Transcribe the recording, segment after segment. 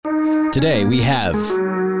Today we have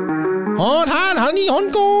honey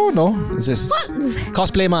hongo. No, is this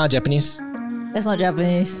cosplay ma Japanese? That's not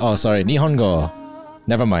Japanese. Oh, sorry, Nihongo.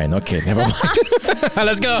 Never mind. Okay, never mind.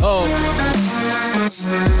 Let's go.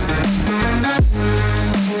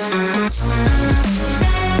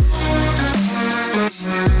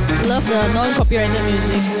 Love the non-copyrighted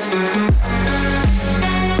music.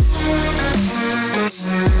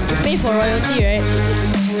 You pay for royalty, right?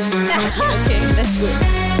 Okay, that's good.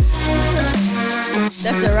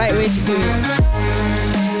 That's the right way to do it.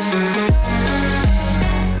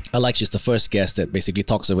 I like she's the first guest that basically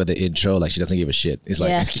talks over the intro like she doesn't give a shit. It's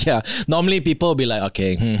like, yeah. Normally people will be like,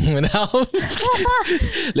 okay, now.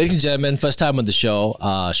 Ladies and gentlemen, first time on the show.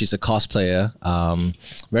 She's a cosplayer.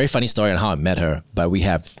 Very funny story on how I met her. But we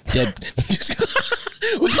have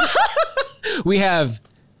we have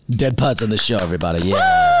Deadpudds on the show, everybody.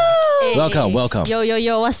 Yeah. Hey. Welcome.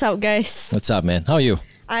 Yo, what's up, guys? What's up, man? How are you?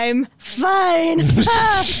 I'm fine.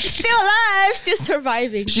 Still alive, still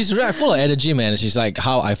surviving. She's full of energy, man. She's like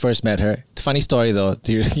how I first met her. Funny story though.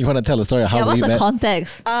 Do you want to tell the story of how we met? What's the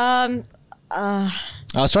context? I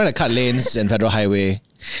was trying to cut lanes in Federal Highway.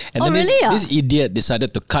 And then really? This idiot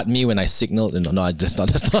decided to cut me when I signaled. No, that's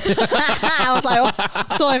not. I was like,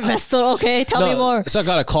 oh, so invested. Okay, tell me more. So I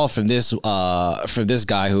got a call from this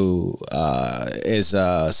guy who is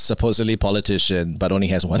supposedly politician but only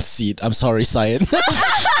has one seat. I'm sorry, Cyan.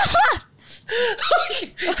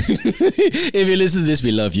 If you listen to this,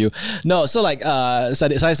 we love you. No, so like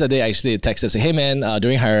Saturday actually texted, say, hey man,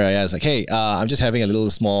 during Hari Raya, I was like, hey, I'm just having a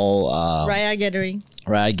little small Raya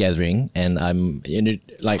gathering, and I'm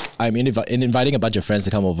inviting a bunch of friends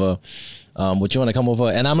to come over. Would you want to come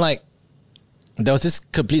over? And I'm like, there was this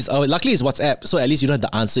complete. Oh, luckily it's WhatsApp, so at least you don't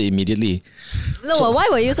have to answer immediately. No, why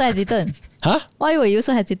were you so hesitant? Huh? Why were you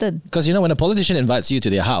so hesitant? Because when a politician invites you to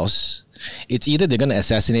their house, it's either they're gonna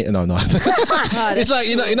assassinate. No. It's like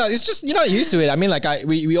it's just you're not used to it. I mean, like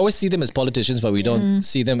we always see them as politicians, but we don't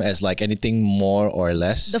see them as like anything more or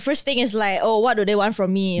less. The first thing is like, oh, what do they want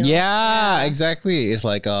from me? Yeah, exactly. It's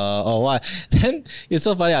like, oh, what? Then it's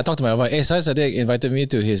so funny. I talked to my wife. Hey, Sadiq invited me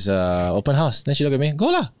to his open house. Then she looked at me, go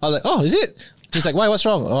lah. I was like, oh, is it? She's like, why? What's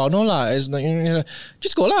wrong? Oh, no lah. It's like,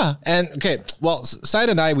 just go lah. And okay, well, Syed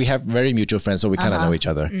and I, we have very mutual friends, so we kind of know each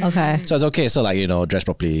other. Okay. So it's okay. So like, dress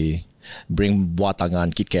properly, bring buah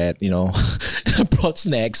tangan, Kit Kat, brought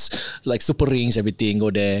snacks, like super rings, everything, go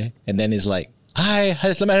there. And then it's like, hi,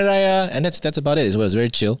 Selamat Hari Raya. And that's about it. It was very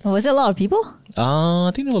chill. Was it a lot of people?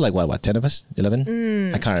 I think there were like, what 10 of us?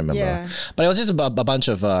 11? I can't remember. Yeah. But it was just a bunch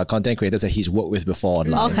of content creators that he's worked with before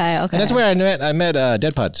online. Okay. And that's where I met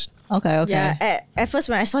Deadpudds. Okay. Yeah, at first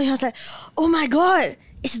when I saw you, I was like, oh my god,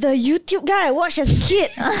 it's the YouTube guy I watched as a kid.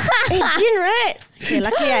 Hey, Jin, right? Okay,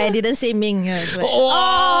 luckily I didn't say Ming. Like,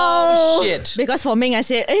 oh, shit. Because for Ming, I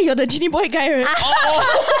said, hey, you're the Genie Boy guy, right?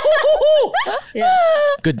 Yeah.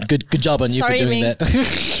 Good job on you for doing Ming. that.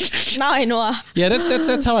 Now I know. Yeah,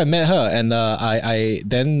 that's how I met her. And I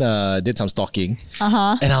then did some stalking.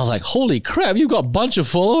 And I was like, holy crap, you've got a bunch of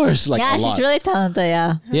followers. Like, yeah, a lot. she's really talented,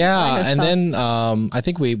 yeah. Yeah, and then I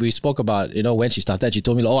think we spoke about, when she started, she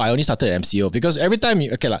told me, I only started at MCO. Because every time,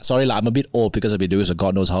 I'm a bit old because I've been doing this for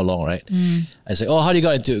God knows how long, right? I say, how do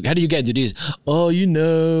you get into this? Oh,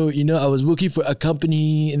 I was working for a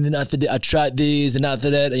company, and then after that I tried this, and after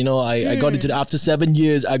that, I got into after 7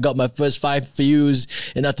 years, I got my first 5 views,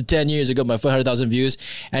 and after 10 years, I got my first 100,000 views.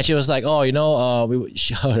 And she was like, her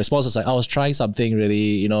response was like, I was trying something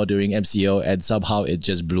really, during MCO, and somehow it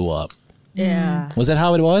just blew up. Yeah. Was that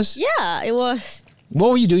how it was? Yeah, it was.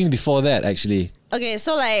 What were you doing before that, actually? Okay,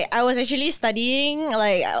 so like I was actually studying,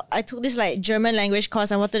 like I took this like German language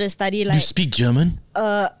course. I wanted to study like. You speak German?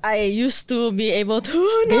 I used to be able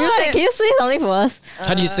to. Can you say something for us?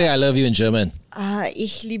 How do you say I love you in German?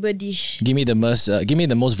 Ich liebe dich. Give me the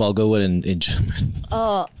most vulgar word in German.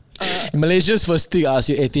 Malaysia's first thing ask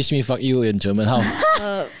you, hey, teach me fuck you in German.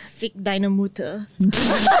 How? Fick deine Mutter.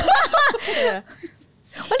 Yeah.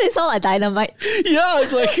 Why did it sound like dynamite? Yeah,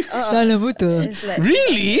 it's like It's like,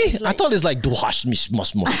 really? I thought it's like du hast mich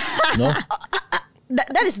muss. No?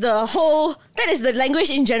 That is the language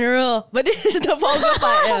in general, but this is the vulgar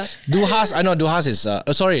part. Yeah. Du hast, I know du hast is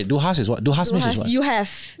du hast is what? Du hast mich is what? You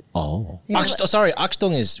have. Oh. Yeah.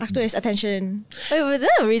 Achtung is attention. Wait, was there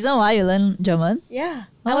a reason why you learned German? Yeah.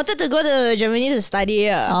 I wanted to go to Germany to study.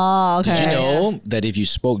 Oh, okay. Did you know that if you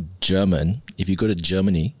spoke German, if you go to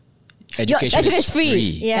Germany, education is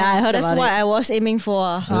free. Yeah, I heard that's about what it. I was aiming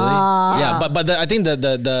for. Really? Yeah, but I think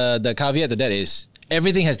the caveat to that is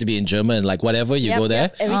everything has to be in German. Like whatever you go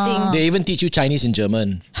there, everything. they even teach you Chinese in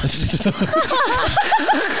German.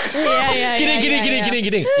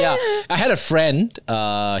 Kidding. Yeah, I had a friend.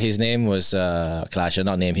 His name was I should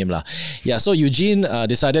not name him lah. Yeah, so Eugene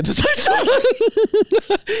decided to start,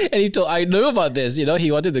 and I knew about this. You know,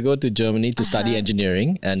 he wanted to go to Germany to study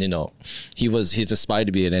engineering, and you know, he's aspired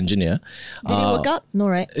to be an engineer. Did it work out? No,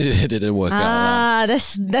 right? It didn't work out.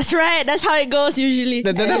 That's right. That's how it goes usually.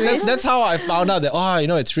 That's how I found out that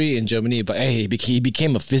it's free in Germany. But hey, he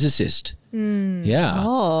became a physicist. Yeah.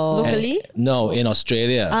 Oh, locally? No, in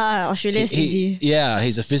Australia. Australia is easy. Yeah,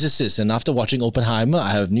 he's a physicist, and after watching Oppenheimer,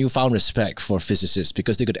 I have newfound respect for physicists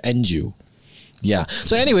because they could end you. Yeah.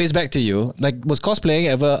 So, anyways, back to you. Like, was cosplaying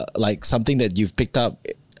ever like something that you've picked up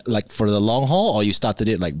like for the long haul, or you started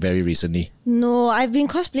it like very recently? No, I've been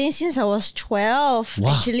cosplaying since I was 12.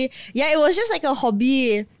 Wow. Actually, yeah, it was just like a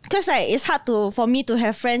hobby because like it's hard for me to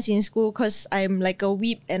have friends in school because I'm like a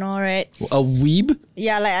weeb and all, right. A weeb?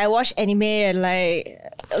 Yeah, like I watch anime and like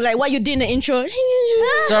what you did in the intro.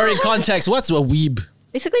 Sorry, context. What's a weeb?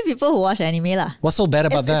 Basically, people who watch anime lah. What's so bad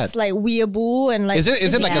about that? It's like weeaboo and like. Is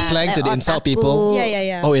it like a slang to like insult otaku. people?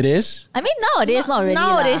 Yeah. Oh, it is? I mean, nowadays not really.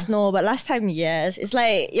 Nowadays lah. no, but last time yes. It's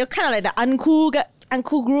like you're kind of like the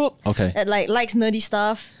uncool group. Okay. That like likes nerdy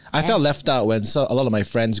stuff. I felt left out when a lot of my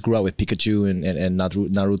friends grew up with Pikachu and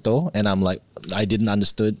Naruto, and I'm like, I didn't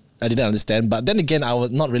understand. But then again, I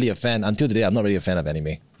was not really a fan until today. I'm not really a fan of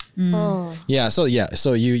anime. Oh. Yeah. So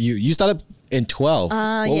you started in 12.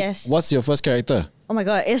 Yes. What's your first character? Oh my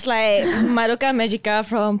god, it's like Madoka Magica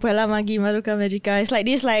from Puella Magi Madoka Magica. It's like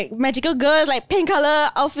this like magical girl, like pink color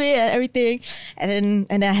outfit and everything. And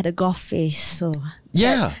then I had a goth face. So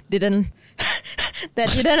Yeah. that didn't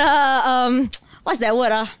what's that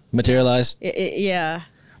word? Materialized. Yeah.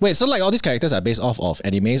 Wait, so like all these characters are based off of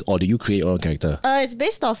animes, or do you create your own character? It's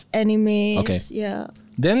based off animes. Okay. Yeah.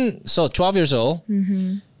 Then, so 12 years old,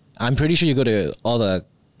 I'm pretty sure you go to all the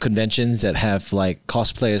conventions that have like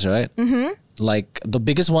cosplayers, right? Mm-hmm. Like the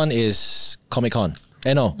biggest one is Comic-Con.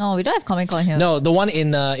 No, we don't have Comic-Con here. No, the one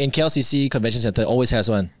in KLCC Convention Center always has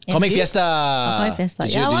one. Comic Fiesta. Comic Fiesta.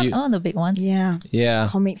 Did you- Yeah, did one you- of the big ones. Yeah. Yeah.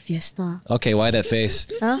 Comic Fiesta. Okay, why that face?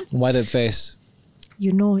 Huh? Why that face?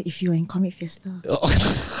 You know if you're in Comic Fiesta.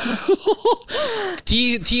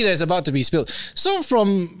 Tea that's about to be spilled. So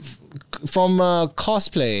from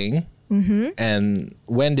cosplaying, and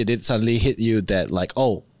when did it suddenly hit you that like,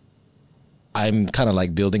 oh, I'm kind of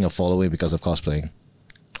like building a following because of cosplaying?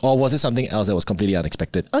 Or was it something else that was completely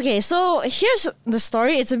unexpected? Okay, so here's the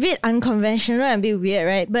story. It's a bit unconventional and a bit weird,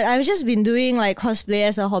 right? But I've just been doing like cosplay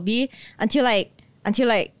as a hobby until I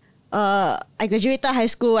graduated high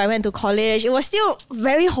school. I went to college. It was still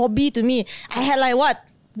very hobby to me. I had like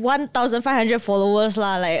 1,500 followers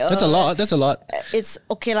lah. Like That's a lot. That's a lot. It's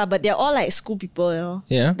okay lah, but they're all like school people, you know.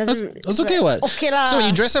 Yeah, Doesn't- that's okay. What? Okay lah. So when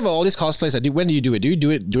you dress up at all these cosplays, when do you do it? Do you do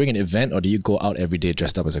it during an event, or do you go out every day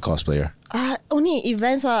dressed up as a cosplayer? Only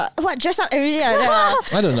events are what dress up every day like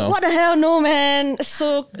that. I don't know. What the hell, no man.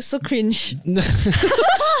 So cringe.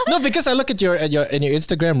 No, because I look at your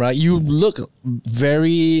Instagram, right? You look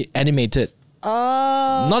very animated.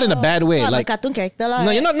 Oh, Not in a bad way. so I'm Like a cartoon character lah.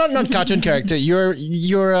 no, you're not cartoon character. You're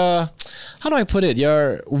how do I put it?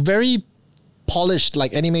 You're very polished,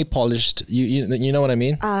 like anime polished. You know what I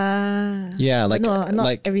mean? Yeah, like no, not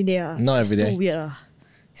like every day. Not every It's day. too weird.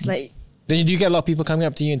 It's like Then do you get a lot of people coming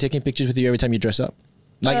up to you and taking pictures with you every time you dress up?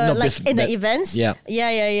 like in the events. Yeah.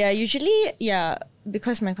 Usually, yeah,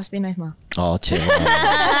 because my cosplay nice ma. Oh, chill.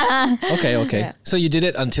 Okay. Yeah. So you did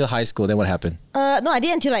it until high school. Then what happened? No, I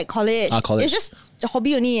did until like college. College. It's just a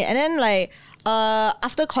hobby only. And then like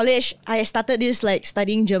after college, I started this like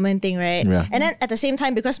studying German thing, right? Yeah. And then at the same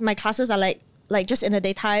time, because my classes are like just in the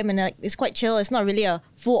daytime and like it's quite chill. It's not really a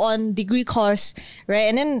full-on degree course, right?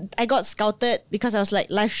 And then I got scouted because I was like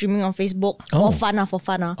live streaming on Facebook for fun.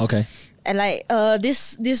 Okay. And like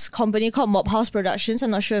this company called Mob House Productions.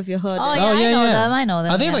 I'm not sure if you heard. Oh, them. yeah, I know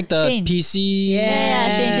them. Are they yeah. like the Shane. PC?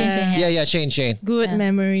 Yeah, Shane. Shane. Good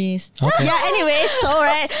memories. Okay. Yeah, anyway, so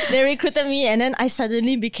right, they recruited me and then I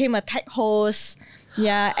suddenly became a tech host.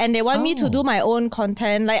 Yeah, and they want me to do my own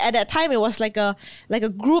content. Like at that time, it was like a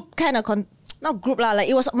group kind of not group lah. Like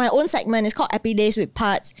it was my own segment. It's called Happy Days with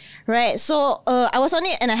Parts, right? So I was on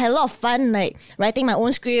it and I had a lot of fun, like writing my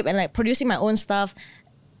own script and like producing my own stuff.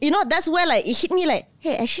 You know, that's where like it hit me like,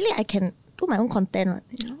 hey, actually I can do my own content. Right?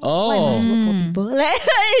 You know? Why must work for people? Like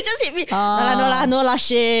it just hit me. No lah,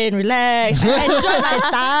 Shane, relax. I enjoy my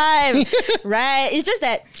time, right? It's just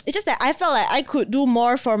that I felt like I could do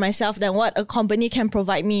more for myself than what a company can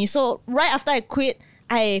provide me. So right after I quit,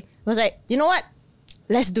 I was like, you know what?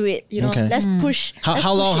 Let's do it. You know, Okay. let's push.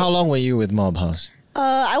 How long were you with Mob House?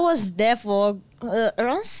 I was there for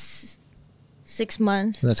around 6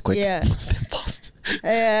 months. That's quick. Yeah.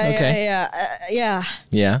 Yeah,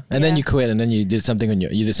 and then you quit, and then you did something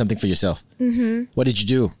you did something for yourself. Mm-hmm. What did you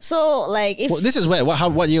do? So like, if This is where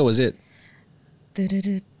what year was it?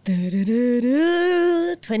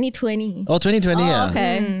 2020. Oh, 2020. Yeah.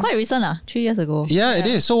 Okay. Quite recent, 3 years ago. Yeah, it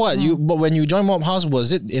is. So what? But when you joined Mob House,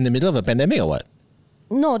 was it in the middle of a pandemic or what?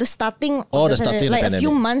 No, the starting. Oh, of the starting of the like a few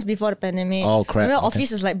pandemic. months before the pandemic. Oh, crap. Remember, Okay.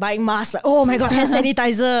 office is like buying masks. Like, oh my god, hand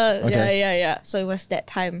sanitizer. Okay. Yeah. So it was that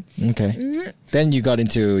time. Okay. Then you got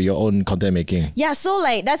into your own content making. Yeah, so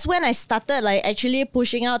like that's when I started like actually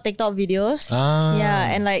pushing out TikTok videos. Ah.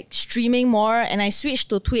 Yeah, and like streaming more, and I switched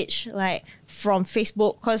to Twitch like from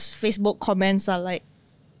Facebook because Facebook comments are like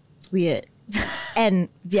weird and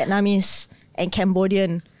Vietnamese and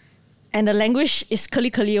Cambodian, and the language is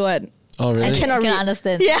curly one. Oh, really? I cannot read.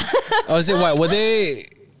 understand. Yeah. Oh, is it what? Were they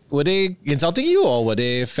insulting you, or were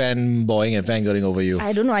they fanboying and fangirling over you?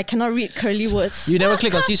 I don't know. I cannot read curly words. You never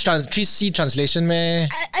click on C translation, man.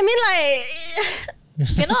 I mean, like,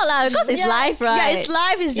 Cannot lah, because it's live, right? Yeah, it's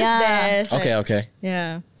live. It's just Yeah. there. It's like- Okay.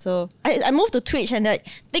 Yeah. So I moved to Twitch, and like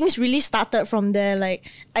things really started from there. Like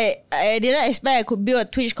I didn't expect I could build a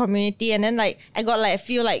Twitch community, and then like I got like a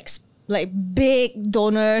few like big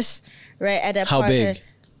donors right at that How point. big?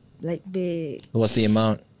 Like big. What's the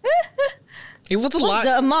amount? It was a lot. What's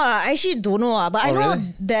the amount? I actually don't know. But I Oh, know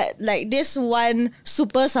really? that like this one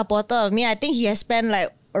super supporter of me, I think he has spent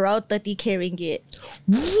like around 30k ringgit.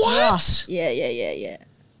 What? Yeah.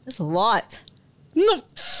 That's a lot. No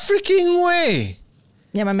freaking way.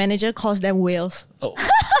 Yeah, my manager calls them whales. Oh,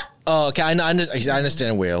 okay. I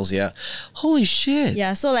understand Wales. Yeah. Holy shit.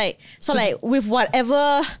 Yeah, so like with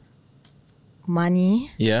whatever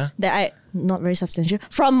money Yeah. that I not very substantial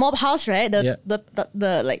from Mob House, right? Yeah.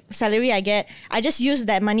 The like salary I get, I just use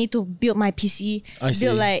that money to build my PC, I see.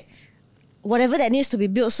 build like whatever that needs to be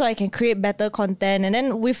built so I can create better content. And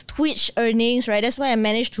then with Twitch earnings, right? That's why I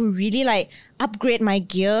managed to really like upgrade my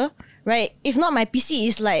gear, right? If not, my PC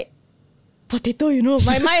is like potato, you know.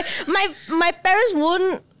 My parents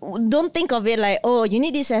don't think of it like, oh, you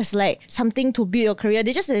need this as like something to build your career.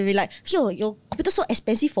 They just be like, yo, your computer's so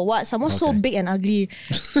expensive for what? Someone so Okay. big and ugly.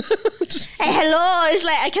 Hey, hello, it's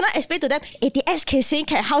like I cannot explain to them ATX casing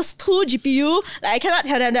can house 2 GPU. Like I cannot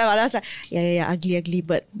tell them that. But I was like, yeah, ugly,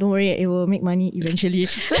 but don't worry, it will make money eventually.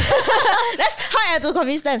 That's how I had to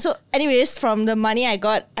convince them. So, anyways, from the money I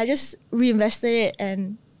got, I just reinvested it,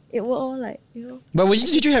 and it will all like, you know. But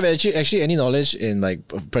did you have actually any knowledge in like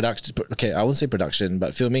production? Okay, I won't say production,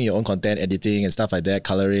 but filming your own content, editing and stuff like that,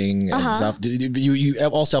 coloring and stuff. You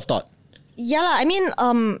all self-taught? Yeah lah. I mean,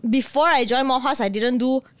 before I joined Mob House, I didn't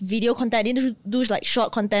do video content. I didn't do like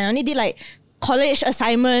short content. I only did like college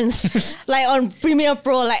assignments, like on Premiere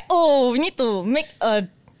Pro. Like, oh, we need to make a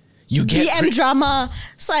You get DM drama.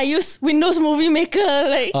 So I use Windows Movie Maker.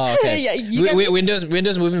 Like, Oh, okay. yeah, you get-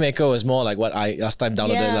 Windows Movie Maker was more like what I last time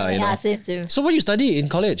downloaded Yeah. lah. You know. Same. So what you study in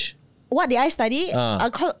college? What did I study?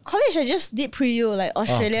 Ah. College, I just did pre-U, like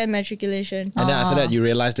Australian matriculation. And then after that, you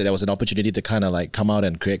realized that there was an opportunity to kind of like come out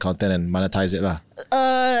and create content and monetize it lah.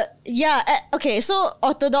 Okay, so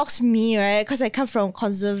orthodox me, right? Because I come from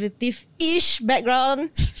conservative-ish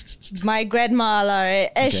background. My grandma, lah,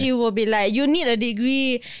 right? And Okay. she will be like, you need a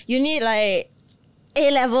degree, you need like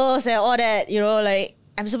A-levels and all that, you know, like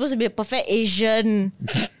I'm supposed to be a perfect Asian.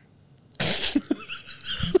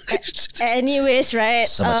 Anyways, right?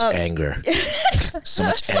 So much anger. So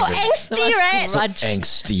much So anger. angsty, right? So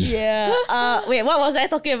angsty. Yeah. Wait, what was I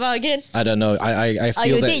talking about again? I don't know. I Oh,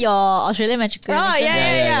 feel you that. did your Australian matriculation? Oh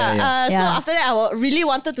yeah. So Yeah. after that, really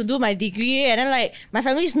wanted to do my degree, and then like my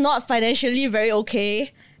family is not financially very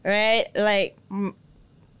okay, right? Like,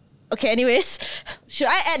 okay. Anyways, should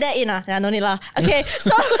I add that in? Yeah, no need lah. Okay,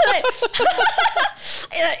 so like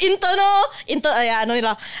no need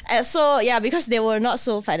lah. So yeah, because they were not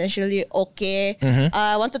so financially okay,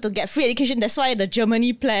 I wanted to get free education. That's why the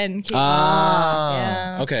Germany plan came.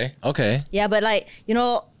 Yeah. Okay. Yeah, but like, you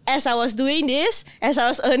know, as I was doing this, as I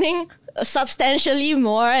was earning substantially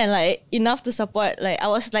more and like enough to support, like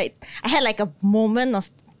I had like a moment of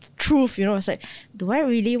truth, you know. It's like, do I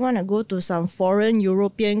really want to go to some foreign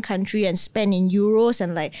European country and spend in euros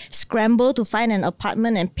and like scramble to find an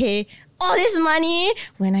apartment and pay all this money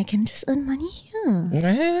when I can just earn money here?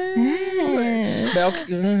 But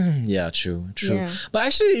okay, yeah, true. Yeah. But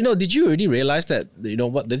actually, you know, did you already realize that, you know,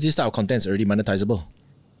 what this type of content is already monetizable?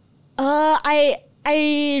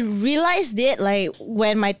 I realized it like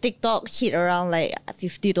when my TikTok hit around like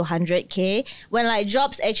 50 to 100k, when like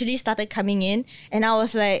jobs actually started coming in, and I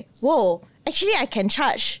was like, whoa, actually I can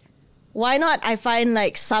charge. Why not I find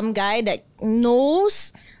like some guy that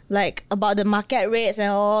knows like about the market rates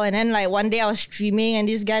and all. And then like one day I was streaming and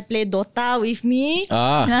this guy played Dota with me.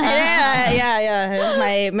 Ah. And then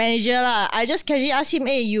my manager lah, I just casually asked him,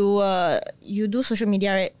 hey, you do social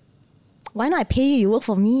media, right? Why not I pay you? You work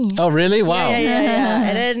for me. Oh, really? Wow. Yeah.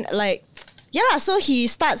 And then like, yeah, so he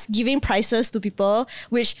starts giving prices to people,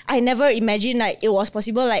 which I never imagined like it was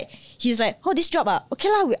possible. Like he's like, oh, this job, okay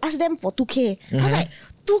lah, we ask them for 2K. I was like,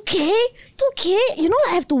 2K? You know,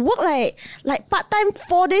 like I have to work like part-time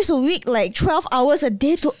 4 days a week, like 12 hours a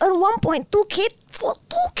day to earn 1.2K for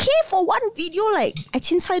 2K for one video. Like I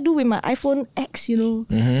do with my iPhone X, you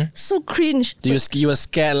know. So cringe. You were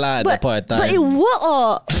scared lah at that point in time. But it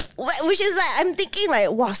worked, which is like, I'm thinking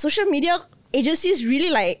like, wow, social media agencies really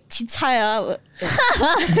like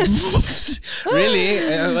Really?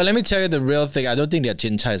 Well, let me tell you the real thing. I don't think they're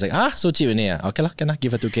chin chai. It's like, so cheap only. Okay lah, can I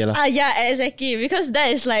give her 2K lah? Yeah, exactly. Because that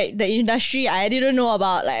is like the industry I didn't know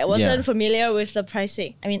about. Like I wasn't familiar with the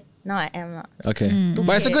pricing. I mean, now I am. Okay.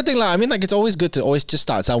 But it's a good thing lah. I mean, like it's always good to always just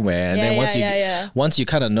start somewhere. And then once you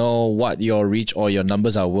kind of know what your reach or your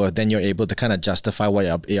numbers are worth, then you're able to kind of justify what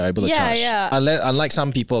you're able to charge. Yeah. Unlike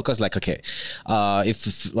some people, because like, okay,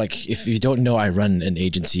 if you don't know, I run an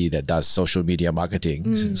agency that does social media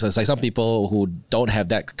marketing. So it's like some people who don't have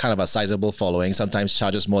that kind of a sizable following sometimes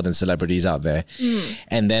charges more than celebrities out there.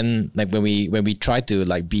 And then like when we try to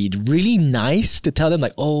like be really nice to tell them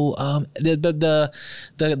like, the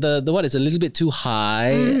what is a little bit too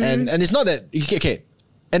high, and it's not that okay.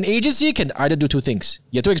 An agency can either do two things.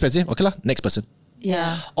 You're too expensive, okay lah, next person.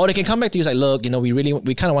 Yeah. Or they can come back to you like, look, you know, we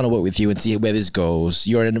kind of want to work with you and see where this goes.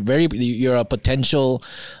 You're a potential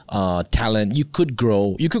talent. You could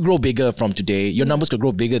grow bigger from today. Your numbers could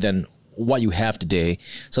grow bigger than what you have today.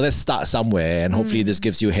 So let's start somewhere, and hopefully this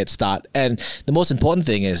gives you a head start. And the most important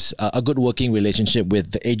thing is a good working relationship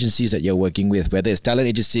with the agencies that you're working with, whether it's talent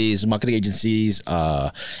agencies, marketing agencies,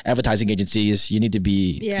 advertising agencies. You need to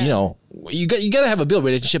be, you know, you got to have a build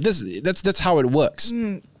relationship. That's how it works.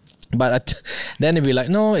 But then it'd be like,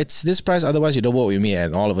 no, it's this price, otherwise you don't work with me,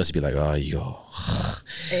 and all of us would be like, oh, yo.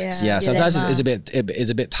 Sometimes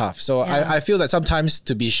it's a bit tough. So I feel that sometimes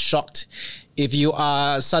to be shocked, if you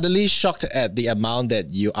are suddenly shocked at the amount that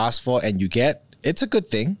you ask for and you get, it's a good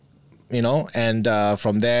thing, you know. And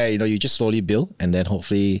from there, you know, you just slowly build, and then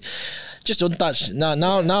hopefully just don't touch. Now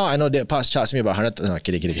I know Deadpudds charged me about 100. No,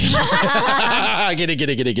 kidding. Kidding.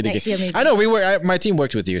 Next year maybe. I know my team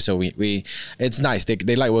works with you, so we it's nice. They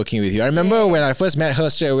like working with you. I remember when I first met her,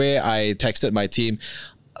 straight away I texted my team.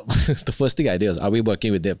 The first thing I did was, are we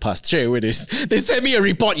working with Deadpudds? Straight away they sent me a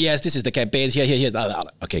report. Yes, this is the campaigns here.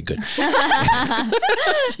 Okay, good.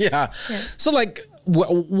 Yeah. So like,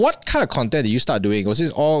 what kind of content did you start doing? Was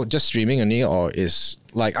it all just streaming only, or is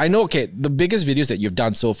like, I know, okay, the biggest videos that you've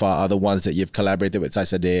done so far are the ones that you've collaborated with Sai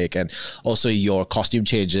Sadek, and also your costume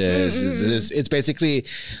changes. It's basically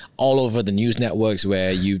all over the news networks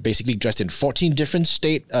where you basically dressed in 14 different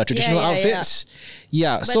state traditional outfits.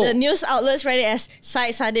 Yeah. But so the news outlets read it as Sai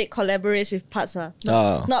Sadek collaborates with Pudds.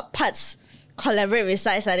 Not Pudds collaborate with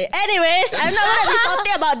Sai Sadek. Anyways, I'm not going to be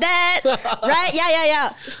salty about that. Right? Yeah.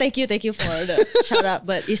 Thank you for the shout out,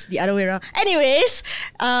 but it's the other way around. Anyways,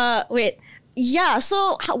 wait. Yeah,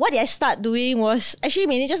 so what did I start doing was actually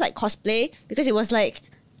mainly just like cosplay, because it was like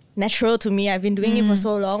natural to me. I've been doing it for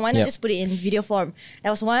so long. Why not just put it in video form? That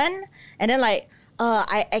was one. And then like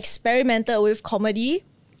I experimented with comedy,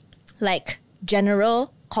 like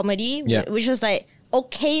general comedy, which was like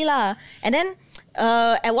okay lah. And then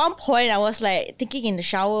at one point I was like thinking in the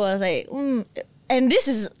shower, I was like, and this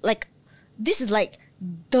is like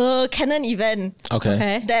the canon event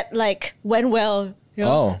that like went well. You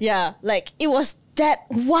know? Yeah, like it was that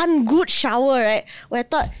one good shower, right? Where I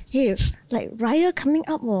thought, hey, like Raya coming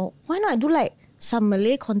up, why not I do like some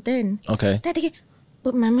Malay content? Okay. Then I thinking,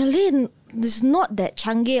 but my Malay is not that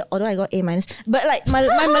canggih, although I got A-. But like my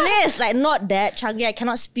Malay is like not that canggih. I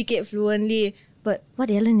cannot speak it fluently. But what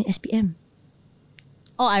did I learn in SPM?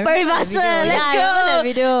 Oh, I remember that video. Let's go. I remember that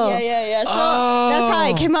video. Yeah. So that's how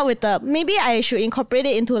I came up with maybe I should incorporate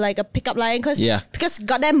it into like a pickup line, because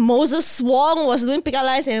goddamn Moses Wong was doing pickup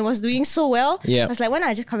lines and it was doing so well. I was like, why not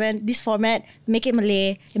I just comment this format, make it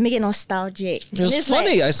Malay, and make it nostalgic. It was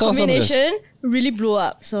funny. Like, I saw some of this. Combination really blew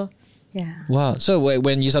up. So yeah. Wow. So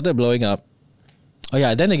when you started blowing up,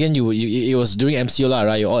 then again it was during MCO lah,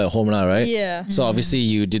 right? You're all at home lah, right? Yeah. So obviously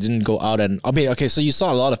you didn't go out and so you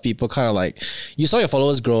saw a lot of people kind of like, you saw your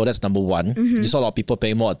followers grow. That's number one. You saw a lot of people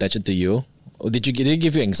paying more attention to you. Did it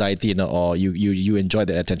give you anxiety, you know, or you enjoyed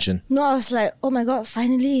the attention? No, I was like, oh my god,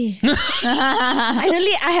 finally,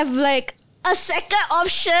 finally I have like a second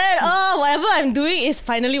option. Oh, whatever I'm doing is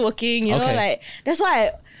finally working. You know, like that's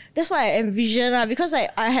why that's what I envisioned, because like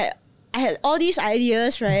I had all these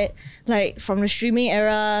ideas, right? Like from the streaming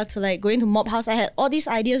era to like going to Mob House, I had all these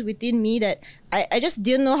ideas within me that I just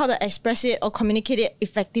didn't know how to express it or communicate it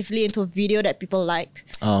effectively into a video that people liked.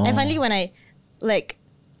 And finally, when I like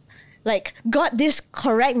got this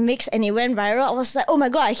correct mix and it went viral, I was like, oh my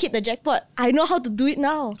god, I hit the jackpot. I know how to do it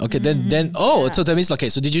now. Okay, so that means, okay,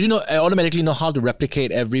 so did you automatically know how to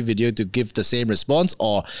replicate every video to give the same response,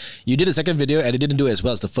 or you did a second video and it didn't do as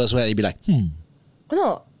well as the first one and you'd be like,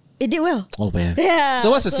 No, it did well. Oh man. Yeah. So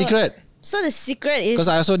what's the secret? So the secret is, Because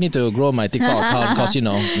I also need to grow my TikTok account because,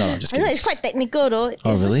 no, I'm just I know kidding. it's quite technical though. It's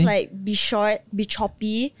really? just like be short, be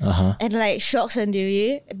choppy, and like shock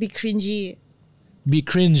sendiri, be cringy. Be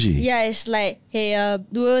cringy. Yeah, it's like, hey,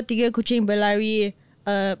 2-3 kucing berlari,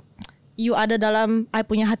 you ada dalam I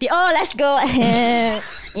punya hati. Oh, let's go.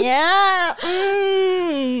 Yeah.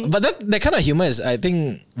 But that kind of humor is, I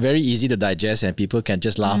think, very easy to digest and people can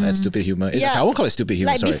just laugh at stupid humor. It's Yeah. like, I won't call it stupid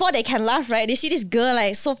humor, Like sorry. before they can laugh, right? They see this girl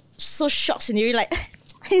like so shocked and they're like,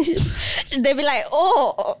 they be like,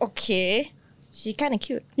 oh, okay. She kind of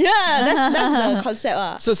cute. Yeah, that's the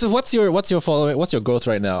concept. So what's your following? What's your growth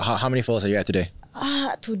right now? How many followers are you at today?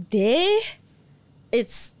 Today,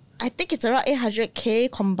 I think it's around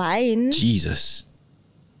 800k combined. Jesus.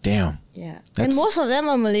 Damn. Yeah. That's- And most of them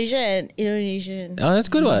are Malaysian and Indonesian. Oh, that's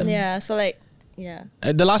good one. Yeah, so like, yeah.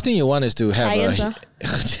 The last thing you want is to have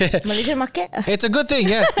Clients, Malaysian market. It's a good thing,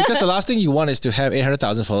 yes, because the last thing you want is to have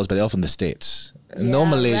 800,000 followers, but they're all from the States. No Yeah,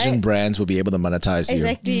 Malaysian right? brands will be able to monetize you.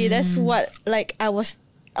 Exactly. That's what like I was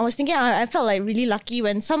thinking. I felt like really lucky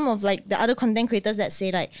when some of like the other content creators that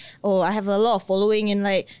say like, oh, I have a lot of following in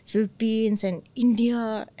like Philippines and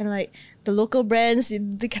India, and like the local brands,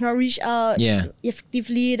 they cannot reach out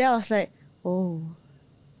effectively. Then I was like, oh.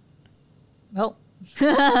 Well,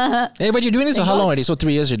 Hey, but you're doing this for how long already? So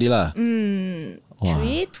 3 years already lah. 3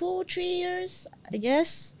 years, I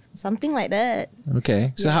guess. Something like that.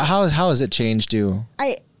 Okay. So how has it changed you?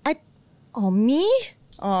 Me?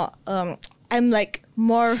 I'm like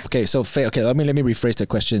more. Okay, so let me rephrase the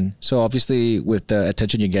question. So obviously, with the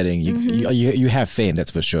attention you're getting, you have fame,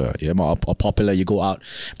 that's for sure. You're more popular. You go out.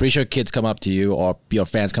 Pretty sure kids come up to you or your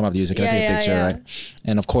fans come up to you and say, "Can I take a picture?" Right?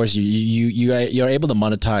 And of course, you're able to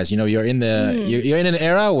monetize. You know, you're in you're in an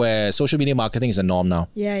era where social media marketing is the norm now.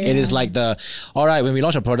 It is like all right, when we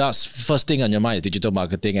launch a product, first thing on your mind is digital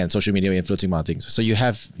marketing and social media influencing marketing. So you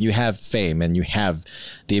have fame and you have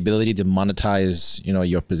the ability to monetize,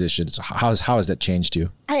 your position. So how has that changed you?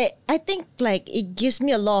 I think like it gives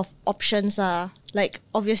me a lot of options. Like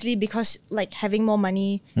obviously because like having more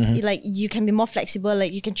money, like you can be more flexible.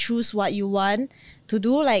 Like you can choose what you want to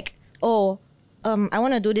do. Like I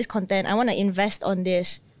want to do this content. I want to invest on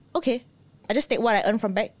this. Okay, I just take what I earn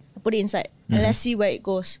from back, I put it inside, and let's see where it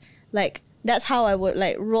goes. Like that's how I would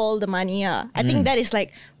like roll the money. I think that is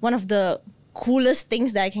like one of the coolest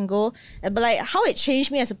things that I can go. But like how it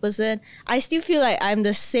changed me as a person, I still feel like I'm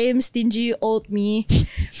the same stingy old me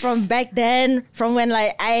from back then, from when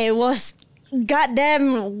like I was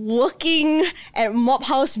goddamn working at Mob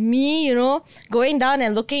House me, going down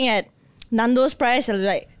and looking at Nando's price and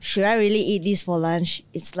like, should I really eat this for lunch?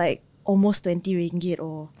 It's like almost 20 ringgit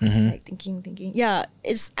or like thinking. Yeah,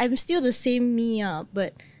 I'm still the same me,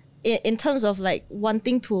 but in terms of like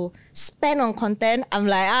wanting to spend on content, I'm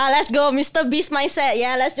like, let's go, Mr. Beast mindset.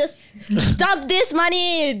 Yeah, let's just dump this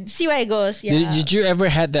money, see where it goes. Yeah. Did you ever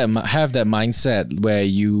have that mindset where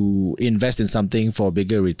you invest in something for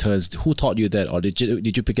bigger returns? Who taught you that, or did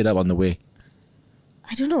you pick it up on the way?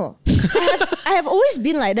 I don't know. I have always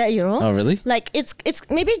been like that, Oh, really? Like it's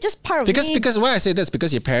maybe just part of me. Because why I say that's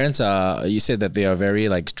because your parents are. You said that they are very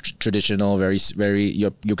like traditional, very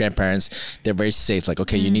your grandparents. They're very safe. Like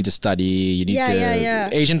okay, you need to study. You need to.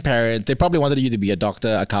 Asian parents. They probably wanted you to be a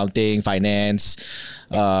doctor, accounting, finance.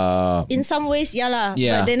 In some ways, yeah.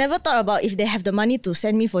 But they never thought about if they have the money to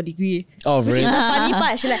send me for degree. Oh, really? Which is the funny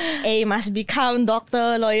part. She's like, hey, must become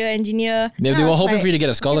doctor, lawyer, engineer. They were hoping for you to get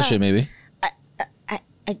a scholarship, maybe.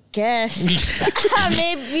 I guess.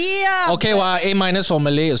 Maybe. Okay, A- for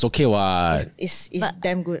Malay is okay, It's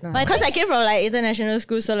damn good now. Because I came from like international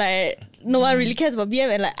school, so like no one really cares about BM,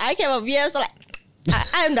 and like I care about BM, so like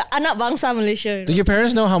I'm the anak bangsa Malaysia. Do your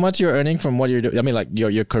parents know how much you're earning from what you're doing? I mean, like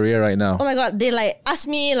your career right now. Oh my god, they like ask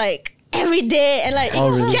me like every day, and like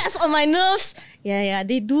really? gets on my nerves. Yeah,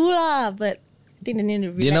 they do lah, but I think they need to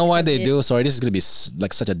relax. Do you know why they bit. do? Sorry, this is gonna be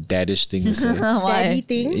like such a daddish thing to say. Daddy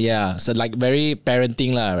thing? Yeah, so like very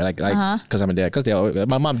parenting lah, like because I'm a dad. Because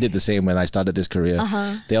my mom did the same when I started this career.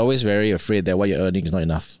 They're always very afraid that what you're earning is not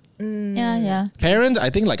enough. Yeah. Parents, I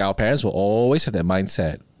think like our parents will always have that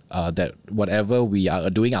mindset. that whatever we are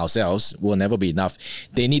doing ourselves will never be enough.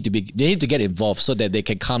 They need to get involved so that they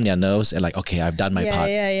can calm their nerves and like, okay, I've done my part.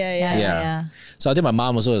 Yeah. So I think my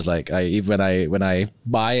mom also is like, when I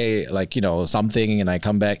buy like, something and I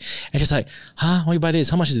come back and she's like, huh, why you buy this?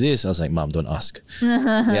 How much is this? I was like, Mom, don't ask.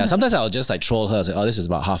 Yeah, sometimes I'll just like troll her. I was like, oh, this is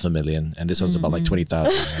about $500,000 and this one's about like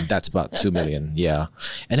 20,000 and that's about 2 million. Yeah.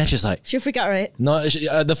 And then she's like, She'll freak out, right? no,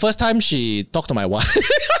 the first time she talked to my wife,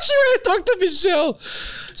 she really talked to Michelle.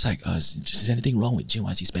 It's like, is anything wrong with Jim?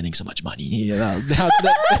 Why is he spending so much money? Then after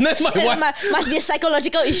that, and then my wife, must be a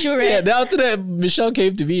psychological issue, right? yeah, then after that, Michelle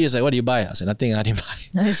came to me. She's like, what do you buy? I said, nothing. I didn't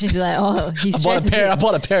buy. She's like, oh, he's I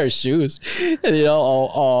bought a pair of shoes, and,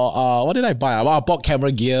 or what did I buy? I bought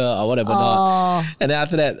camera gear or whatever not. And then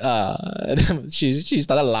after that, she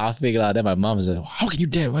started laughing. Then my mom said, how can you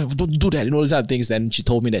dare? Why, don't do that? Those kind of things. Then she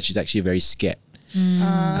told me that she's actually very scared.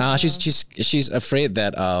 She's afraid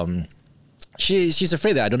that she's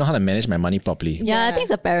afraid that I don't know how to manage my money properly. Yeah, I think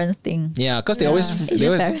it's a parents thing. Yeah, because they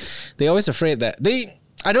always afraid that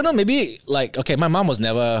I don't know, maybe like, okay, my mom was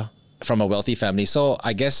never from a wealthy family, so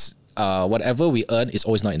I guess whatever we earn is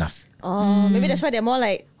always not enough. Oh, maybe that's why they're more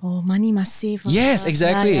like, money must save. Yes,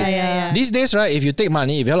 exactly. Yeah. These days, right, if you take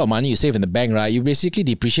money, if you have a lot of money you save in the bank, right, you basically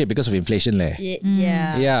depreciate because of inflation.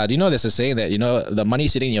 Yeah. Do you know there's a saying that, the money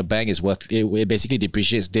sitting in your bank is it basically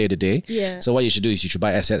depreciates day to day. Yeah. So what you should do is you should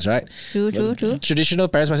buy assets, right? True. Traditional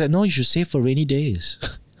parents might say, no, you should save for rainy days.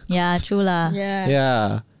 Yeah, true lah.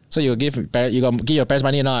 Yeah. So you give your parents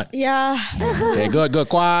money or not? Yeah. Okay, good.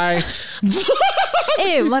 Kwai.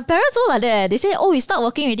 Hey, my parents all like that. They say, oh, you start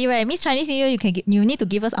working already, right? Means Chinese New Year, you need to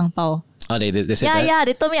give us ang pao. Oh, they said that? Yeah,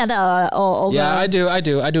 they told me that. Yeah, I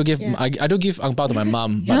do give I do give ang pao to my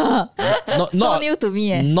mom, but not so new to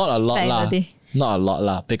me. Not a lot back in lah. the day. Not a lot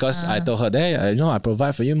lah, because I told her, I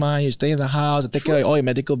provide for you, ma. You stay in the house, I take care of all your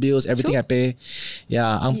medical bills, everything I pay.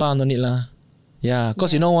 Yeah, ang pao no need lah. Yeah,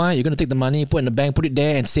 because you know why? You're going to take the money, put it in the bank, put it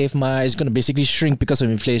there and save it's going to basically shrink because of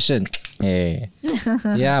inflation. Hey.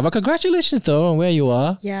 Yeah, but congratulations though on where you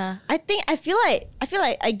are. Yeah. I feel like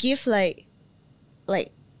I give like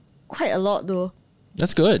quite a lot though.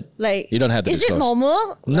 That's good. Like, you don't have to Is disclose. it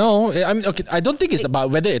normal? No, I mean, okay, I don't think it's about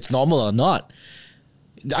whether it's normal or not.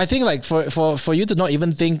 I think like for you to not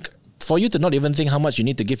even think how much you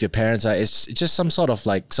need to give your parents, it's just some sort of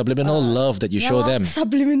like subliminal love that you show them.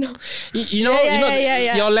 Subliminal.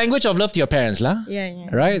 Your language of love to your parents, lah. Yeah.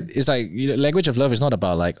 Right? It's like language of love is not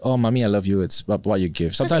about like, oh, mommy, I love you. It's about what you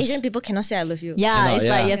give. Because Sometimes Asian people cannot say I love you. Yeah, it's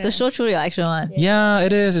like yeah. you have to show through your action one. Yeah,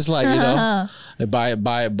 it is. It's like, buy,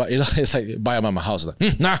 it's like buy a mama house.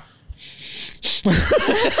 Like, nah.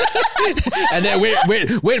 And then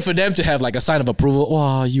wait for them to have like a sign of approval.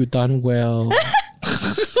 Wow, you done well.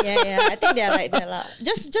 Yeah. I think they're like that lah.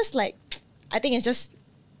 Just like, I think it's just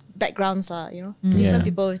backgrounds lah. Different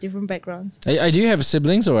people with different backgrounds. Do you have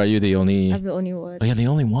siblings or are you the only? I'm the only one. Oh, you're the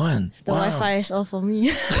only one. The Wi-Fi is all for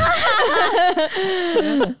me.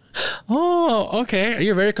 Oh, okay. Are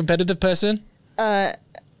you a very competitive person?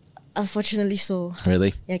 Unfortunately so.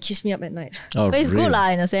 Really? Yeah, it keeps me up at night. Oh, But it's really? good lah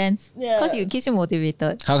in a sense. Yeah. Because it keeps you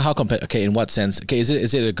motivated. How Okay, in what sense? Okay, is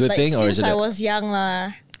it a good Like, thing or is since it? I was young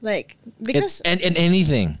lah. Like, because and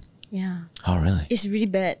anything. yeah, Oh, really? it's really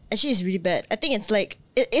bad. Actually, it's really bad. I think it's like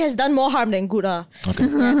it has done more harm than good. Okay.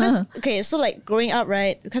 Okay, so like growing up,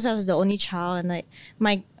 right? Because I was the only child, and like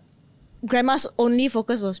my grandma's only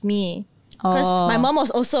focus was me. Because my mom was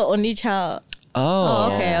also only child. Oh,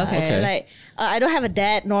 okay. Like I don't have a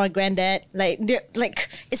dad nor a granddad. Like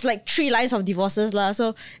it's like 3 lines of divorces lah.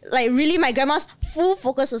 So like really, my grandma's full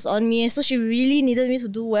focus was on me. So she really needed me to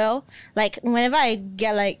do well. Like whenever I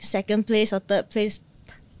get like 2nd place or 3rd place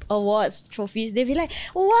awards, trophies, they'd be like,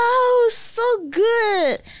 "Wow, so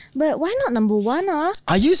good!" But why not number 1?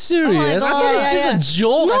 Are you serious? I God. thought it's just a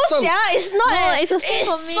joke. No, I thought- yeah, it's not. No, it's the same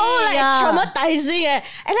for me. so like Yeah. traumatizing.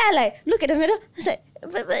 And I like look at the medal. I was like,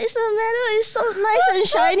 but it's a medal. It's so nice and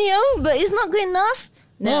shiny, but it's not good enough.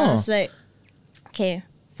 No, Oh. I was like, okay,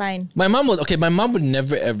 fine. My mom would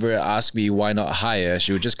never ever ask me why not higher.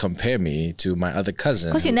 She would just compare me to my other cousin.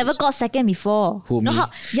 Because you never got 2nd before. Who, me? You know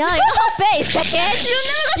how bad is 2nd? You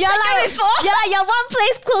never got 2nd before? Yeah, you're 1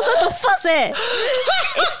 place closer to 1st.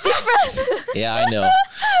 It's different. Yeah, I know.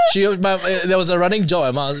 There was a running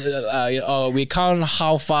joke. My mom, we count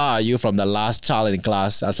how far are you from the last child in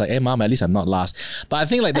class. I was like, hey mom, at least I'm not last. But I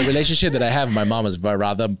think like the relationship that I have with my mom is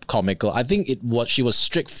rather comical. I think she was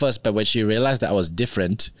strict first, but when she realized that I was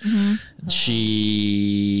different,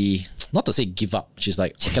 she, not to say give up. She's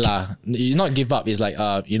like, okay lah, you not give up. It's like,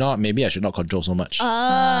 you know what, maybe I should not control so much.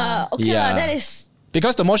 Okay, Yeah. that is.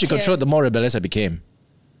 Because the more she controlled, the more rebellious I became.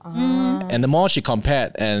 And And the more she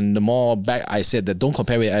compared, and the more back I said that don't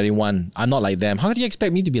compare with anyone. I'm not like them. How do you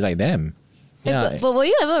expect me to be like them? Yeah. But were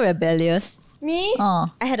you ever rebellious? Me? Oh.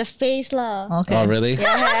 I had a face lah. Okay. Oh really?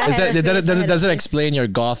 Yeah, I Is had that a face, I had a does it face. explain your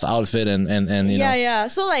goth outfit and you know? Yeah.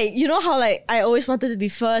 So like, you know how like I always wanted to be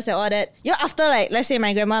first and all that. You know, after like, let's say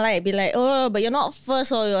my grandma like be like, oh, but you're not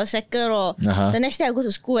first or you're second or the next day I go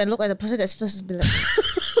to school and look at the person that's first and be like,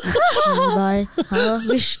 bye.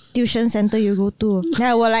 Which tuition center you go to? Then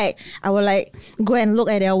I will like go and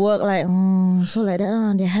look at their work like, oh, so like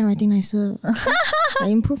that, their handwriting nicer.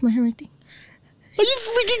 I improve my handwriting. Are you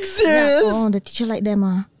freaking Yeah, serious? oh, the teacher like them.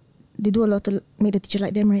 They do a lot to make the teacher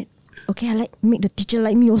like them, right? Okay, I like make the teacher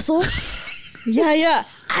like me also. yeah.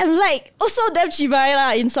 I'm like also damn chibai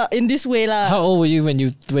lah in this way lah. How old were you when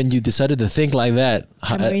you decided to think like that?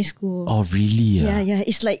 Primary school. Oh really? Yeah.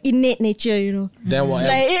 It's like innate nature, you know. Then what?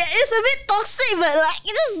 Like it's a bit toxic, but like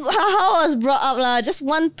this is how I was brought up lah. Just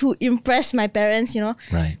want to impress my parents, you know.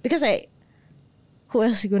 Right. Because like, who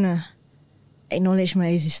else is gonna acknowledge my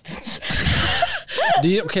existence? Do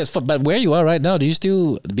you but where you are right now, do you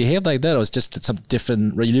still behave like that, or it's just some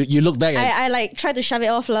different? You look back at I like try to shove it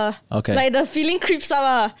off lah. Okay. Like the feeling creeps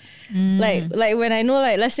up Like when I know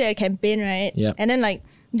like let's say a campaign, right? Yep. And then like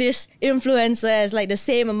this influencer has like the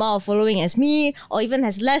same amount of following as me, or even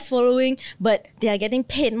has less following, but they are getting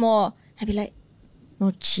paid more. I'd be like, no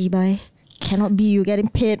chibai. Cannot be you getting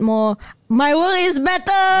paid more. My work is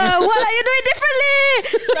better. What are you doing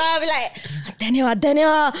differently? So I'll be like,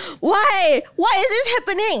 Daniel, why? Why is this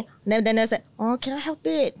happening? Then Daniel said, oh, cannot help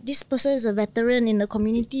it. This person is a veteran in the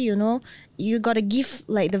community, you know. You gotta give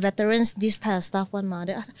like the veterans this type of stuff one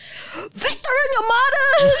mother. I was like, veteran your mother.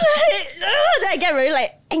 Then I get very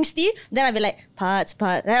like angsty. Then I'll be like, parts.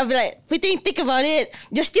 Then I'll be like, think about it.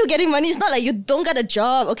 You're still getting money. It's not like you don't get a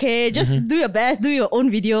job, okay? Just do your best, do your own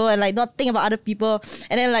video and like not think about other people.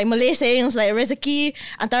 And then like Malay sayings like rezeki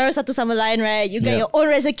antara satu sama lain, right? You get your own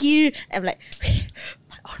rezeki. I'm like,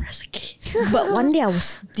 my own rezeki. But one day I will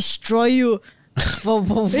destroy you.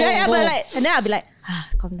 Yeah, but like, and then I'll be like,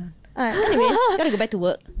 calm down. Anyways, gotta go back to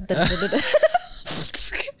work.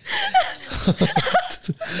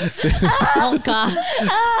 Oh God.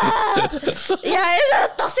 Yeah, it's a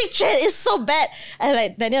toxic trait. It's so bad. And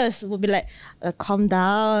like Daniel will be like, calm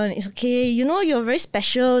down. It's okay. You know you're very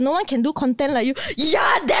special. No one can do content like you.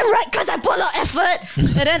 Yeah, damn right. Cause I put a lot of effort.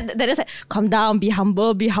 And then Daniel's like, calm down. Be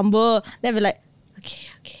humble. Then I'll be like,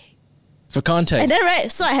 okay. For context. And then right,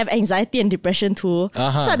 so I have anxiety and depression too. So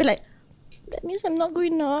I'll be like, that means I'm not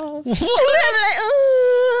good enough. And then I'm like,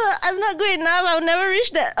 I'm not good enough. I'll never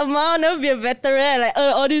reach that amount. I'll never be a veteran. Like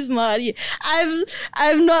earn all this money.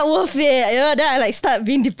 I'm not worth it. You know, then I like start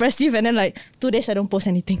being depressive, and then like 2 days I don't post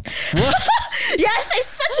anything. What? Yes, it's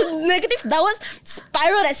such a negative downward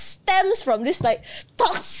spiral that stems from this like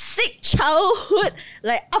toxic childhood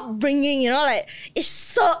like upbringing. You know, like it's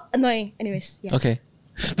so annoying. Anyways, yeah. Okay.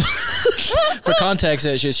 For context,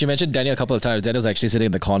 she mentioned Daniel a couple of times. Daniel's actually sitting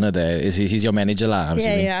in the corner there. He's your manager lah, I'm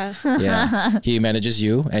assuming. Yeah. He manages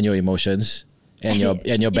you and your emotions and your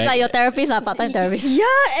He's bank. like your therapist, part-time therapist. Yeah,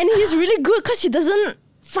 and he's really good because he doesn't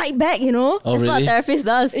fight back, you know. Oh That's what a really? therapist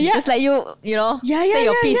does. Yeah. It's like you know, say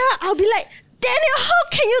your piece. Yeah. I'll be like, Daniel, how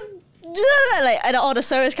can you do that? Like, and all the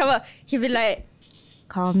service come up. He'll be like,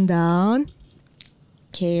 calm down.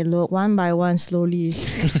 Okay, look, one by one, slowly.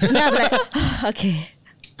 And then I'll be like, okay,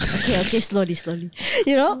 slowly.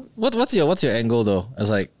 You know? What's your end goal though? It's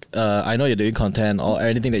like I know you're doing content or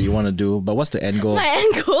anything that you want to do, but what's the end goal?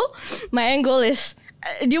 My end goal is,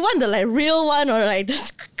 do you want the like real one or like the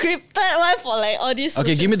scripted one for like all these?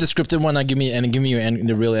 Okay, give me the scripted one. Give me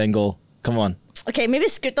the real end goal. Come on. Okay, maybe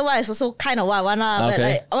scripted one is also kind of what I want but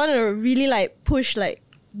Okay. like I want to really like push like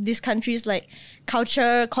this country's like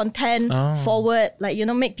culture content forward, like, you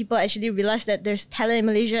know, make people actually realize that there's talent in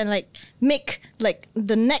Malaysia and like make like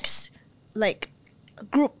the next like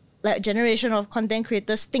group, like generation of content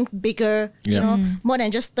creators think bigger, you know, more than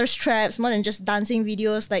just thirst traps, more than just dancing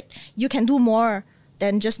videos. Like you can do more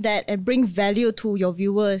than just that and bring value to your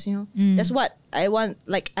viewers, you know. That's what I want,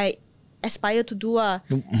 like I aspire to do.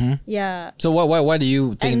 Yeah. So why do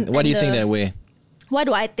you think And think that way? Why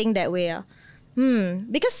do I think that way?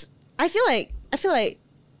 Because I feel like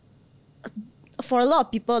for a lot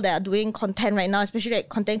of people that are doing content right now, especially like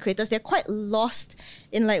content creators, they're quite lost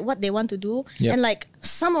in like what they want to do. Yep. And like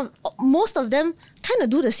most of them kind of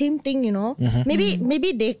do the same thing, you know.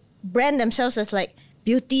 Maybe they brand themselves as like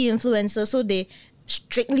beauty influencers, so they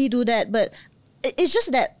strictly do that. But it's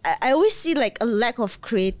just that I always see like a lack of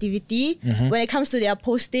creativity when it comes to their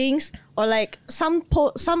postings, or like some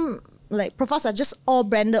like profiles are just all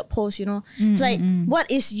branded posts, you know. It's like what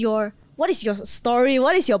is your what is your story?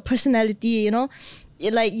 What is your personality? You know,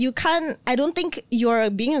 like you can't. I don't think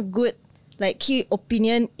you're being a good like key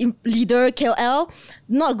opinion leader, KOL,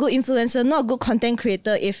 not a good influencer, not a good content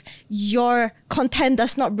creator if your content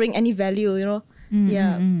does not bring any value. You know,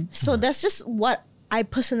 So that's just what I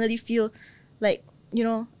personally feel like. You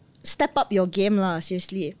know, step up your game lah.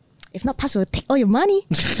 Seriously. If not, pass will take all your money.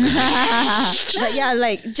 But yeah,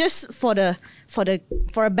 like just for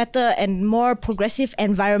a better and more progressive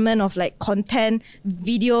environment of like content,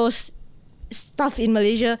 videos, stuff in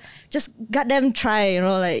Malaysia, just goddamn try, you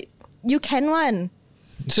know, like you can one.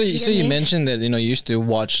 So you mentioned that, you know, you used to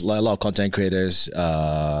watch like a lot of content creators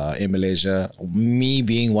in Malaysia, me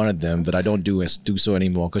being one of them, but I don't do so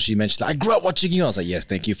anymore because she mentioned, I grew up watching you. I was like, yes,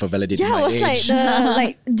 thank you for validating my age. Yeah, it was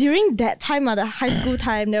like during that time, the high school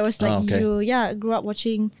time, there was like grew up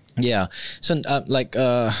watching. Yeah. So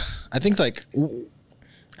I think like,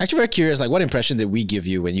 actually very curious, like what impression did we give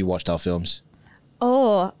you when you watched our films?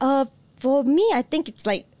 For me, I think it's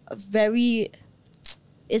like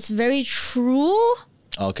it's very true.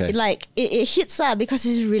 Okay. Like it hits because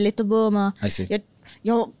it's relatable, ma. I see.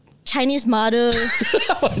 Your Chinese mother. You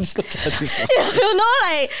know,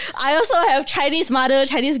 like I also have Chinese mother,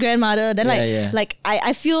 Chinese grandmother. Then like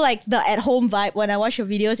I feel like the at home vibe when I watch your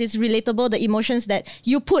videos, it's relatable. The emotions that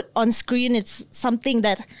you put on screen, it's something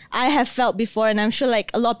that I have felt before, and I'm sure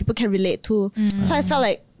like a lot of people can relate to. So I felt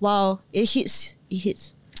like, wow, it hits.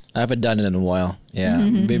 I haven't done it in a while. Yeah,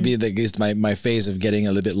 maybe it's my phase of getting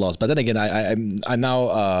a little bit lost. But then again, I'm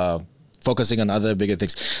now focusing on other bigger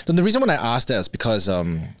things. Then the reason when I asked that is because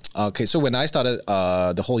so when I started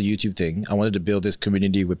the whole YouTube thing, I wanted to build this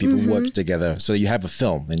community where people work together. So you have a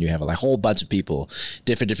film and you have a whole bunch of people,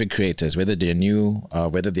 different creators, whether they're new,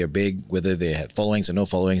 whether they're big, whether they had followings or no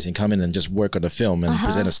followings, and come in and just work on the film and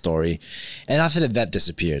present a story. And after that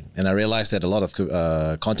disappeared, and I realized that a lot of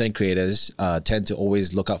content creators tend to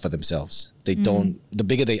always look out for themselves. They don't. The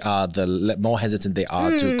bigger they are, the more hesitant they are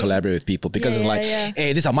to collaborate with people because it's like,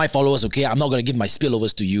 hey, these are my followers, okay? I'm not gonna give my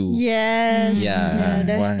spillovers to you. Yes. Yeah.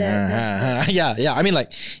 There's that. Yeah. I mean,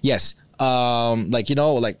 like, yes. Like, you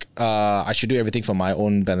know, like I should do everything for my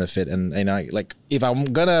own benefit, and I like if I'm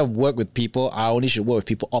gonna work with people, I only should work with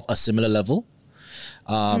people of a similar level.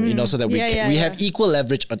 You know, so that we have equal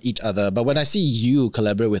leverage on each other. But when I see you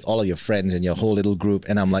collaborate with all of your friends and your whole little group,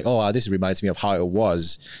 and I'm like, oh, this reminds me of how it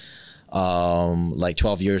was. Like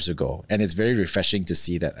 12 years ago, and it's very refreshing to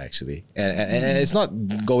see that actually, and it's not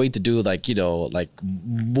going to do like, you know, like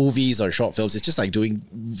movies or short films. It's just like doing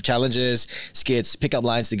challenges, skits, pick up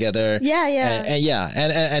lines together.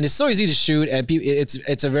 And it's so easy to shoot, and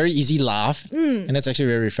it's a very easy laugh, and it's actually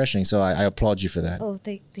very refreshing. So I applaud you for that. Oh,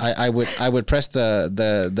 thank I would press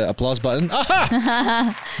the applause button.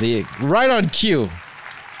 Aha! Right on cue.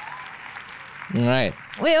 All right.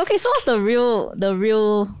 Wait, okay, so what's the real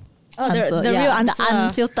answer? The real answer. The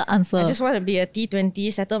unfiltered answer. I just want to be a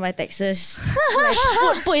T20, settle my taxes,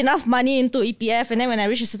 like put enough money into EPF, and then when I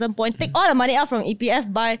reach a certain point, take all the money out from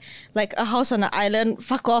EPF, buy like a house on an island,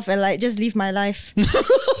 fuck off, and like just live my life.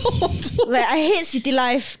 Like I hate city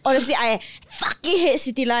life. Honestly, I fucking hate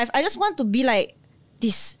city life. I just want to be like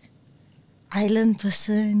this island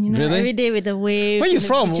person, you know, really? Every day with the waves. Where are you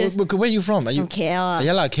from? Beaches. Where are you from? Are you From KL?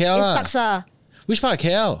 Yeah, KL. It sucks. Which part of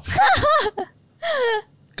KL?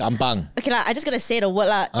 Kampang. Okay lah, I just gonna say the word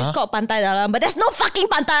lah. It's called Pantai Dalam, but there's no fucking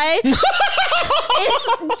pantai.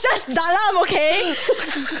 It's just Dalam, okay?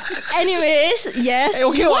 Anyways, yes. Hey,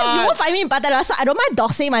 okay, you won't find me in Pantai Dalam, so I don't mind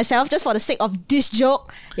doxing myself just for the sake of this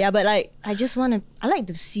joke. Yeah, but like, I like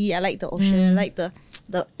the sea, I like the ocean, I like the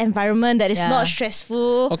environment that is not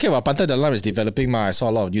stressful. Okay, well, Pantai Dalam is developing. I saw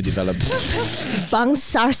a lot of you develop.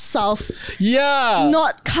 Bangsar South. Yeah.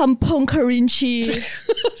 Not Kampong Kerinci.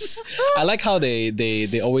 I like how they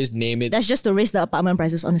always name it. That's just to raise the apartment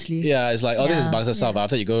prices, honestly. Yeah, it's like, this is Bangsar South.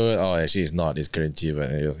 After you go, actually it's not. It's Kerinci.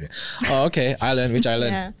 But okay. Island. Which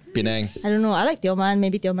island? Yeah. Penang. I don't know. I like Tioman.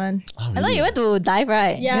 Maybe Tioman. Oh, really? I thought you went to dive,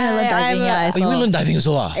 right? Yeah, you learn diving. I Oh, you saw. went learn diving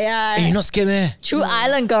also? Yeah. Hey, you're not scared, man? True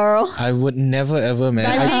island girl. I would never ever, man.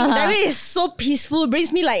 Diving is so peaceful. It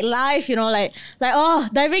brings me like life, you know, like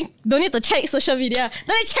diving. Don't need to check social media.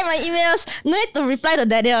 Don't need to check my emails. No need to reply to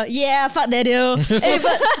Daniel. Yeah, fuck Daniel. But isn't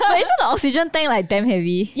the oxygen tank like damn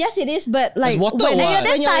heavy? Yes, it is. But like It's water when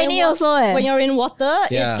what? you're Tiny in also, when you're in water,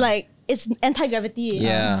 Yeah. it's like it's anti-gravity.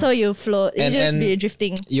 Yeah. So you float. You just be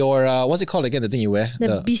drifting. Your what's it called again? The thing you wear?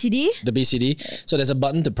 The BCD? The BCD. So there's a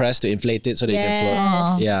button to press to inflate it so that you can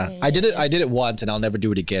float. Yeah. I did it once and I'll never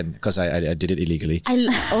do it again because I did it illegally.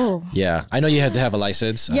 Yeah. I know you have to have a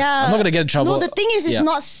license. Yeah. I'm not gonna get in trouble. No, the thing is, it's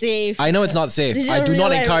not safe. I know it's not safe. This is I do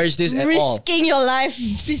not real, encourage this at all. Risking your life.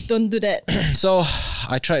 Please don't do that. So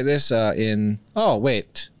I tried this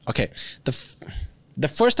okay. The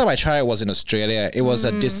first time I tried it was in Australia. It was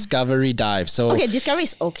a discovery dive. So Okay, discovery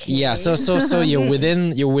is okay. yeah, so you're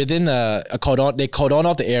within a cordon. They cordon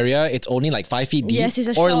off the area. It's only like 5 feet deep, Yes, it's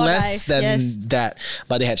a or shore less dive, than yes. that.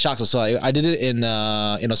 But they had sharks as well. I did it in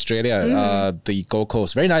Australia, the Gold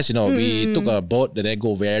Coast. Very nice, We took a boat and then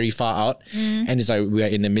go very far out, and it's like we are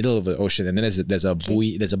in the middle of the ocean, and then there's a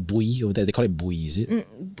buoy. There's a buoy over there. They call it buoy, is it?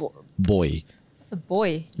 Buoy. A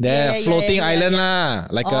boy. There, floating yeah, island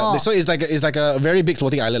lah. So it's like a very big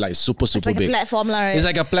floating island, like super It's like big. a platform, right? It's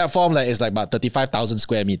like a platform that is like about 35,000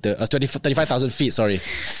 square meter, 35,000 feet. Sorry,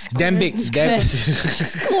 damn big. Damn.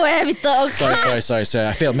 Square meter. Okay. Sorry.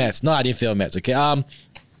 I failed maths. No, I didn't fail maths. Okay.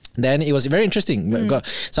 Then it was very interesting. Got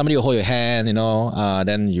somebody will hold your hand,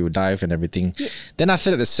 then you dive and everything. Then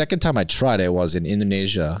after that, the second time I tried it was in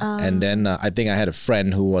Indonesia. And then I think I had a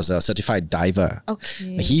friend who was a certified diver.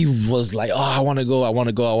 Okay. He was like, I want to go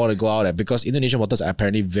out there because Indonesian waters are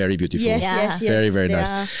apparently very beautiful. Yes. Very, very they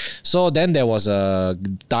nice. are. So then there was a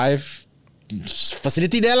dive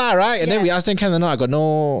facility there lah, right? And then we asked him, can or not? I got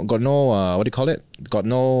no what do you call it? Got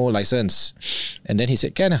no license. And then he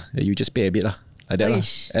said, can you just pay a bit lah. Like that lah.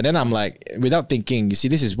 And then I'm like, without thinking, you see,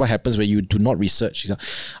 this is what happens when you do not research.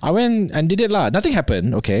 I went and did it lah. Nothing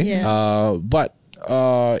happened, okay. Yeah. But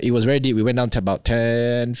it was very deep. We went down to about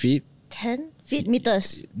 10 feet. 10 feet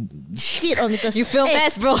meters. Feet or meters? You feel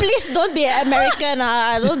best, bro. Please don't be American.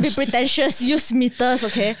 Don't be pretentious. Use meters,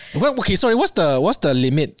 okay? Well, okay, sorry. What's the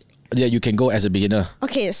limit that you can go as a beginner?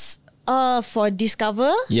 Okay, for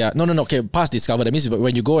Discover. Yeah, no. Okay, past Discover. That means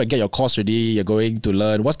when you go and get your course ready, you're going to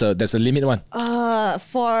learn. There's a limit one?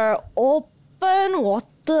 For open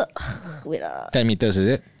water, wait. 10 meters, is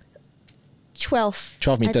it? 12.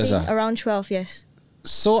 12 meters, I think around 12, yes.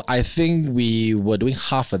 So I think we were doing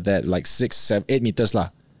half of that, like 6, 7, 8 meters lah.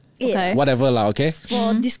 Okay. Whatever lah, okay?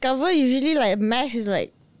 For Discover, usually like max is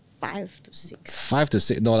like 5 to 6. 5 to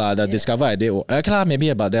 6. No lah, the Discover I did. Okay lah, maybe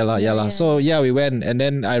about there lah. Yeah lah. So yeah, we went and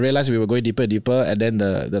then I realized we were going deeper and deeper, and then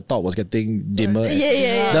the top was getting dimmer.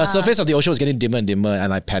 Yeah. The surface of the ocean was getting dimmer and dimmer,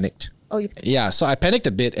 and I panicked. Oh, Yeah, so I panicked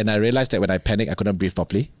a bit, and I realized that when I panicked, I couldn't breathe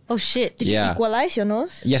properly. Oh shit. Did you equalize your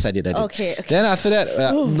nose? Yes, I did. Okay. Then after that,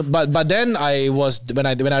 but then I was when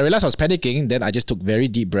I realized I was panicking, then I just took very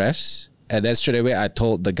deep breaths, and then straight away I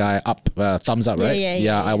told the guy thumbs up, right?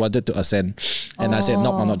 Yeah. I wanted to ascend, and I said,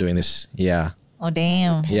 nope, I'm not doing this. Yeah. Oh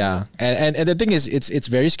damn. Yeah, and the thing is,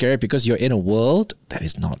 it's very scary because you're in a world that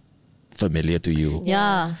is not familiar to you.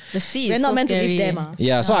 Yeah. The sea is We're not so meant scary. to live there,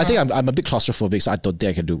 Yeah, so I think I'm a bit claustrophobic, so I don't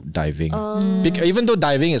think I can do diving. Even though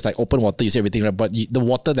diving is like open water, you see everything, right? But the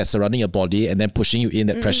water that's surrounding your body and then pushing you in,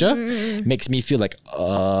 that pressure makes me feel like,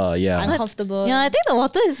 Uncomfortable. Yeah, I think the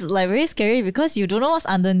water is like very scary because you don't know what's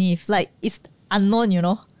underneath. Like it's unknown,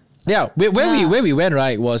 Yeah, where we went,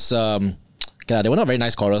 right, was they were not very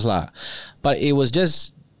nice corals lah, but it was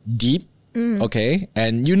just deep. Okay,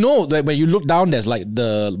 and that when you look down, there's like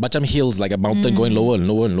the macam hills, like a mountain going lower and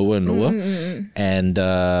lower and lower and lower. And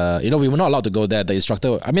we were not allowed to go there. The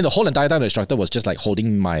instructor, the whole entire time, the instructor was just like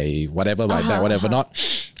holding my whatever, my bag, whatever not.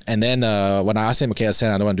 And then when I asked him, okay,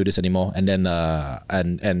 ascend, I don't want to do this anymore. And then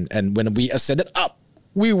and when we ascended up,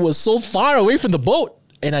 we were so far away from the boat.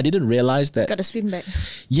 And I didn't realize that. Got to swim back.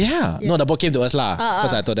 Yeah. No, the boat came to us lah.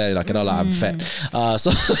 Because I thought that cannot lah, I'm fat.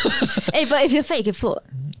 So. Hey, but if you're fat, you can float.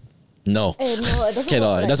 No. No, it doesn't Okay,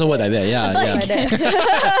 work it doesn't work like that. Yeah. like that.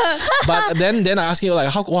 But then I asked him like,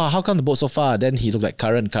 how come the boat so far? Then he looked like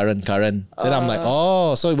current. Then I'm like,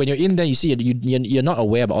 so when you're in there, you see you're not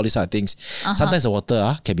aware about all these other things. Sometimes the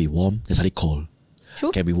water can be warm, then suddenly cold.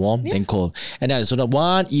 True. Can be warm, then cold. And then so that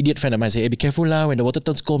one idiot friend of mine say, hey, be careful lah, when the water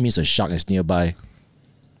turns cold means a shark is nearby.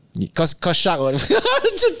 Cause shark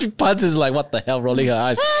Deadpudds is like, what the hell, rolling her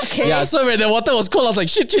eyes. Okay. Yeah, so when the water was cold, I was like,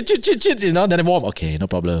 shit, then it warm. Okay, no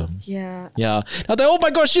problem. Yeah. Yeah. I was like, oh my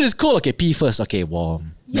god, shit is cold. Okay, pee first. Okay,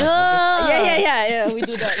 warm. Yeah. We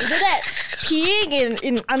do that. Peeing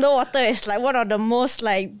in underwater is like one of the most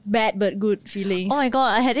like bad but good feelings. Oh my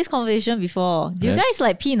god, I had this conversation before. Do you guys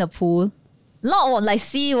like pee in the pool? Not like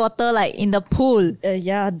sea water, like in the pool.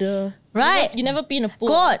 Right? You never pee in a pool.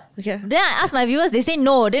 God. Okay. Then I ask my viewers, they say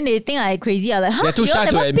no. Then they think I crazy. I'm like, huh? They're too you shy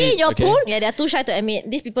to never pee admit, in your okay? pool? Yeah, they're too shy to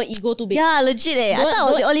admit. These people ego too big. Yeah, legit I thought I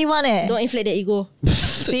was the only one Don't inflate their ego.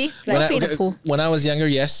 See? When Like pee in the pool. when I was younger,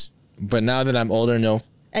 yes. But now that I'm older, no.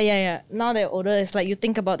 Yeah. Now they're older, it's like you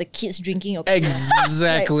think about the kids drinking your pee.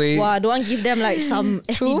 Exactly. Like, wow, don't want to give them like some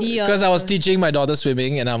STD. Because I was teaching my daughter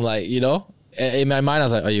swimming, and I'm like, in my mind, I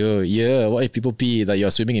was like, what if people pee? Like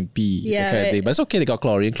you're swimming in pee, Yeah, that kind of right. thing. But it's okay, they got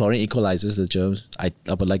chlorine. Chlorine equalizes the germs. I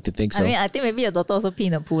would like to think so. I mean, I think maybe your daughter also pee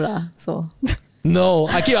in the pool lah. So No,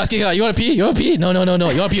 I keep asking her, you want to pee? You want to pee? No. You want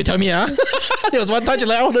to pee? Tell me, huh? There was one time she's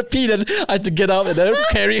like, I want to pee. Then I had to get up and then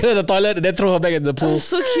carry her to the toilet and then throw her back in the pool.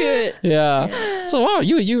 So cute. Yeah. So wow,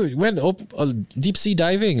 you went deep sea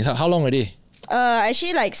diving. How long already? I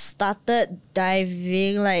actually like started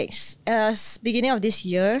diving like beginning of this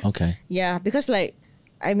year. Okay. Yeah, because like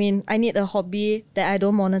I mean I need a hobby that I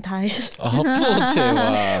don't monetize. Oh,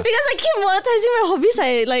 wow. Because I keep monetizing my hobbies,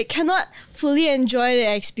 I like cannot fully enjoy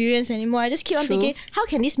the experience anymore. I just keep on True. thinking, how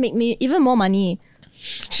can this make me even more money?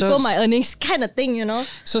 Triple my earnings kind of thing,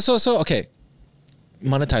 So okay.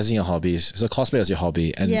 Monetizing your hobbies. So cosplay is your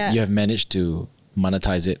hobby and Yeah. you have managed to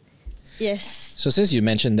monetize it. Yes. So since you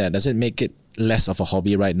mentioned that, does it make it less of a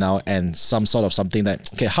hobby right now and some sort of something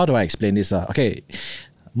that, okay, how do I explain this? Okay,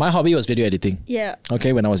 my hobby was video editing. Yeah.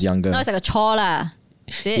 Okay, when I was younger. now it's like a chore lah.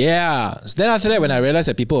 Is it? Yeah. So then after that, when I realized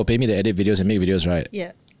that people will pay me to edit videos and make videos, right?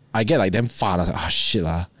 Yeah. I get like damn fun. I was like, oh shit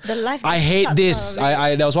lah. The life I that hate sucks this. out of it.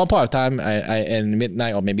 I there was one point of time I in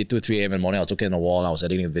midnight or maybe 2-3 a.m. in the morning, I was looking at the wall and I was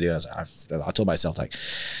editing a video and I told myself like,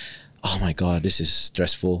 oh my god, this is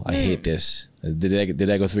stressful. I hate this. Did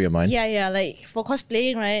I go through your mind? Yeah, like for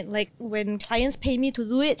cosplaying, right? Like when clients pay me to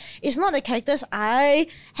do it, it's not the characters I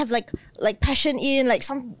have like passion in, like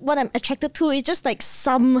some what I'm attracted to. It's just like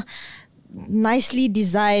some nicely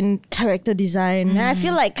designed character design. And I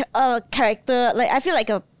feel like a character, like I feel like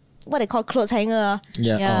a what they call clothes hanger.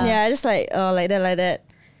 Yeah. Yeah. Yeah, just like that.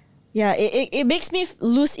 Yeah, it makes me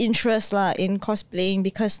lose interest lah in cosplaying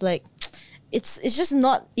because like it's just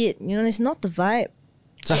not it. It's not the vibe.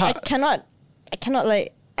 So Like, how, I cannot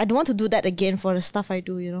like I don't want to do that again for the stuff I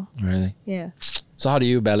do. really? Yeah. So how do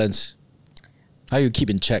you balance? How you keep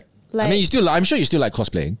in check? I Like- mean, I'm sure you still like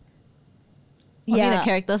cosplaying. Only Yeah. the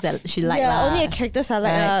characters that she like yeah, lah. only the characters I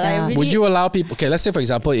like. Right, Like, yeah. really, Would you allow people? Okay, let's say for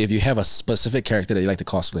example, if you have a specific character that you like to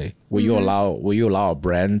cosplay, will you allow a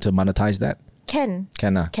brand to monetize that? can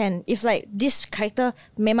Can if like this character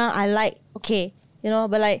memang I like, okay, but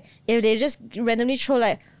like if they just randomly throw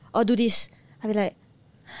like, oh, do this, I'll be like,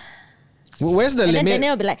 Where's the and then limit?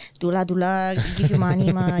 Daniel will be like, do lah, give you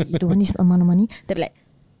money ma, you don't want this amount of money. They'll be like,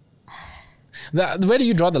 Where do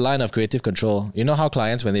you draw the line of creative control? You know how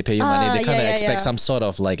clients, when they pay you money, they kind of yeah, expect yeah. some sort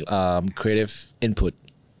of like creative input.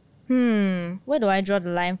 where do I draw the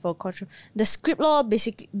line for control? The script law,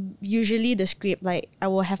 basically, usually the script, like I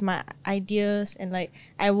will have my ideas and like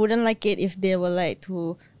I wouldn't like it if they were like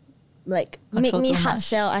to like make Control me too hard much.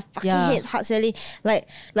 sell. I fucking Yeah. hate hard selling. Like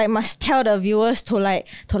must tell the viewers to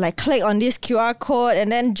click on this QR code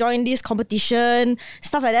and then join this competition,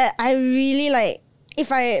 stuff like that. I really like. If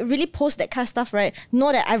I really post that kind of stuff, right,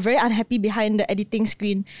 know that I'm very unhappy behind the editing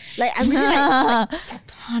screen. Like I'm really like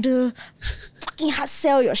harder. Fucking hard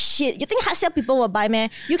sell your shit. You think hard sell people will buy, man?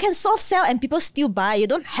 You can soft sell and people still buy. You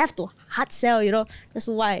don't have to hard sell, That's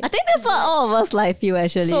why. I think that's what all of us like feel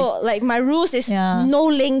actually. So like my rules is Yeah. no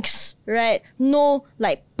links, right? No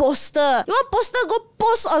like poster. You want poster? Go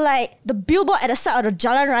post on like the billboard at the side of the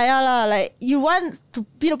Jalan Raya lah. Like you want to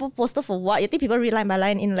put a poster for what? You think people read line by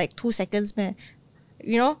line in like 2 seconds, man?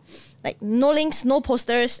 Like no links, no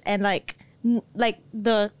posters, and like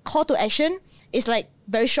the call to action is like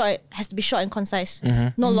very short. It has to be short and concise.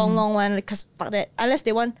 No long one, because fuck that. Unless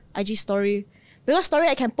they want IG story. Because story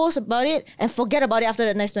I can post about it and forget about it after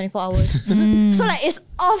the next 24 hours. So like it's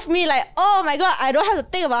off me like, oh my god, I don't have to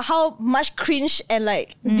think about how much cringe and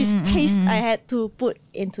like distaste I had to put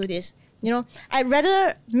into this. I'd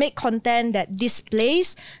rather make content that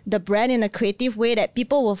displays the brand in a creative way that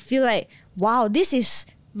people will feel like, wow, this is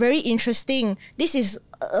very interesting. This is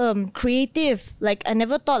creative. Like I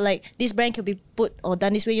never thought like this brand could be put or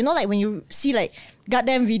done this way. Like when you see like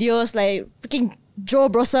goddamn videos like freaking Joe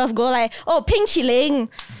Broseph go like, oh, pink chilling.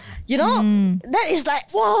 That is like,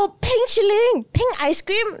 whoa, pink chilling, pink ice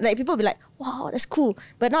cream. Like people will be like, wow, that's cool.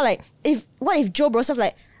 But not like, what if Joe Broseph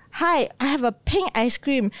like, hi, I have a pink ice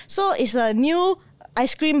cream. So it's a new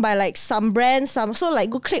ice cream by like some brand, so like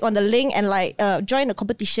go click on the link and like join the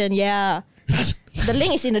competition. Yeah. The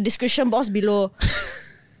link is in the description box below.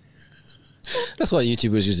 That's what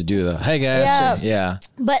YouTubers used to do though. Hey guys. Yeah.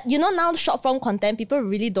 But now short form content, people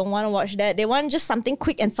really don't want to watch that. They want just something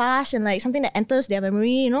quick and fast and like something that enters their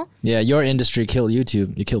memory, Yeah, your industry killed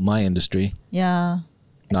YouTube. You killed my industry. yeah.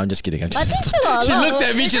 No, I'm just kidding. But I think still a She lot. looked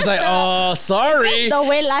at me. She's like, "Oh, sorry." The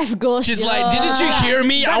way life goes. She's you like, know. "Didn't you hear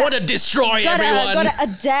me? I want to destroy everyone." Gotta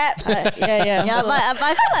adapt. Yeah. Yeah, So- but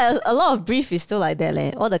I feel like a lot of brief is still like that,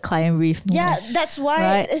 like all the client brief. yeah, that's why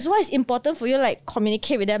Right. it's why it's important for you like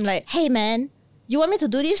communicate with them like, hey man, you want me to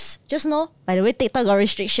do this? Just know. By the way, TikTok got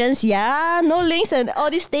restrictions. Yeah, no links and all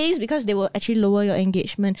these things because they will actually lower your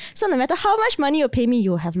engagement. So no matter how much money you pay me,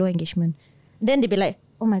 you will have low engagement. Then they'll be like,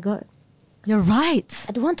 oh my god, You're right.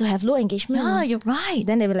 I don't want to have low engagement. Yeah, you're right.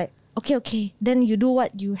 Then they'll be like, okay. Then you do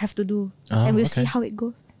what you have to do, Oh, and we'll okay. see how it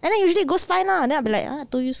goes. And then usually it goes fine lah. Then I'll be like, I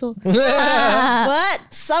told you so. But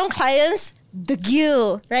some clients, the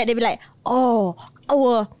deal, right? They'll be like, oh,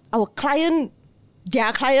 our client, their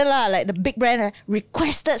client lah, like the big brand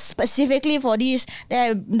requested specifically for this.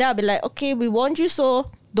 Then I'll be like, okay, we want you so.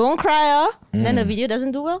 Don't cry, Then the video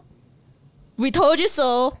doesn't do well. We told you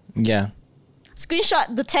so. Yeah.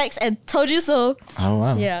 Screenshot the text and told you so. Oh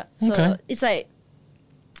wow. Yeah. So Okay. it's like,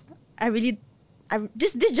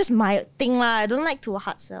 this is just my thing lah. I don't like to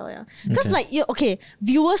hard sell, yeah. Because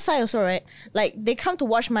viewer side also, right? Like they come to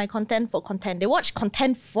watch my content for content. They watch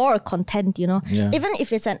content for content, you know. Yeah. Even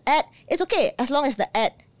if it's an ad, it's okay as long as the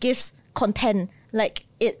ad gives content. Like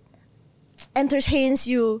it entertains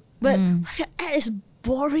you. But if your ad is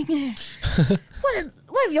boring,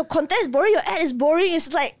 what if your content is boring? Your ad is boring.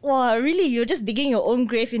 It's like, wow, really? You're just digging your own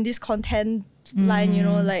grave in this content line, you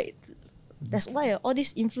know, like. That's why all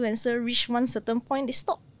these influencers reach one certain point, they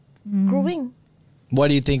stop growing. What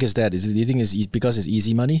do you think is that? Do you think it's because it's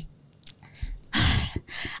easy money?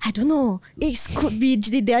 I don't know. It could be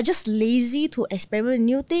they are just lazy to experiment a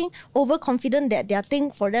new thing, overconfident that their thing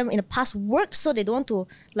for them in the past worked, so they don't want to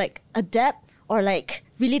like adapt, or like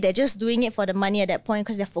really they're just doing it for the money at that point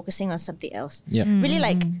because they're focusing on something else. Yeah. Really,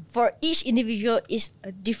 like for each individual is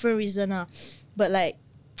a different reason. But like,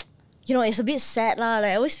 you know, it's a bit sad lah.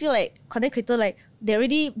 Like I always feel like content creator, like they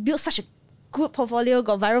already built such a good portfolio,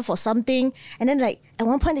 got viral for something, and then like at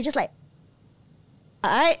one point they just like,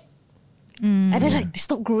 alright, and then like they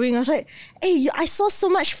stop growing. I was like, hey, I saw so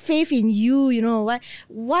much faith in you. You know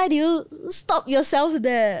why do you stop yourself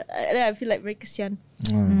there? And then I feel like very kesian.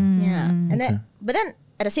 Yeah, and then but then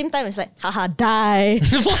at the same time it's like, haha, die.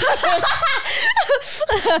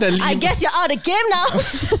 I guess you're out of the game now.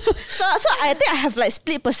 so I think I have like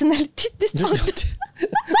split personality this time.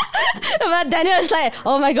 But Daniel is like,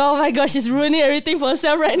 oh my god, she's ruining everything for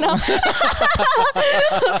herself right now.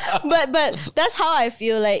 but that's how I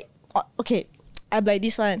feel. Like, okay, I'm like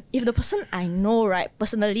this one. If the person I know, right,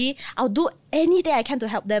 personally, I'll do anything I can to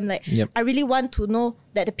help them. Like, Yep. I really want to know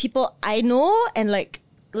that the people I know and like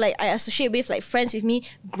I associate with, like friends with me,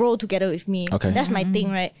 grow together with me. Okay. That's my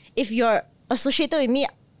thing, right? If you're associated with me,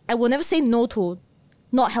 I will never say no to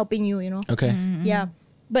not helping you, you know? Okay. Yeah.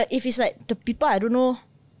 But if it's like the people I don't know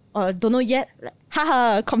or don't know yet, like,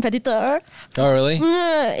 haha, competitor. Oh really?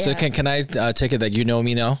 Yeah. So can I take it that you know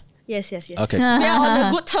me now? Yes. Okay. We are on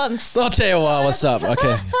the good terms. I'll tell you what. What's up?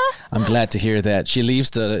 Okay. I'm glad to hear that. She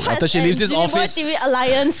leaves after she leaves this office. TV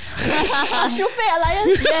Alliance. Shufei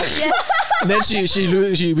Alliance. Yes. And then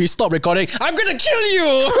we stop recording. I'm gonna kill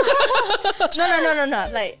you. No.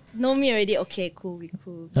 Like, know me already. Okay, cool. We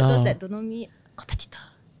cool. But those that don't know me, competitor.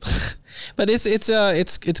 But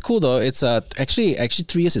it's cool though. It's actually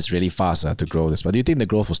 3 years is really fast to grow this. But do you think the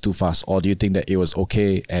growth was too fast, or do you think that it was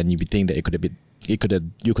okay and you think that you could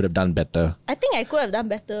have done better? I think I could have done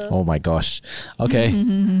better. Oh my gosh. Okay.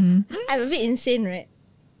 I'm a bit insane, right?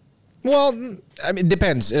 Well, I mean, it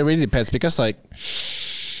depends. It really depends because like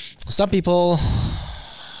some people,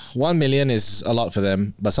 1 million is a lot for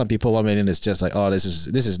them, but some people 1 million is just like, oh, this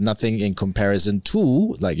is nothing in comparison to,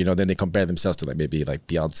 like, you know, then they compare themselves to like maybe like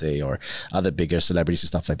Beyonce or other bigger celebrities and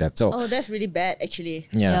stuff like that. So Oh, that's really bad, actually.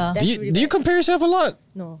 yeah. That's Do you really do you bad. compare yourself a lot?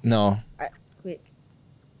 No. No, Wait.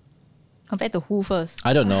 Compared to who first?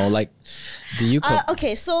 I don't know. Like, do you?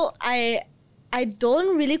 Okay, so I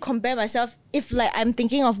don't really compare myself if like I'm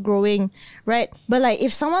thinking of growing, right? But like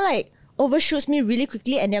if someone like overshoots me really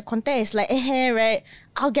quickly and their content is like right,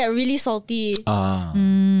 I'll get really salty.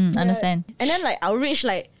 Understand. And then like I'll reach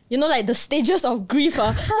like, you know, like the stages of grief.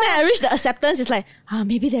 Then I reach the acceptance. It's like,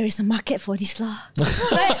 maybe there is a market for this lah.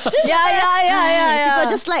 Right? Yeah. People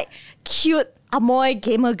just like cute amoy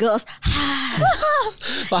gamer girls.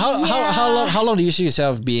 But how long do you see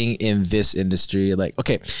yourself being in this industry? Like,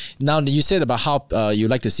 okay, now you said about how you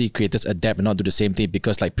like to see creators adapt and not do the same thing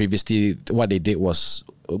because like previously what they did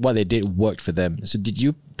worked for them. So did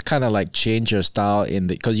you kind of like change your style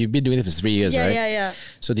because you've been doing it for 3 years, right? Yeah.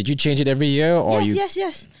 So did you change it every year or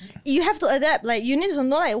Yes. You have to adapt. Like you need to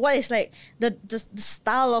know like what is like the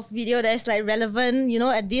style of video that is like relevant, you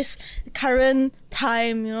know, at this current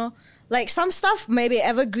time, you know. Like some stuff maybe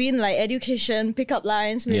evergreen, like education, pickup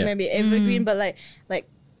lines, maybe evergreen, but like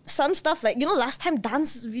some stuff like, you know, last time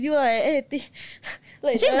dance video like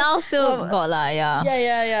Actually now still got Yeah.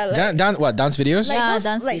 Like, dance videos? like Yeah, those,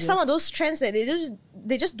 dance like videos. some of those trends that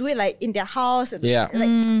they just do it like in their house. And, Yeah. like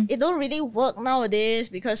it don't really work nowadays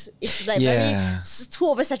because it's like very too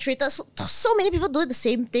oversaturated. So many people do the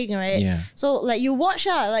same thing, right? Yeah. So like you watch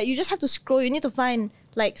like you just have to scroll. You need to find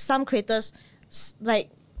like some creators like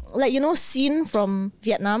you know Sin from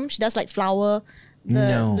Vietnam. She does like flower.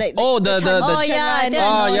 No. Like, Oh, the yeah, and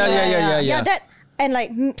yeah. that and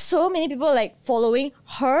like so many people like following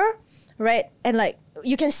her, right? And like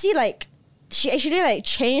you can see like she actually like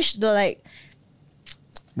changed the like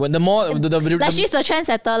when the more like she's the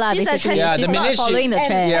trendsetter lah, She's the basically. trend- She's the not minute she- following the and,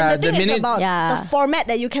 trend. Yeah, and the the thing is minute- about Yeah. the format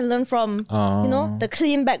that you can learn from, you know, the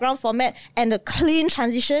clean background format and the clean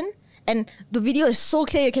transition, and the video is so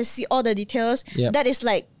clear. You can see all the details. Yep. That is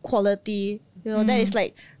like quality. You know, that is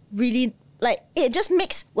like really like it just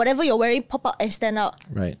makes whatever you're wearing pop out and stand out.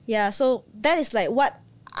 Right. Yeah. So that is like what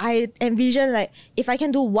I envision. Like if I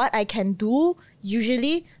can do what I can do,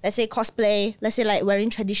 usually let's say cosplay, let's say like wearing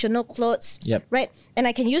traditional clothes. Yep. Right. And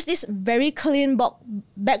I can use this very clean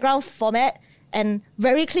background format and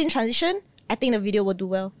very clean transition. I think the video will do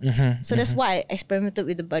well. So that's why I experimented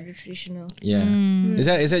with the budget traditional. Yeah. Is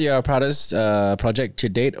that your proudest project to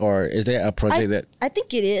date, or is there a project that? I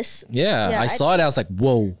think it is. I saw it. I was like,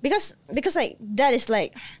 whoa. Because like that is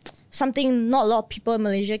like something not a lot of people in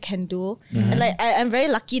Malaysia can do. And like I'm very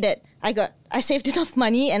lucky that I saved enough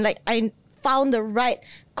money and like I found the right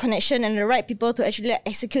connection and the right people to actually like,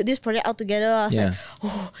 execute this project out together. I was like,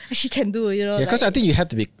 oh, she can do, you know. Yeah, because like, I think you had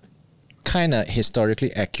to be kind of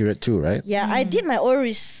historically accurate too, right? yeah, I did my own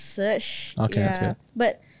research. Okay, yeah. that's good.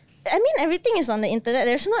 But I mean, everything is on the internet.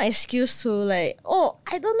 There's no excuse to like, oh,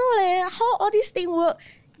 I don't know like, how all these things work.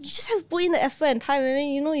 You just have to put in the effort and time, and then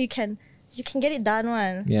you know you can get it done,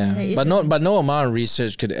 one. Yeah, Like, but no amount of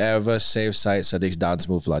research could ever save Syed Sadiq's dance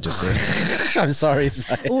move, lah. Just say. I'm sorry,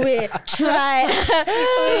 Syed. we tried.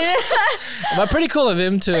 But pretty cool of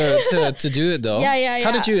him to do it though. Yeah.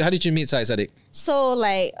 How did you meet Syed Sadiq? So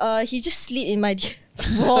like, he just slid in my.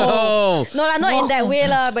 Oh. No lah, not in that way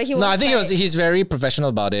lah. But he was. No, I think like, he's very professional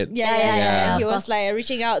about it. Yeah. He of was course. like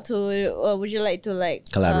reaching out to. Would you like to like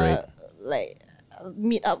Collaborate.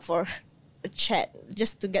 Meet up for a chat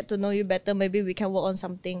just to get to know you better? Maybe we can work on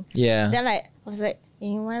something. Yeah. Then like I was like,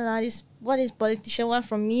 why lah? What is politician want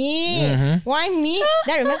from me? Why me?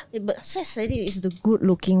 Then I remember, but Syed Sadiq is the good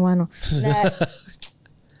looking one. Like,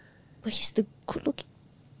 but he's the good looking.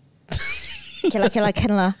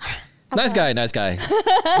 Can lah. Nice guy. Nice guy.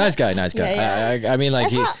 Yeah. I mean,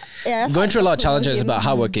 like That's going how through a lot of I challenges him. about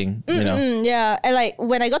hardworking. You know. Yeah, and like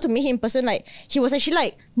when I got to meet him in person, like he was actually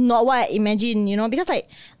like not what I imagined, you know, because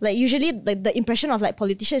like usually like the impression of like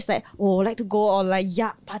politicians is like, oh, like to go on like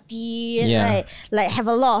yacht party and like have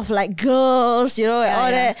a lot of like girls, you know, and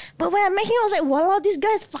all that. But when I met him, I was like, wow, this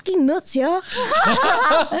guy's fucking nuts, yeah.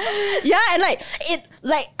 Yeah, and like it,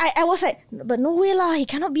 like I was like, but no way lah, he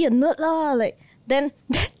cannot be a nerd lah. Like then.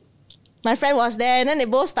 My friend was there, and then they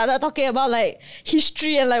both started talking about like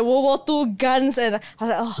history and like World War II guns, and I was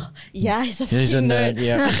like, oh yeah, he's a nerd.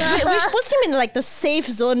 Yeah. Which puts him in like the safe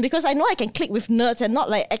zone because I know I can click with nerds and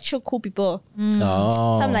not like actual cool people.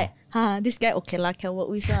 Oh. So I'm like, this guy okay lah, can work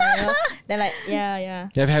with lah. You know? Then like, yeah.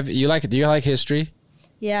 Do you like history?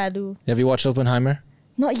 Yeah, I do. Have you watched Oppenheimer?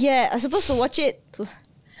 Not yet. I'm supposed to watch it.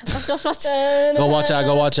 Watch. Go watch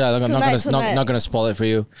it. I'm Tonight. not gonna spoil it for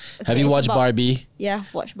you. Have Okay, you it's watched about- Barbie? Yeah,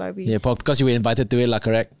 watch Barbie. Yeah, because you were invited to it, lah,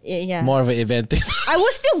 correct? Yeah. More of an event. I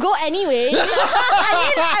would still go anyway.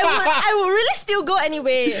 I would really still go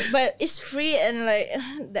anyway. But it's free and like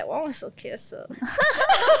that one was okay. So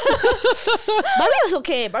Barbie was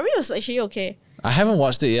okay. Barbie was actually okay. I haven't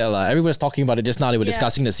watched it yet, lah. Everybody's talking about it just now. They were Yeah.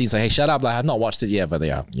 discussing the scenes. Like, hey, shut up, like, I have not watched it yet. But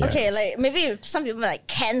yeah. Okay, like maybe some people might like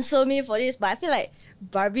cancel me for this, but I feel like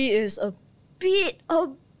Barbie is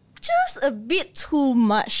just a bit too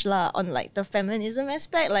much lah on like the feminism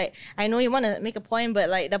aspect. Like I know you want to make a point, but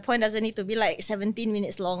like the point doesn't need to be like 17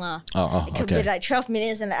 minutes long. It could be like 12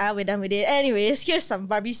 minutes and we're done with it. Anyways, here's some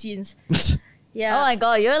Barbie scenes. Yeah. Oh my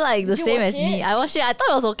god, you're like the Did you same watch as me. it? I watched it. I thought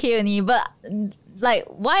it was okay only, but like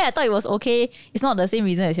why I thought it was okay, it's not the same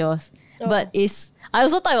reason as yours. Oh. But I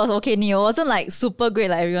also thought it was okay. It wasn't like super great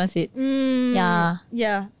like everyone said. Yeah.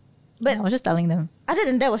 Yeah. But I was just telling them. Other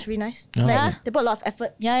than that, it was really nice. Oh, Like, okay. they put a lot of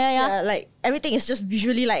effort. Yeah. Like everything is just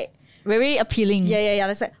visually like Very appealing. yeah.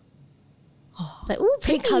 It's like Like, ooh,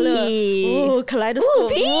 pink pretty. color. Ooh, kaleidoscope. Ooh,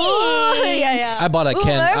 pink. Ooh, yeah. I bought a Ooh,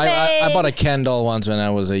 Ken. I mermaid. bought a Ken doll once when I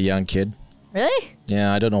was a young kid. Really?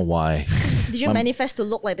 Yeah, I don't know why. Did you manifest to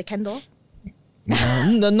look like the candle?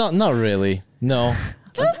 No, not really. No.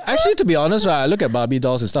 Actually, to be honest, right, I look at Barbie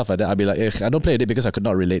dolls and stuff like that. I'd be like, ugh, I don't play with it because I could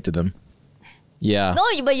not relate to them. Yeah. No,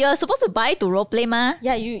 but you're supposed to buy to role play, ma.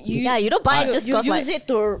 Yeah, you don't buy it just you because use like. it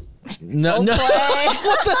to. No. Hey, no,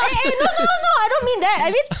 I don't mean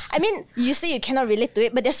that. I mean, you say you cannot relate to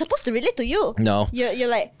it, but they're supposed to relate to you. No. You're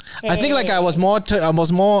like. I think like I was more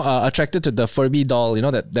attracted to the Furby doll. You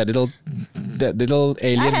know that little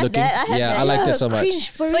alien had looking. that, I had Yeah, that. I liked it so cringe much.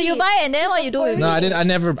 furry. But you buy it and then what you do with No, it? I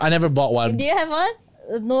didn't. I never bought one. Do you have one?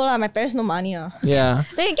 No lah, my parents no money. Yeah.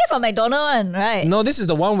 They can get from McDonald's one, right? No, this is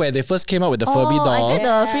the one where they first came out with the Furby I doll. get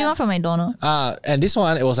the free one from McDonald's. And this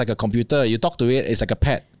one, it was like a computer. You talk to it. It's like a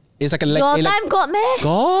pet. It's like a Your time got me.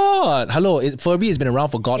 God, hello. Furby has been around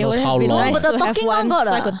for God It knows would how have been long. nice But the to have talking one one, got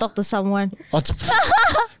so I ah. could talk to someone. Oh,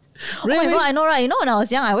 Oh my god, I know, right? You know when I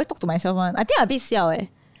was young, I always talk to myself one. I think I'm a bit xiao eh.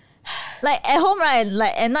 Like at home, right?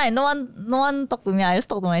 Like at night, no one talk to me. I just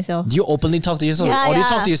talk to myself. Do you openly talk to yourself, Yeah, or do you yeah.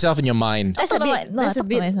 talk to yourself in your mind? That's I a talk to bit. my- no, I That's a talk to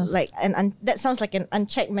bit myself. like that sounds like an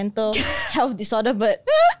unchecked mental health disorder. But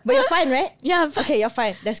you're fine, right? Yeah, I'm fine. Okay, you're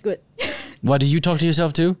fine. That's good. What do you talk to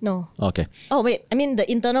yourself too? No. Okay. Oh wait, I mean the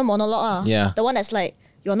internal monologue. Yeah. The one that's like,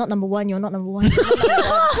 you're not number one. You're not number one. You're not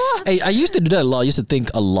number one. Hey, I used to do that a lot. I used to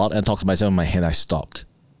think a lot and talk to myself in my head. I stopped.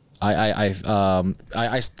 I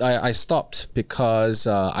stopped because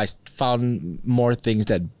I found more things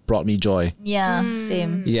that brought me joy. Yeah,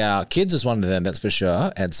 same. Yeah, kids is one of them, that's for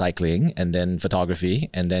sure, and cycling, and then photography,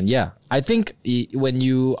 and then I think when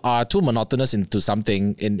you are too monotonous into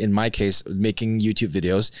something, in my case, making YouTube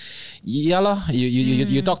videos,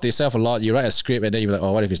 you talk to yourself a lot. You write a script, and then you're like,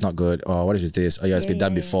 oh, what if it's not good? Or what if it's this? Oh yeah, it's been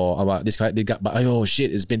done before. Oh, this guy, but oh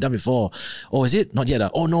shit, it's been done before. Oh, is it? Not yet.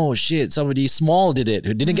 Oh no, shit, somebody small did it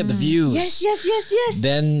who didn't get the views. Yes.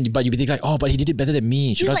 Then, but you be thinking like, oh, but he did it better than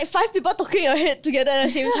me. Should It's I? like 5 people talking in your head together at the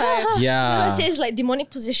same time. Yeah. So I say it's like demonic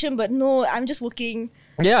possession, but no, I'm just working.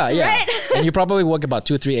 Yeah. Right? And you probably work about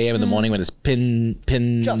 2-3 a.m. in the morning when it's pin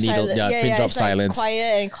Drop needle, silence. pin drop it's silence. Like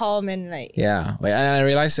quiet and calm and like. Yeah, and I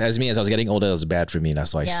realized as I was getting older, it was bad for me.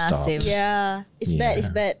 That's why I Yeah, stopped. same. Yeah, it's bad. It's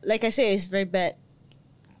bad. Like I say, it's very bad.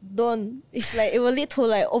 Don't. It's like it will lead to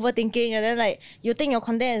like overthinking, and then like you think your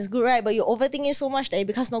content is good, right? But you overthink it so much that it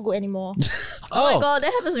becomes not good anymore. Oh my god,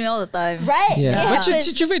 that happens to me all the time. Right? Yeah, It but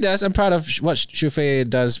happens. Shufe does. I'm proud of what Shufe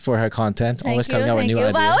does for her content. Always coming out with new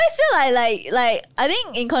But I ideas. always feel like I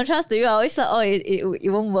think in contrast to you, I always thought,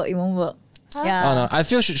 it won't work. It won't work. Yeah. Oh no, I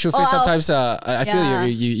feel Shufe Oh, sometimes. I feel yeah.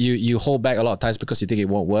 you hold back a lot of times because you think it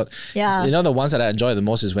won't work. Yeah. You know, the ones that I enjoy the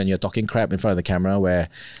most is when you're talking crap in front of the camera, where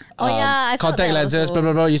Oh, yeah, I felt contact that lenses, also. blah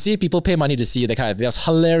blah blah. You see people pay money to see you. That kind of thing. That's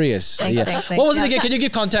hilarious. Thanks, What was it yeah. again? Can you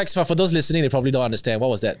give context for those listening? They probably don't understand. What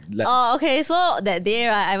was that? Like, Oh, okay. So that day,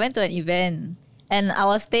 right, I went to an event and I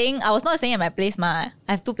was not staying at my place, ma. I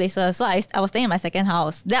have 2 places. So I was staying in my second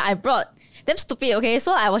house. Then I brought, damn stupid, okay?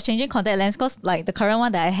 So I was changing contact lens because like the current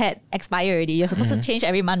one that I had expired already. You're supposed to change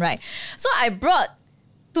every month, right? So I brought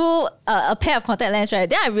a pair of contact lens, right?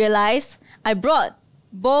 Then I realized I brought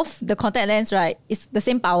both the contact lens, right, it's the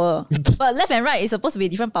same power. But left and right is supposed to be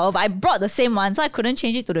different power. But I brought the same one, so I couldn't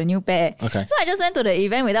change it to the new pair. Okay. So I just went to the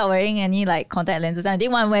event without wearing any like contact lenses. And I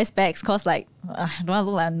didn't want to wear specs because like I don't want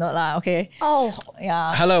to look like a nerd lah. Okay. Oh,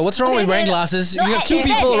 Yeah. hello, what's wrong with wearing glasses? No, You have at 2 event,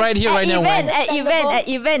 people right here, right now. wearing- At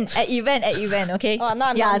event, okay? Oh, no,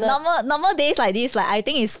 I'm yeah, not normal days like this, like I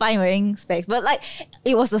think it's fine wearing specs. But like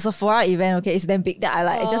it was the Sephora event, okay? It's damn big that I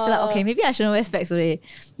like. I just feel like, okay, maybe I shouldn't wear specs today.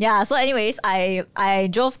 Yeah, so anyways, I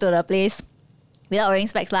drove to the place without wearing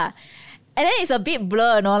specs lah. And then it's a bit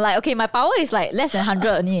blur, you know? Like, okay, my power is like less than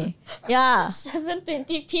 100 only. Yeah.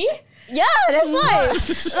 720p? Yeah, that's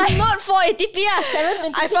why. Like not 480p,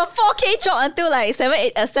 720p. I from 4K drop until like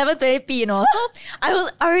 720p, you know. So I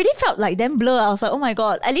already felt like damn blur. I was like, oh my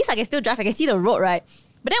god, at least I can still drive. I can see the road, right?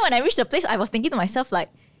 But then when I reached the place, I was thinking to myself like,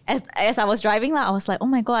 as I was driving, I was like, oh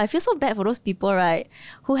my god, I feel so bad for those people, right,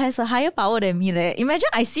 who has a higher power than me. Like, imagine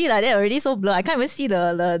I see like that already so blur. I can't even see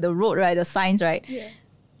the road, right, the signs, right? Yeah.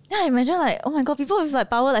 Then I imagine like, oh my god, people with like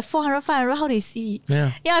power like 400, 500, how they see?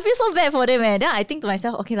 Yeah. Yeah, I feel so bad for them, man. Then I think to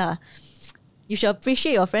myself, okay lah, you should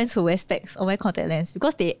appreciate your friends who wear specs or wear contact lens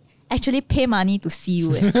because they actually pay money to see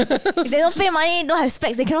you. If they don't pay money, don't have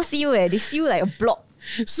specs, they cannot see you. They see you like a block.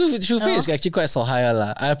 So Shufe is actually quite sohaya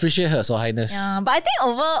lah. I appreciate her sohyness. Yeah, but I think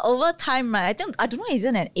over time, right, I don't know, is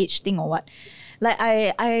it an age thing or what? Like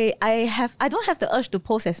I don't have the urge to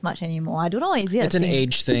post as much anymore. I don't know, is it It's an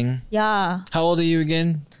age thing. Yeah. How old are you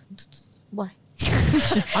again? Why?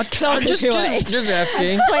 I'm just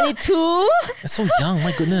asking. 22. It's so young,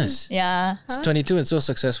 my goodness. Yeah. It's 22 and so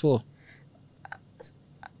successful.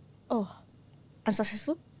 Oh, I'm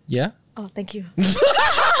successful? Yeah? Oh, thank you.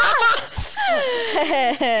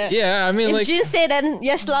 Yeah, I mean, If like, Jin said, then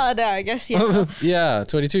yes lah, then I guess yes. yeah,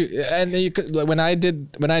 22. And you could, like, when I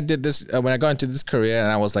got into this career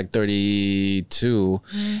and I was like 32,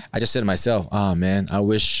 I just said to myself, oh man, I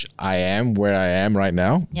wish I am where I am right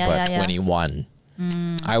now, but 21.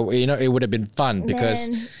 It would have been fun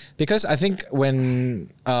because I think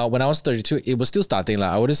when I was 32, it was still starting.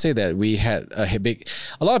 Like, I wouldn't say that we had a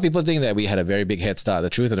lot of people think that we had a very big head start.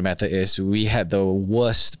 The truth of the matter is we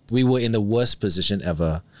were in the worst position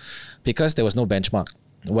ever because there was no benchmark.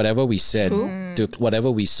 Whatever we said, to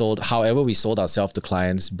whatever we sold, however we sold ourselves to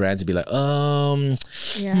clients, brands would be like,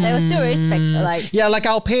 They were still respect like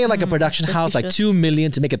I'll pay like a production house like suspicious. 2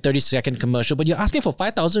 million to make a 30-second commercial, but you're asking for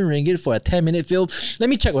 5,000 ringgit for a 10-minute film.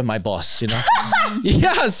 Let me check with my boss, you know.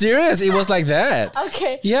 Yeah, serious. It was like that.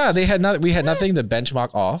 Okay. Yeah, we had nothing to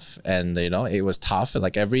benchmark off, and you know, it was tough.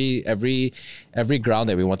 Like every ground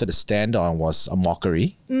that we wanted to stand on was a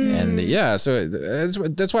mockery, and yeah, so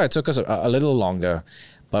that's why it took us a little longer.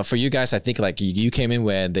 But for you guys, I think like you came in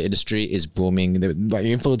where the industry is booming, the like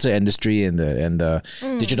influencer industry and the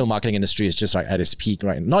digital marketing industry is just like at its peak,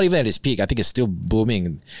 right? Not even at its peak. I think it's still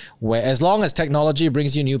booming. Where as long as technology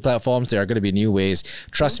brings you new platforms, there are going to be new ways.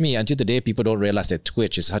 Trust me, until today, people don't realize that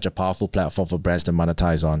Twitch is such a powerful platform for brands to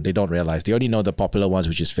monetize on. They don't realize. They only know the popular ones,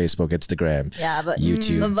 which is Facebook, Instagram,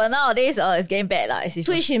 YouTube. But nowadays, it's getting bad lah.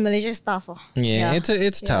 Twitch in Malaysia stuff. Yeah,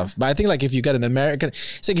 it's tough. But I think like if you get an American,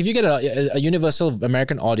 it's like if you get a universal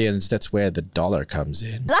American audience, that's where the dollar comes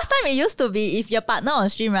in. Last time it used to be if your partner on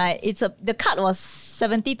stream, right? The cut was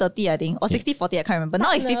 70-30, I think, or 60-40, I can't remember.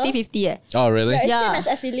 Now it's 50-50. Oh, really? It's Yeah. same as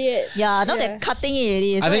affiliate. Yeah, now they're cutting it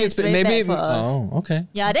already. So I think it's it's very maybe. bad for us. Oh, okay.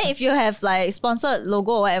 Yeah, then if you have like sponsored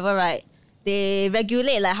logo or whatever, right? They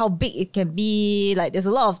regulate like how big it can be. Like there's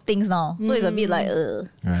a lot of things now, so it's a bit like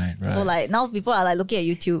Right. So like now people are like looking at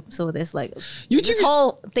YouTube, so there's like YouTube- this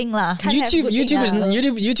whole thing lah. Can't have good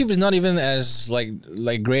YouTube is not even as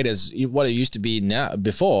like great as what it used to be now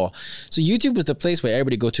before. So YouTube was the place where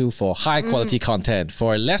everybody go to for high quality content.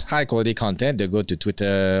 For less high quality content, they go to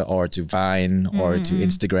Twitter or to Vine or to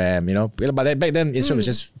Instagram. You know, but back then Instagram was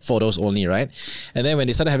just photos only, right? And then when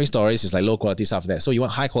they started having stories, it's like low quality stuff like that. So you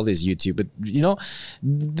want high quality is YouTube, but you know,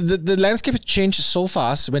 the landscape changed so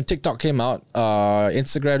fast when TikTok came out.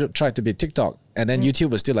 Instagram tried to be TikTok, and then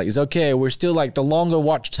YouTube was still like, it's okay, we're still like the longer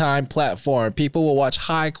watch time platform. People will watch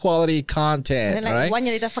high quality content, And then like right? 1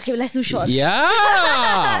 year later, fuck it, let's do shorts.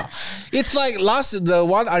 Yeah. It's like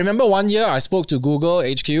I remember 1 year I spoke to Google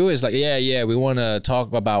HQ. It's like, yeah, we want to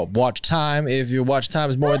talk about watch time. If your watch time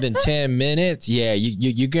is more than 10 minutes, yeah,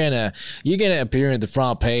 you're gonna appear in the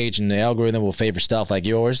front page and the algorithm will favor stuff like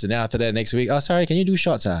yours. And after that, next week, oh, sorry, can you do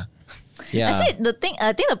shorts? Yeah. Actually,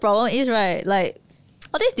 I think the problem is, right, like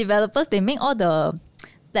all these developers, they make all the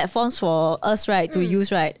platforms for us, right, to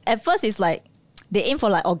use, right. At first, it's like they aim for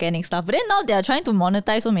like organic stuff, but then now they are trying to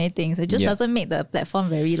monetize so many things. It just doesn't make the platform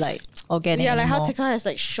very like organic. Yeah, like how anymore. TikTok has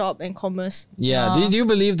like shop and commerce. Yeah. Do you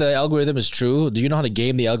believe the algorithm is true? Do you know how to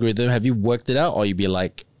game the algorithm? Have you worked it out? Or you be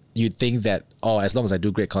like, you think that, oh, as long as I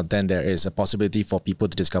do great content, there is a possibility for people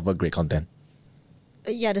to discover great content?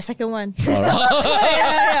 Yeah, the second one.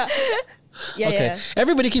 Yeah, Okay. yeah.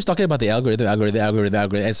 Everybody keeps talking about the algorithm.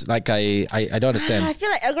 It's like I don't understand. I feel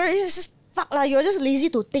like algorithm is just fuck lah. You're just lazy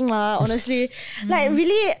to think lah. Honestly, like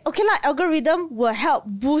really, okay lah. Algorithm will help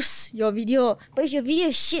boost your video, but if your video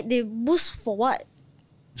is shit, they boost for what?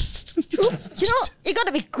 You know, it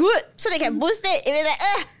gotta be good so they can boost it. If it's like,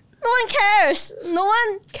 no one cares. No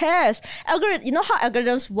one cares. Algorithm. You know how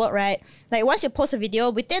algorithms work, right? Like once you post a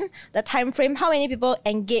video, within the time frame, how many people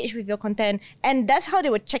engage with your content, and that's how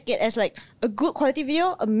they would check it as like a good quality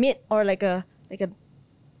video, a mid, or like a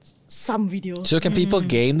some video. So can people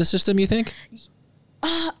game the system, you think?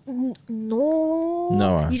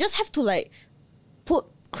 No. You just have to like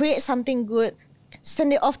create something good,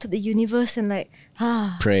 send it off to the universe, and like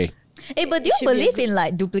Pray. Hey, but do It you should be believe good. in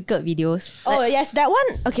like duplicate videos? Oh yes, that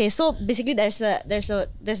one. Okay, so basically there's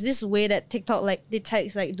this way that TikTok like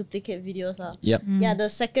detects like duplicate videos lah. Yep. Yeah, the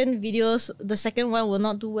second one will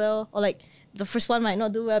not do well, or like the first one might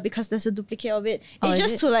not do well because there's a duplicate of it. Oh, It's is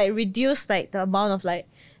just it? to like reduce like the amount of like,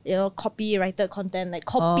 you know, copyrighted content, like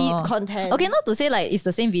copied content. Okay, not to say like it's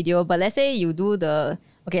the same video, but let's say you do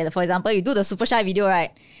for example, you do the Super Shy video, right?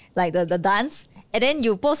 Like the dance. and then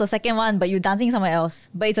you post a second one, but you dancing somewhere else.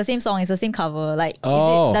 But it's the same song, it's the same cover. Like,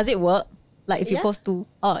 does it work? Like if you post two,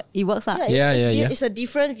 it works out. Yeah. It's a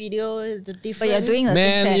different video. The different. But you're doing the same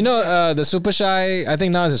Man, trend. you know the super shy. I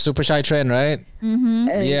think now it's a super shy trend, right?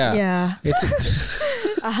 Yeah. It's.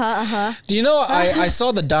 Do you know? I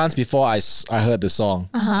saw the dance before I heard the song.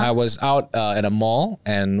 I was out at a mall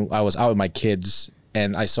and I was out with my kids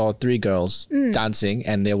and I saw 3 girls dancing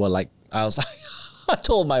and they were like, I was like. I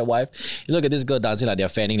told my wife, you look at this girl dancing like they're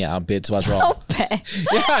fanning their armpits. What's wrong? So bad.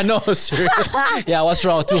 Yeah, I know. Serious. Yeah, what's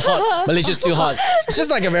wrong? Too hot. Malaysia's too hot. It's just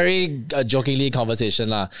like a very jokingly conversation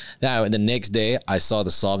lah. Then the next day, I saw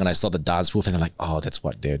the song and I saw the dance move and I'm like, oh, that's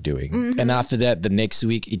what they're doing. And after that, the next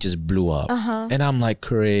week, it just blew up. And I'm like,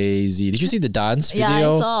 crazy. Did you see the dance video? Yeah,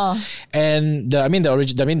 I saw. And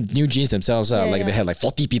New Jeans themselves, they had like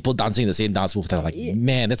 40 people dancing the same dance move. They're like,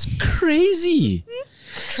 man, that's crazy.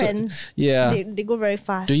 Trends. So, yeah. They go very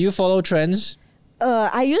fast. Do you follow trends?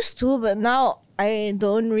 I used to, but now I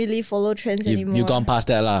don't really follow trends anymore. You've gone past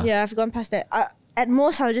that lah. Yeah, I've gone past that. At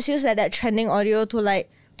most, I'll just use that trending audio to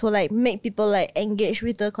make people like engage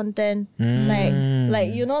with the content.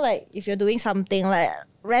 Like you know, like if you're doing something like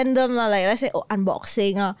random lah, like let's say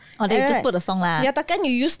unboxing or they just put a song lah. Yeah, takkan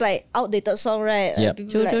you use like outdated song, right? Yep.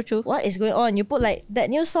 True. What is going on? You put like that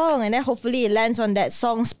new song and then hopefully it lands on that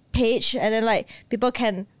song's page and then like people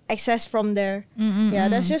can access from there.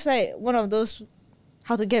 That's just like one of those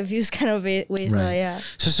how to get views kind of ways. Right. Yeah.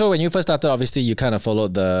 So when you first started, obviously you kind of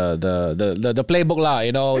followed the playbook lah.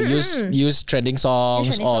 You know, use trending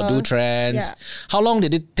songs or do trends. Yeah. How long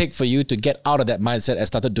did it take for you to get out of that mindset and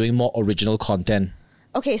started doing more original content?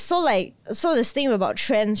 Okay, so this thing about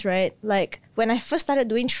trends, right? Like when I first started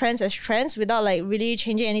doing trends as trends without like really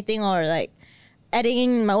changing anything or like adding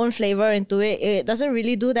in my own flavor into it, it doesn't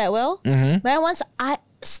really do that well. But then once I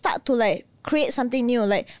start to like create something new,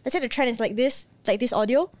 like let's say the trend is like this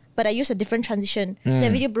audio, but I use a different transition, the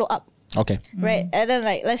video blow up. Okay. Right? And then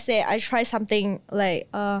like let's say I try something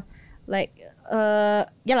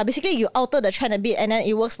basically you alter the trend a bit and then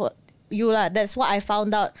it works for you lah. That's what I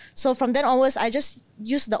found out. So from then onwards, I just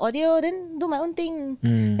use the audio, then do my own thing.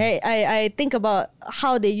 Right? I think about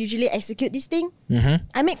how they usually execute this thing.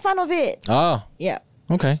 I make fun of it. Oh. Yeah.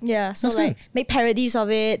 Okay. Yeah. So That's like good. make parodies of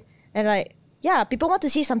it and like people want to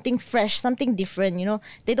see something fresh, something different. You know,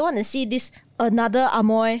 they don't want to see this another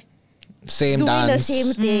Amoy Same doing dance. the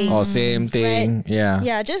same thing. Or same thing. Right? Yeah.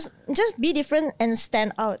 Yeah. Just be different and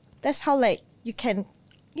stand out. That's how like you can,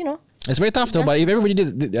 you know. It's very tough though, but if everybody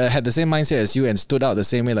had the same mindset as you and stood out the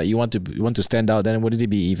same way, like you want to stand out, then wouldn't it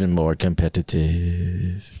be even more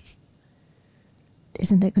competitive?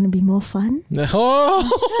 Isn't that going to be more fun?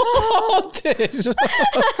 Oh,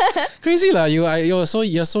 crazy lah! You're so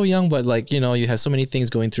young, but like you know you have so many things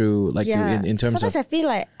going through, like in terms sometimes of. I feel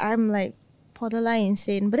like I'm like borderline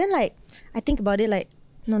insane, but then like I think about it like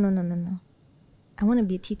no. I want to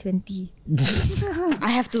be a T20. I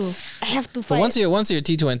have to But fight. once you're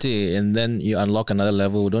T20 and then you unlock another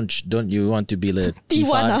level, don't you want to be the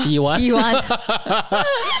T1? T1.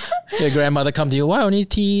 Your grandmother come to you. Why only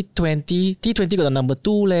T20? T20 got the number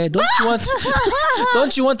 2 leh.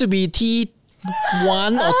 Don't you want to be T1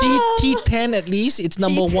 or T10 at least? It's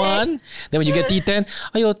number T10. 1. Then when you get T10,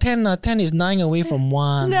 10 is 9 away from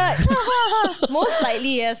 1. Most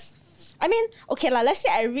likely yes. I mean, okay lah. Let's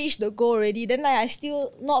say I reach the goal already, then like, I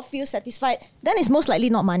still not feel satisfied. Then it's most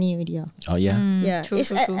likely not money already. Oh yeah. Yeah. True, It's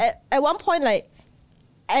true, true. At one point like,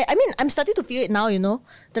 I mean I'm starting to feel it now. You know,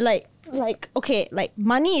 the like okay, like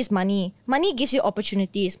money is money. Money gives you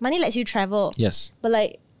opportunities. Money lets you travel. Yes. But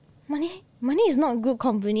like, money is not good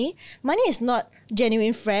company. Money is not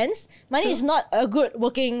genuine friends. Money is not a good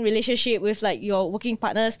working relationship with like your working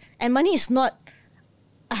partners. And money is not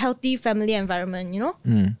a healthy family environment, you know?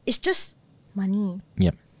 It's just money.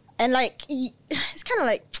 Yep. And like, it's kind of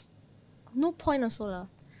like, no point also lah.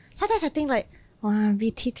 Sometimes I think like, wow,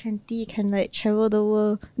 BT20 can like travel the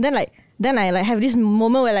world. Then I like have this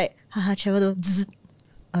moment where like, haha, travel the world. Zzz,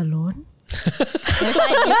 alone? You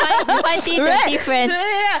find T20 friends.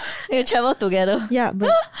 Yeah. You travel together. Yeah,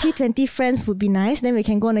 but T20 friends would be nice. Then we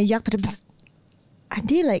can go on a yacht to the... Bzz. Are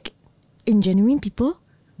they like ingenuine people?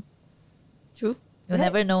 True. You'll Right?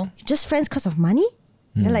 never know. Just friends because of money?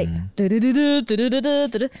 They're like... du-du-du-du,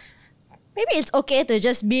 maybe it's okay to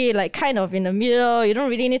just be like kind of in the middle. You don't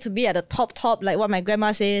really need to be at the top like what my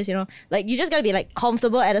grandma says, you know. Like you just gotta be like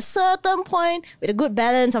comfortable at a certain point with a good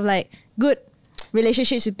balance of like good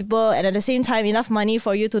relationships with people and at the same time enough money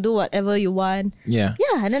for you to do whatever you want. Yeah.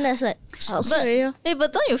 Yeah, and then that's like...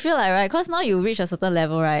 But don't you feel like, right? Because now you reach a certain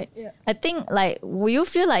level, right? Yeah. I think like, will you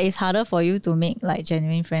feel like it's harder for you to make like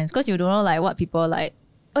genuine friends? Because you don't know like what people like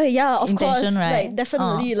Oh yeah, of course. intention, right? Like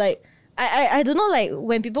definitely, like I don't know, like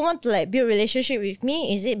when people want to like build relationship with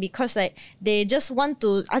me, is it because like they just want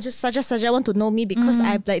to I just want to know me because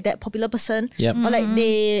I'm like that popular person? Yep. Or like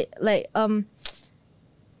they like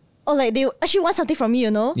or like they actually want something from me,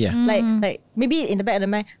 you know? Yeah. Like maybe in the back of the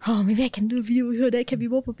mind, oh maybe I can do a video with her that can be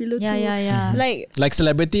more popular too. Yeah. Like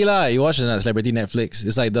Celebrity lah. You watch Celebrity Netflix.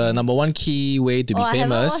 It's like the number one key way to be I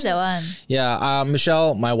haven't famous. watched that one. Yeah,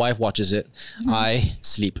 Michelle, my wife, watches it. I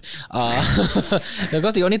sleep.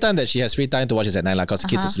 Because the only time that she has free time to watch is at night, like, because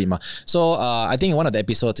kids are asleep. So I think in one of the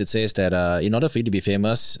episodes it says that in order for you to be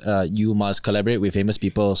famous, you must collaborate with famous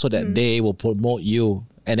people so that they will promote you.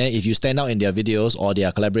 And then if you stand out in their videos or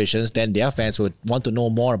their collaborations, then their fans would want to know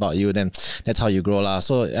more about you. Then that's how you grow lah.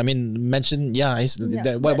 So I mean,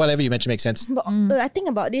 whatever you mention makes sense. But I think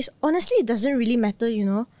about this, honestly, it doesn't really matter, you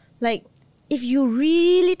know? Like, if you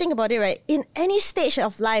really think about it, right, in any stage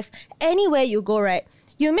of life, anywhere you go, right,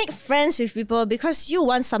 you make friends with people because you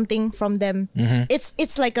want something from them.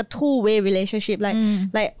 It's like a two-way relationship.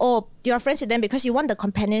 Like, oh, you are friends with them because you want the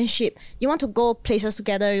companionship. You want to go places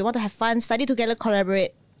together. You want to have fun, study together,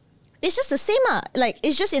 collaborate. It's just the same. Like,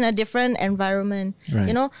 it's just in a different environment. Right.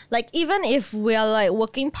 You know? Like, even if we are like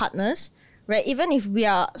working partners, right? Even if we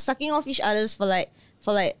are sucking off each other's for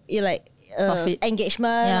Profit.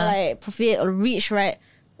 engagement, like profit or reach, right?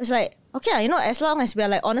 It's like, okay, you know, as long as we are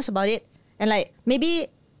like honest about it, and like maybe,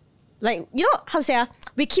 like, you know how to say,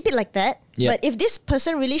 we keep it like that. Yeah. But if this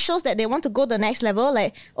person really shows that they want to go the next level,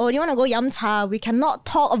 like, oh, you want to go yum cha, we cannot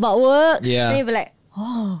talk about work. Yeah. Then you'll be like,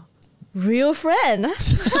 oh, real friend.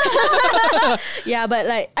 Yeah, but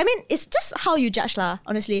like, I mean, it's just how you judge lah,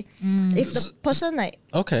 honestly. If the person like,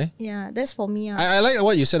 Okay. yeah, that's for me. I like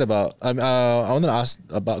what you said about. I wanted to ask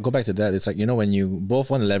about. Go back to that. It's like, you know, when you both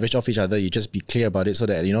want to leverage off each other, you just be clear about it so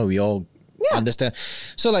that, you know, we all understand.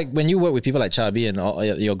 So like when you work with people like Chabi and all,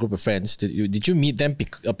 your group of friends, did you meet them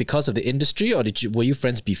because of the industry, or were you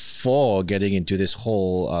friends before getting into this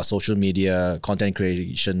whole social media content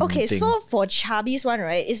creation Okay, thing? so for Chabi's one,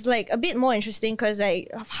 right, it's like a bit more interesting because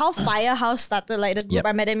like how Firehouse started, like the group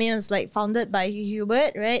I met him in was like founded by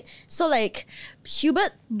Hubert, right? So like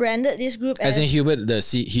Hubert branded this group as in Hubert, the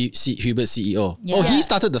Hubert CEO. Yeah. Oh, he Yeah.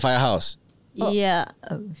 started the Firehouse. Yeah.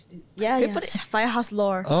 Firehouse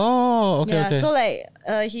lore. Oh, okay, okay. So like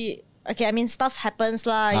I mean stuff happens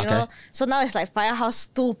lah, you Okay. know. So now it's like Firehouse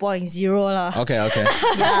 2.0 lah. Okay.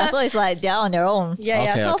 Yeah, so it's like they're on their own.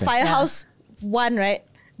 Yeah. Okay, So okay. Firehouse 1, right?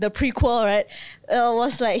 The prequel, right?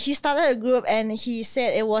 Was like he started a group and he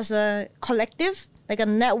said it was a collective, like a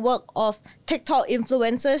network of TikTok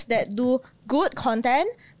influencers that do good content,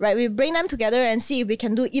 right? We bring them together and see if we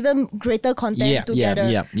can do even greater content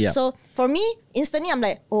together. Yeah. So for me, instantly I'm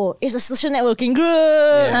like, oh, it's a social networking group.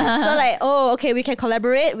 Yeah. So like, oh, okay, we can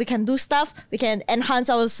collaborate, we can do stuff, we can enhance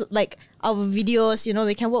our videos, you know,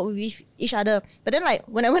 we can work with each other. But then like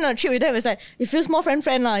when I went on a trip with them, it's like it feels more friend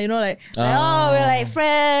lah, you know, like oh, we're like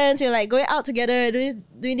friends, we're like going out together, doing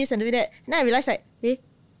this and doing that. And then I realized like,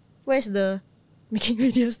 where's the making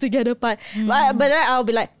videos together part? But then I'll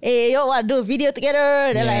be like, hey, yo, want to do a video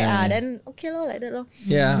together? Then then okay lor, like that lor.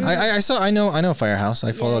 Yeah, I know Firehouse.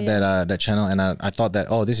 I followed that channel, and I thought that,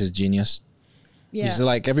 oh, this is genius. Yeah. It's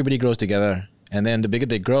like everybody grows together, and then the bigger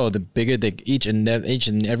they grow, the bigger each and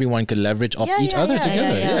everyone could leverage off each other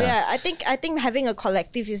together. Yeah. I think having a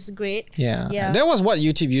collective is great. Yeah. That was what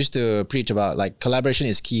YouTube used to preach about. Like, collaboration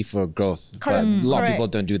is key for growth. But a lot of people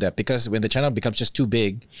don't do that because when the channel becomes just too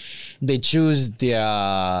big, they choose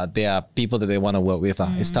their people that they want to work with.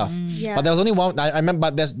 It's tough. Yeah. But there was only one. I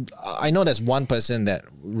remember. But I know there's one person that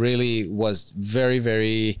really was very,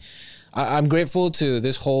 very. I'm grateful to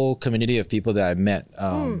this whole community of people that I met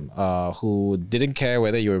who didn't care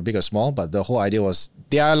whether you were big or small, but the whole idea was,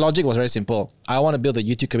 their logic was very simple. I want to build a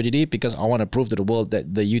YouTube community because I want to prove to the world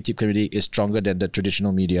that the YouTube community is stronger than the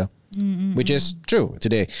traditional media, which is true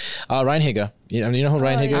today. Ryan Higa, you know who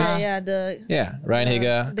Ryan Higa is? Ryan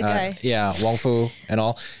Higa, the guy. Wong Fu and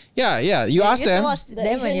all. Yeah. You asked them. Watch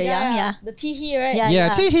them when you're young, yeah. The Teehee, right? Yeah,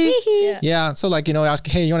 Teehee. Yeah. Yeah, so like, you know, I asked,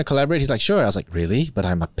 hey, you want to collaborate? He's like, sure. I was like, really? But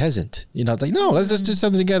I'm a peasant. You know, it's like, no, let's just do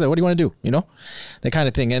something together. What do you want to do? You know, that kind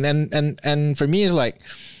of thing. And for me, it's like,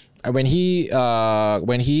 when he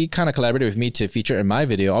kind of collaborated with me to feature in my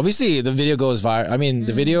video, obviously the video goes viral. I mean,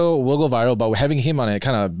 the video will go viral, but having him on it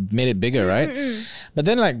kind of made it bigger, right? But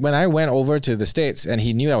then like when I went over to the States and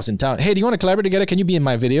he knew I was in town, hey, do you want to collaborate together? Can you be in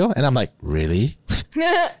my video? And I'm like, really?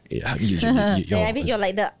 I mean, you're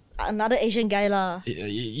like another Asian guy lah.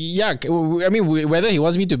 Yeah, I mean, whether he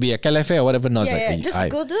wants me to be a calefe or whatever, no, it's like, Just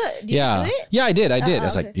go do it. Did yeah, you do it? yeah, I did. I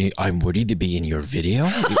was okay. like, I'm ready to be in your video.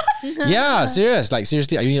 Yeah, serious. Like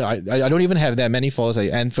seriously, I mean, I don't even have that many followers.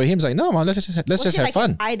 And for him, it's like, no, man, let's just Was he have like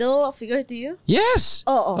fun. an idol figure to you? Yes.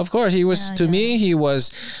 Oh. Of course. He was, to me, he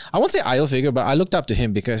was, I won't say idol figure, but I looked up to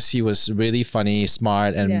him because he was really funny,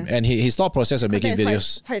 smart, and his thought process of making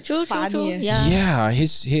videos. Quite True. funny. Yeah.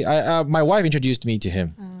 Yeah, my wife introduced me to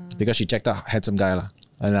him because she checked out handsome guy lah.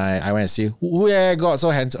 And I went to see where got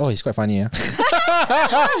so handsome. Oh, he's quite funny, yeah.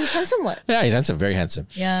 He's handsome what? Yeah, he's handsome, very handsome.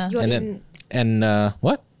 Yeah.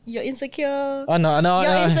 What? You're insecure. Oh no,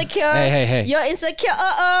 You're insecure. Hey. You're insecure.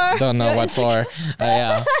 Don't know You're what for.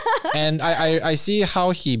 Yeah. And I see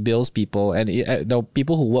how he builds people, and the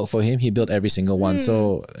people who work for him, he built every single one.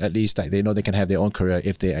 So at least like they know they can have their own career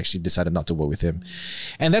if they actually decided not to work with him.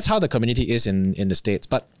 And that's how the community is in the States.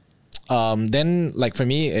 But then like for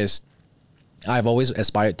me is, I've always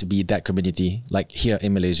aspired to be that community, like here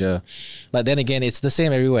in Malaysia. But then again, it's the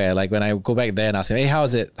same everywhere. Like when I go back there and I say, hey,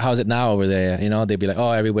 how's it now over there? You know, they'd be like,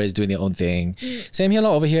 oh, everybody's doing their own thing. Same here,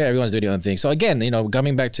 over here, everyone's doing their own thing. So again, you know,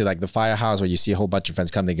 coming back to like the firehouse where you see a whole bunch of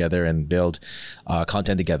friends come together and build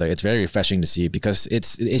content together, it's very refreshing to see because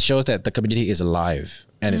it shows that the community is alive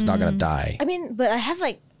and it's not gonna die. I mean, but I have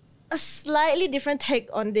like a slightly different take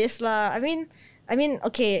on this lah. I mean,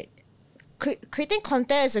 okay. Creating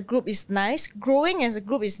content as a group is nice. Growing as a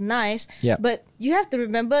group is nice. Yeah. But you have to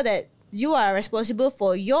remember that you are responsible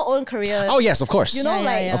for your own career. Oh yes, of course. You know,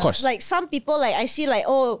 Yeah. Of course. like some people, like I see, like,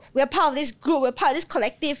 oh, we're part of this group, we're part of this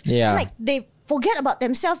collective. Yeah. Like they forget about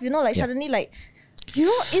themselves. You know, like Yeah. suddenly, like, you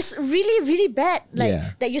know, it's really, really bad.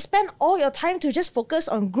 Like that you spend all your time to just focus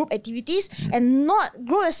on group activities and not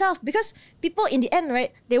grow yourself, because people in the end, right?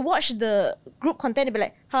 They watch the group content and be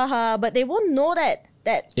like, haha, but they won't know that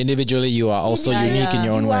Individually, you are also unique in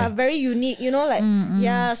your own you way. are very unique, you know, like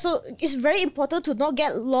so it's very important to not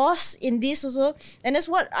get lost in this also. And that's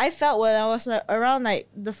what I felt when I was around like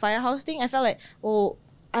the firehouse thing. I felt like, oh,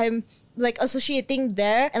 I'm like associating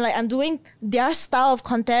there and like I'm doing their style of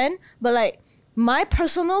content, but like my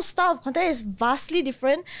personal style of content is vastly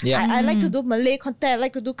different. Yeah. I like to do Malay content, I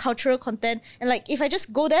like to do cultural content, and like if I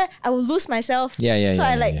just go there, I will lose myself. So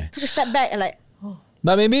I took a step back and like,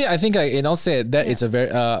 but maybe I think in all said that it's a very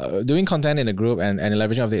doing content in a group and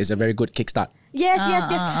leveraging of it is a very good kickstart. Yes.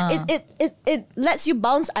 It lets you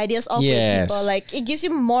bounce ideas off with people. Like it gives you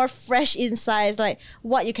more fresh insights, like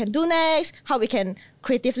what you can do next, how we can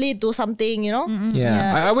creatively do something, you know?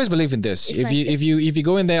 I always believe in this. It's If you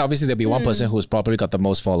go in there, obviously there'll be one person who's probably got the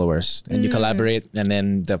most followers, and you collaborate, and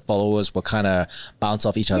then the followers will kind of bounce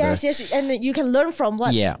off each other. Yes, and you can learn from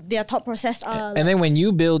what their thought process are. And then when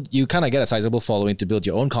you build, you kind of get a sizable following to build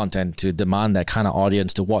your own content, to demand that kind of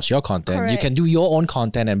audience to watch your content. Correct. You can do your own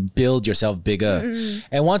content and build yourself bigger.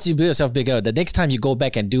 And once you build yourself bigger, the next time you go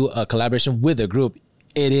back and do a collaboration with a group,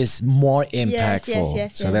 it is more impactful.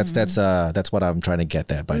 Yes. So that's what I'm trying to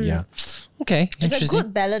get at. But yeah, okay, It's interesting. a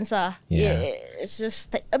good balance, Yeah. It's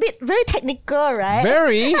just a bit very technical, right?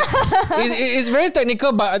 Very, it's very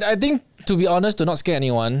technical, but I think, to be honest, to not scare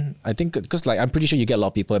anyone, I think because like I'm pretty sure you get a lot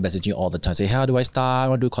of people messaging you all the time, say, how do I start? I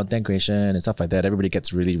want to do content creation and stuff like that. Everybody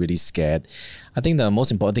gets really, really scared. I think the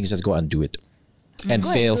most important thing is just go and do it. And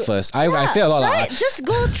fail first. I fail a lot. Right? Just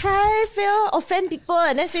go try, fail, offend people,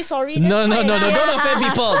 and then say sorry. No, then try don't again. offend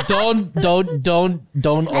people.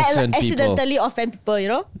 Don't offend people. Accidentally offend people, you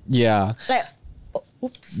know? Yeah. Like,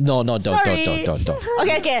 oops. No, don't. Sorry.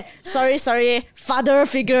 Okay. Sorry. Father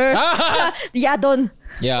figure. Yeah, don't.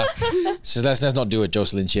 Yeah. So let's not do it,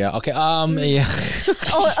 Jocelyn Chia. Okay. Yeah.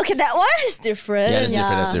 Oh, okay. That one is different. Yeah,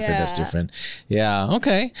 that's different. Yeah.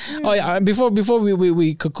 Okay. Oh yeah. Before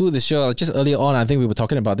we conclude the show, just earlier on, I think we were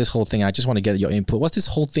talking about this whole thing. I just want to get your input. What's this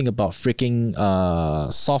whole thing about freaking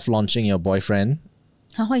soft launching your boyfriend?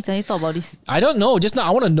 Why you suddenly talk about this? I don't know. Just now, I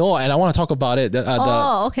want to know, and I want to talk about it.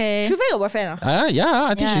 Okay. Should we your boyfriend? Yeah,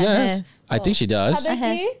 I think she I does. have. I think she does.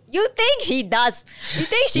 Publicly? You think she does? You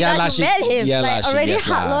think she Yeah, does? lah, You met him. Yeah, Like, lah, already yes,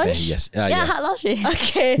 hard lah, launch? Yes. Yeah, hard launch.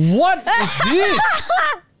 Okay. What is this?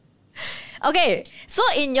 Okay, so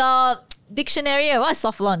in your dictionary, what is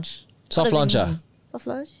soft launch? Soft launcher. Soft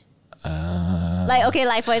launch?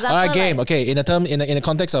 Like for example, Alright, game. like, Okay, in the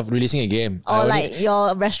context of releasing a game. or like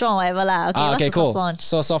your restaurant or whatever lah. Okay, what's okay, the cool. soft launch?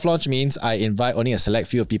 So soft launch means I invite only a select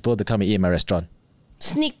few of people to come and eat in my restaurant.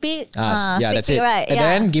 Sneak peek? Yeah, sneak that's peek, it. right, And yeah.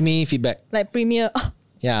 then give me feedback. Like premiere?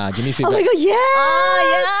 Yeah, give me Oh feedback. my god,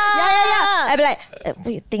 yes! yeah. I'd be like, what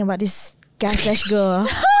do you think about this guy / girl?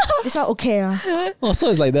 This one okay? Oh, so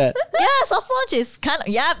it's like that. Yeah, soft launch is kind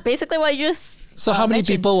of basically what you just. So how many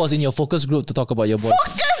mentioned. people was in your focus group to talk about your boy?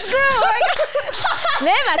 Focus group! Oh my god!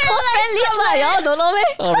 my close friend list lah, y'all don't know me.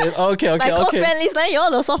 Okay. My close friend list, like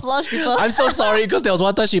y'all the soft launch people. I'm so sorry because there was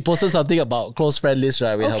one time she posted something about close friend list,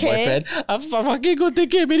 right, with her boyfriend. I fucking go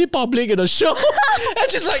take it in public in a show.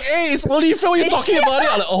 And she's like, hey, it's only friend, what are you talking about it?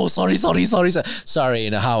 I'm like, oh, sorry. Sorry,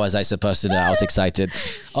 how was I supposed to know? I was excited.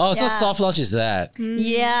 Oh, so soft launch is that.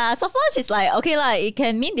 Yeah, soft launch is like, okay, like it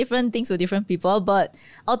can mean different things to different people, but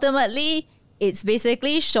ultimately it's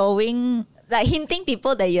basically showing, like hinting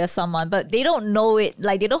people that you have someone, but they don't know it.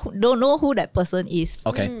 Like they don't know who that person is.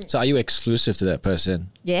 Okay, so are you exclusive to that person?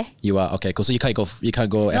 Yeah. You are? Okay, cool. So you can't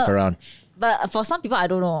go F around. But for some people, I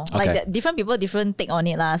don't know. Like Okay. different people, different take on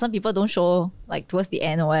it lah. Some people don't show like towards the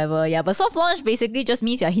end or whatever. Yeah, but soft launch basically just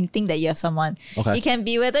means you're hinting that you have someone. Okay. It can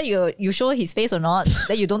be whether you show his face or not,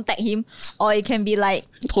 that you don't tag him, or it can be like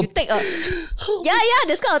you take a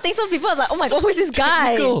this kind of thing. So people are like, oh my god, who is this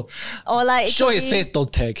guy? Technical. Or like it Show could his be face,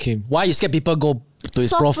 don't tag him. Why you scared people go to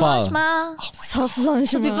his soft profile? launch ma. Soft launch.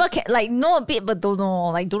 So people can like know a bit but don't know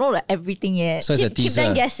like everything yet. So it's a keep teaser.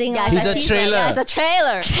 them guessing. Yeah, He's it's a teaser. trailer. Yeah, it's a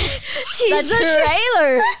trailer. It's a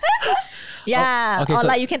trailer. Yeah. Oh, okay, or so-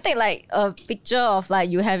 like you can take like a picture of like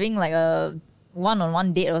you having like a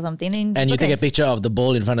one-on-one date or something. And you take a picture of the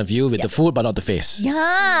bowl in front of you with the food, but not the face.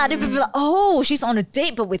 Yeah. Then people are like, oh, she's on a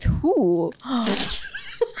date, but with who?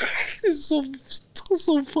 It's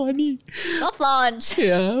so funny. Soft launch.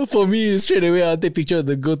 Yeah, for me, straight away I'll take picture of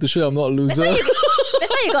the girl to show I'm not a loser. That's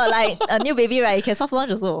why you got like a new baby, right? You can soft launch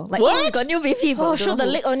also. Like, What? oh, you got new baby. but Oh, don't show know the who.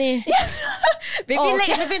 leg only. Yes. Baby Oh, leg.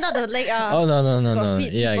 okay, maybe not the leg. Oh no.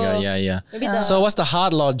 feet Yeah, people. yeah. Maybe the So what's the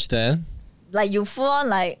hard launch then? Like you full on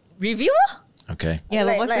like review. Okay. Yeah,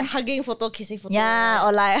 like hugging photo, kissing photo. Yeah,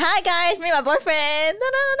 or like, hi guys, meet my boyfriend. Da,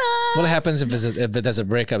 da, da, da. What happens if there's a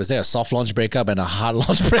breakup? Is there a soft launch breakup and a hard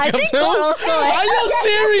launch breakup I think too? God also. Are you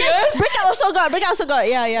serious? Breakup also got.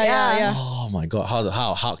 Yeah. Oh my god!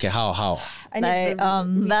 How? Okay, how? I need Like to-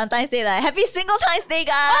 Valentine's Day, like happy single times day,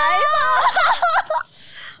 guys.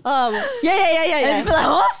 Yeah. And people like,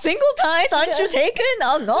 oh, single times, aren't you taken?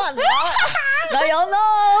 Oh no, I'm not. Now y'all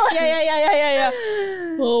know. Yeah.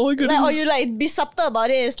 Oh my goodness! Like, or you like be subtle about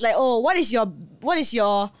it. It's like, oh, what is your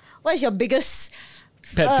biggest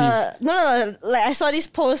Pet peeve. No. Like I saw this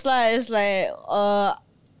post lah. It's like,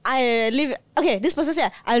 this person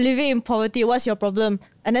said, I'm living in poverty. What's your problem?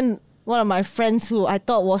 And then one of my friends who I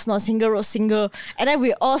thought was not single wrote single. And then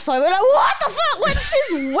we all saw it. We're like, what the fuck?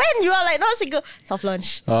 When you are like not single? Soft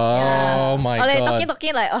launch. Oh my Or like god!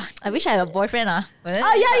 talking like, oh, I wish I had a boyfriend. But then,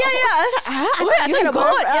 Yeah. I thought you had a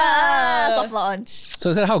boyfriend. Yeah, Ah. soft launch. So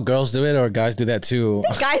is that how girls do it, or guys do that too?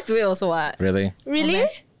 Guys do it also, what? Really? Really?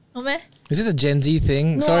 No, man? Is this a Gen Z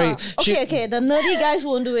thing? No. Sorry. Okay. The nerdy guys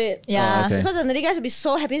won't do it. Yeah. Oh, okay. Because the nerdy guys will be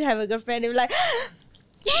so happy to have a girlfriend. They'll be like,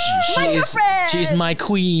 She is, girlfriend! she's my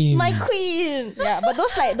queen. my queen. Yeah, but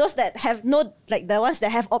those that have no, like the ones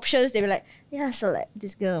that have options, they'll be like, yeah, so like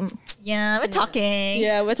this girl. Yeah, we're talking.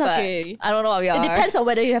 Yeah, we're But talking. I don't know what we are. It depends on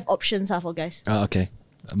whether you have options for guys. Oh, okay.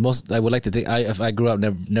 I would like to think if I grew up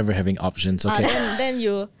never having options. Okay. Then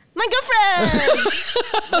you, my girlfriend.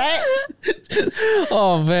 Right?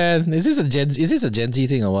 Oh man, is this a Gen Z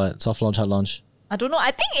thing or what? Soft launch, hard launch. I don't know.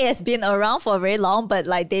 I think it has been around for very long, but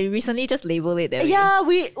like they recently just labeled it that way. Yeah,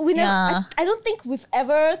 we never. Yeah. I don't think we've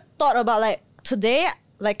ever thought about like today.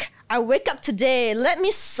 Like I wake up today, let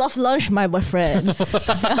me soft launch my boyfriend.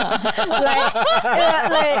 Like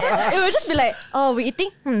it would just be like, oh, we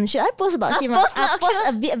eating. Should I post about him? post lah, okay Post lah.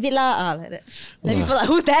 a bit lah. Like that. Then people are like,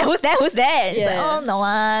 who's that? It's Yeah. like, oh, no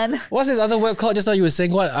one. What's this other word called? Just now you were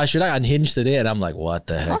saying what? Should I unhinge today? And I'm like, what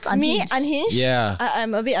the heck? What's Me unhinged? unhinged. Yeah.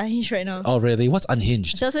 I'm a bit unhinged right now. Oh really? What's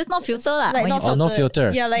unhinged? Just it's not filter lah. Like when not you- Oh, no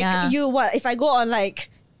filter. Yeah, like Yeah. you what? If I go on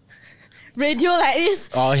like radio like this,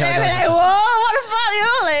 Oh, yeah, then I'll be yeah. like, whoa, what the fuck? You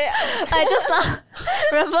know, like I just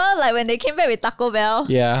remember like when they came back with Taco Bell.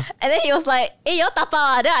 Yeah. And then he was like, hey, y'all tapao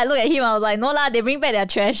ah. Then I look at him, I was like, no lah, they bring back their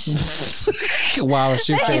trash. Wow.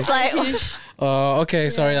 Shit Then he's face. like, Okay.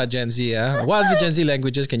 Sorry, Gen Z. Yeah. What other Gen Z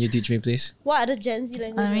languages can you teach me, please? what other Gen Z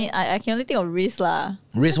language? I mean, I can only think of Riz lah.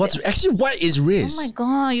 Riz. What is Riz? Oh my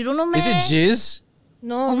god, you don't know, man. Is it jizz?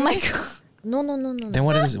 No, Oh my god. no. Then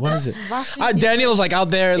what is it? Vastly Daniel's like out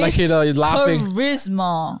there, like he's laughing.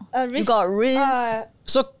 Charisma. Riz- You got Riz.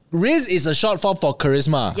 So Riz is a short form for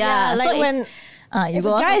charisma. yeah, like so when you if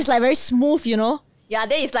go a on. guy is like very smooth, you know, Yeah,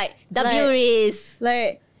 then it's like W Like- Riz.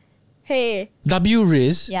 like, hey, W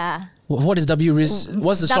Riz. Yeah. What is W Riz?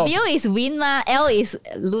 What's the short? W is win ma, L is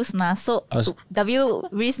lose ma. So Oh, s- W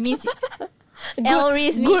Riz means L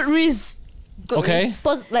Riz means good risk, good Okay.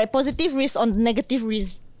 riz. like positive risk on negative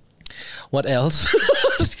risk. What else?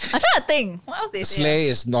 I'm trying to think. What else they say? Slay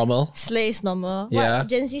is normal. Slay is normal. Yeah. What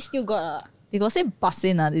Gen Z still got They go say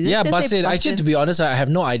bussin. Yeah, bussin. Actually, to be honest, I have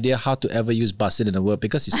no idea how to ever use bussin in a word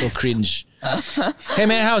because it's so cringe. Hey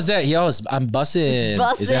man, how's that? I'm bussin.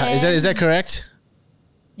 Is that correct?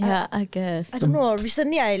 Yeah, I guess. I don't know.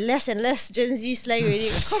 Recently, I less and less Gen Z slang already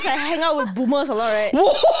because I hang out with boomers a lot, right?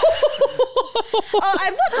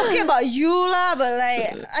 I'm not talking about you lah, but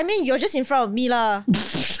like, I mean, you're just in front of me lah.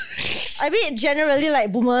 I mean, generally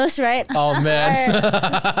like boomers, right? Oh man,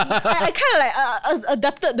 I kind of like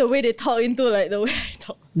adapted the way they talk into like the way I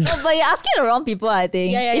talk. No, but you're asking the wrong people, I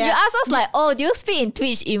think. Yeah. If you ask us like, oh, do you speak in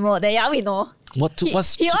Twitch emote? Then yeah, we know. He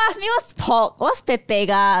asked me what's pork, what's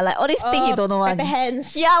pepega, like all these things you don't know one. Pepe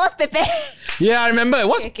hands. Yeah, what's pepe? Yeah, I remember.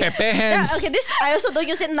 What's pepe hands? Yeah, okay, this I also don't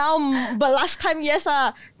use it now, but last time, yes,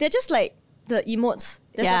 they're just like the emotes.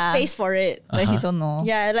 There's a face for it. But he don't know.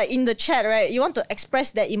 Yeah, like in the chat, right? You want to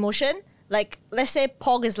express that emotion. Like, let's say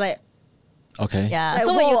pork is like, Okay. Yeah. Like,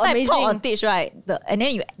 so when you whoa, type amazing. pork on Twitch, right? And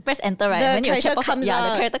then you press enter, right? The When your chat character comes the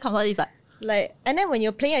out. character comes out, it's like, and then when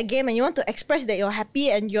you're playing a game and you want to express that you're happy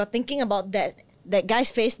and you're thinking about that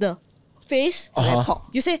guy's face, the face, Uh-huh. pork.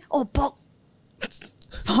 you say, oh, pork.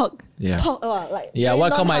 Pork. Yeah. Pork, like, Yeah, very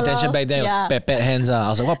what caught my non-halal. attention back then was Yeah. pepet hands. I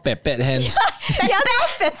was like, what pepet hands? Yeah,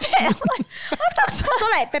 that's Pepe. So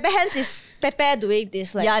like Pepe hands is Pepe doing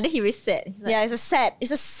this. Like, Yeah, and then he reset. He's like, yeah,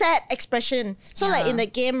 it's a sad expression. So like Yeah. in the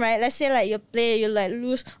game, right? Let's say like you play, you like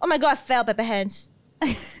lose. Oh my god, I fell Pepe hands.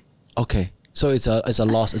 Okay. So it's a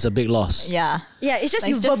loss. It's a big loss. yeah. Yeah, it's just Like,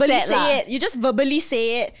 you it's just verbally sad say lah. it. You just verbally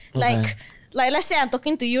say it. Like let's say I'm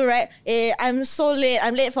talking to you, right? I'm so late.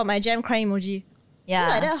 I'm late for my jam crying emoji. Yeah.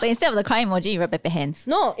 like that. But instead of the crying emoji, you write pepe hands.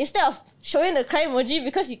 No, instead of showing the crying emoji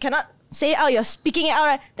because you cannot say it out, you're speaking it out,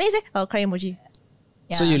 right? Then you say, oh, crying emoji.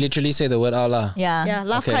 Yeah. So you literally say the word out lah. Yeah. Yeah,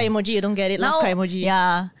 laugh Okay. cry emoji. You don't get it. Laugh cry emoji.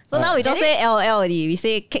 Yeah. So now we don't Get say LOL already. We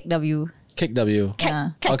say kick W. Kick W.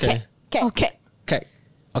 Yeah. Okay. Cat. Okay. Kick.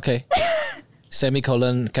 Okay.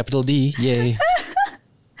 Semicolon capital D. Yay.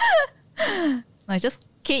 No, just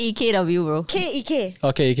KEKW, bro. K-E-K.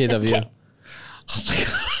 Okay, KW. Kick.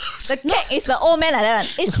 The kick is the old man like that.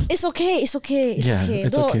 It's okay. It's okay. It's Yeah, okay.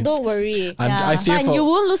 it's okay. Don't worry. I fear Fine, for. you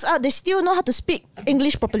won't lose out. They still know how to speak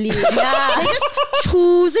English properly. Yeah. They're just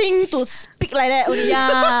choosing to speak like that only.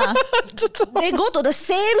 Yeah. They go to the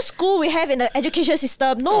same school we have in the education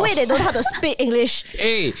system. No way they don't know how to speak English.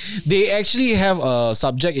 Hey, they actually have a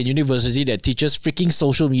subject in university that teaches freaking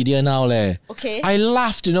social media now, leh. Okay. I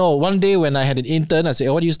laughed, one day when I had an intern, I said,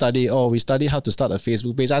 oh, what do you study? Oh, we study how to start a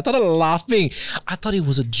Facebook page. I started laughing. I thought it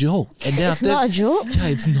was a joke. And then It's after not a joke. Yeah,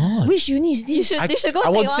 it's not. Which uni is this? You should go I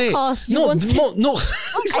take won't one say. course. No, won't say. no.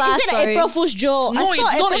 Class, Is it an sorry. April Fool's joke? No, I saw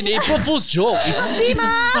it's not an April April Fool's joke. It's a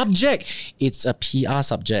subject. It's a PR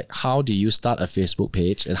subject. How do you start a Facebook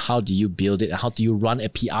page and how do you build it and how do you run a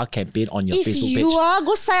PR campaign on your If Facebook you page?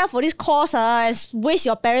 go sign up for this course and waste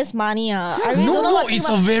your parents' money. I really don't know No, what it's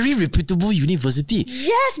a very reputable university.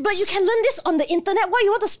 Yes, but you can learn this on the internet. Why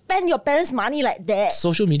you want to spend your parents' money like that?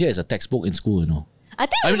 Social media is a textbook in school, I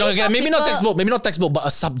think I mean, okay, some maybe not people- textbook, but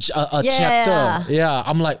a Yeah. chapter. Yeah,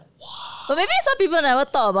 I'm like, But maybe some people never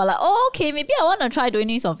thought about like, oh, okay, maybe I want to try doing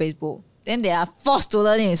this on Facebook. Then they are forced to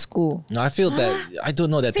learn it in school. no, I feel that I don't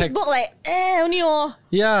know that text. Facebook like, only oh.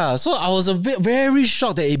 Yeah, so I was very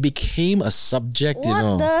shocked that it became a subject.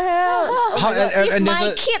 What the hell? Oh How- my God. and- If and there's my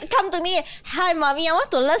a- kid come to me, hi mommy, I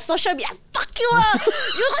want to learn social media. Fuck you lah.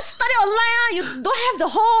 You go study online lah. You don't have the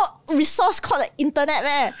whole resource called the internet,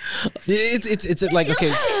 man. It's like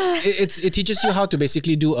okay, it teaches you how to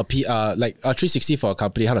basically do a PR like a 360 for a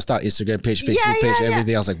company, how to start Instagram page, Facebook Yeah, page, yeah.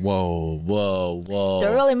 everything. I was like, whoa.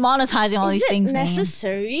 They're really monetizing all Is these it things. man.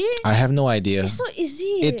 necessary? I have no idea. It's so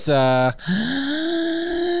easy. It's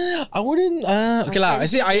I wouldn't okay lah. I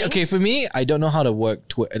see. Okay for me, I don't know how to work.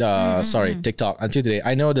 Sorry, TikTok until today.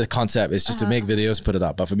 I know the concept is just to make videos, put it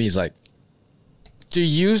up. But for me, it's like to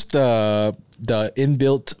use the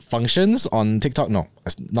inbuilt functions on TikTok. No,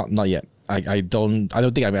 it's not yet. I don't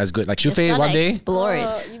think I'm as good. Like Just Shufei gotta one day. explore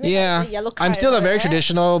it. You mean Yeah, like the yellow I'm card, still a very right?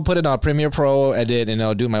 traditional. Put it on Premiere Pro, edit, and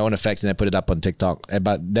I'll do my own effects, and then put it up on TikTok.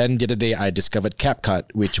 But then the other day, I discovered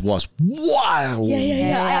CapCut, which was wow. Yeah.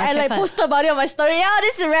 Yeah, I like CapCut. posted about it on my story. Yeah,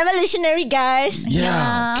 this is revolutionary, guys. Yeah,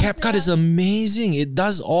 Yeah. CapCut is amazing. It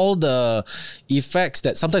does all the effects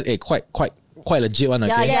that sometimes quite legit one.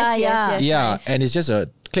 Okay. Yeah. Yeah, nice. and it's just a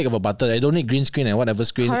click of a button. I don't need green screen and whatever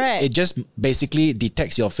screen. Correct. It just basically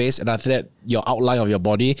detects your face and after that your outline of your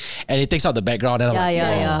body and it takes out the background. And I'm like,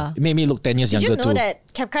 Yeah. wow. It made me look 10 years Did you younger know too. that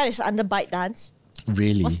CapCut is under ByteDance?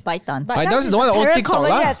 Really? What's Python? ByteDance is the one that owns parent TikTok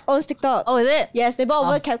company lah. that owns TikTok. Oh, is it? Yes, they bought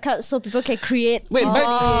over CapCut so people can create. Wait,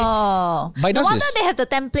 Oh, no ByteDance wonder is- they have the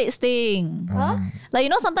templates thing. Like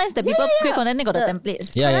sometimes the people create content they got the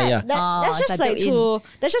templates. Yeah. That's Oh, just it's a like built-in.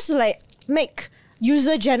 that's just to like make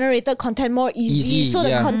user-generated content more easy. So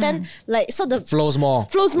the content, flows more.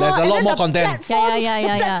 Flows more. There's a and lot then more the content. Platform,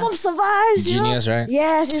 the platform survives. Genius, you know? right?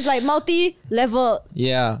 Yes, it's like multi-level.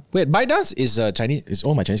 Yeah. Wait, ByteDance is Chinese. It's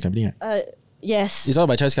all my Chinese company. Right? Yes. It's all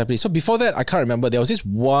my Chinese company. So before that, I can't remember. There was this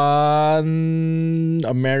one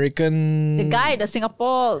American. The guy, the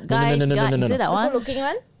Singapore guy. No. Is it that one? Good-looking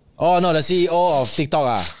one? Oh no, the CEO of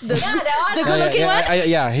TikTok. That one. The good-looking one?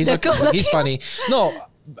 Yeah, he's good-looking funny. No,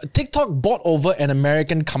 TikTok bought over an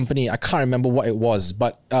American company. I can't remember what it was,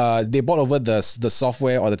 but they bought over the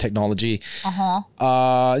software or the technology. You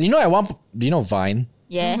know Vine?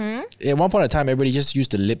 Yeah. Mm-hmm. At one point in time, everybody just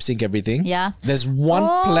used to lip sync everything. Yeah. There's one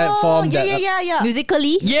platform that. Yeah.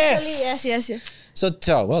 Musically. Yes. Yes. So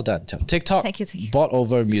well done. TikTok Thank you. bought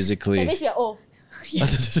over Musically. That means we are all.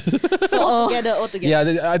 All together.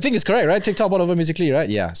 Yeah, I think it's correct, right? TikTok bought over Musically, right?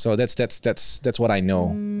 Yeah. So that's what I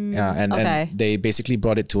know. Yeah, and they basically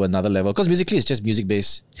brought it to another level because Musically is just music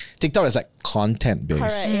based. TikTok is like content based.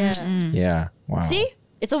 Correct. Yeah. Yeah. Wow. See,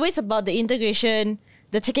 it's always about the integration,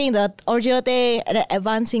 the taking the original thing and then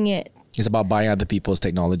advancing it. It's about buying other people's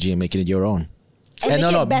technology and making it your own. And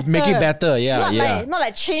make it better. Yeah, not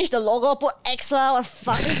like change the logo, put X lah, or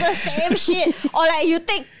fucking the same shit. Or like you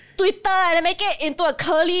take Twitter and then make it into a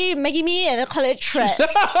curly Maggie Me and then call it threads.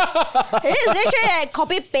 It's literally like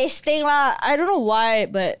copy pasting lah. I don't know why,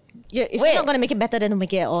 but if you're not gonna make it better, then don't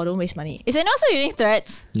make it at all. Don't waste money. Is anyone still using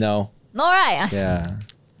Threads? No. No, right? Yeah.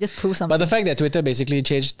 Just prove something. But the fact that Twitter basically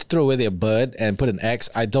threw away their bird and put an X,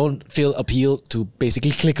 I don't feel appealed to basically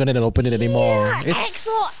click on it and open it anymore. Yeah, It X,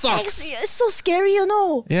 sucks. it's so scary, you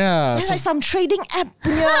know. Yeah. It's like some trading app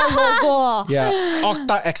logo. Yeah.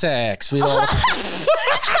 Octa XX, you know.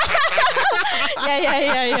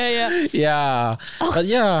 Yeah. Yeah. But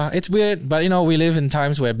yeah, it's weird. But we live in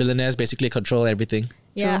times where billionaires basically control everything.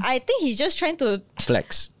 Yeah, I think he's just trying to.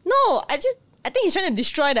 Flex. No, I think he's trying to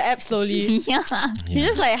destroy the app slowly. yeah. He's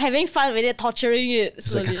just like having fun with it, torturing it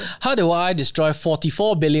It's slowly. like, how do I destroy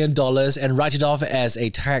 $44 billion and write it off as a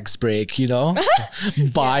tax break,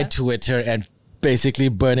 buy Twitter and basically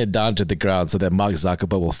burn it down to the ground so that Mark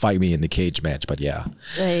Zuckerberg will fight me in the cage match. But yeah.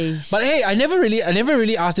 But hey, I never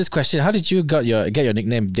really asked this question. How did you get your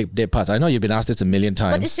nickname Deadpudds? I know you've been asked this a million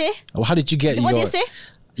times. What did you say? How did you get What did you say?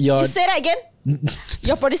 You say that again?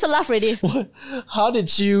 Your producer laughed already. How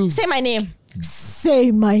did you Say my name.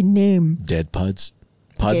 Say my name. Deadpudds?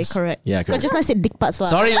 Okay, correct. Yeah, But correct. just now I said dick parts lah.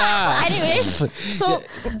 Sorry lah. Anyways,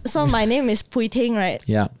 so my name is Pui Ting, right?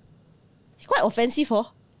 Yeah. It's quite offensive,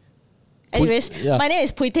 Anyways, yeah. my name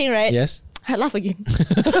is Pui Ting, right? Yes. I laugh again.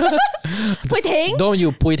 Pui Ting. Don't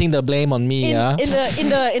you putting the blame on me, In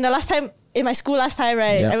the last time in my school last time,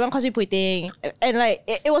 right? Yeah. Everyone calls me Pui Ting, and like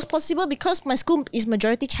it was possible because my school is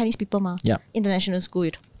majority Chinese people, Yeah. International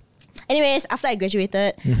school. Anyways, after I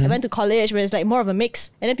graduated, I went to college where it's like more of a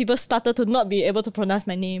mix, and then people started to not be able to pronounce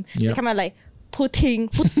my name. Yeah. They come out like puting,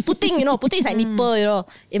 puting, puting is like nipple,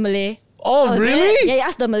 in Malay. Oh, really? Yeah, you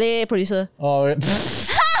ask the Malay producer. Oh, You're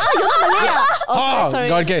not Malay, sorry.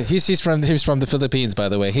 God, okay. He's from the Philippines, by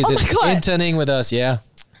the way. He's Oh my God. interning with us. Yeah.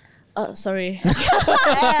 Sorry.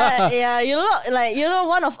 yeah,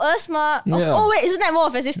 one of us, ma. Yeah. Oh wait, isn't that more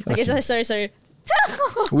offensive? Okay, sorry.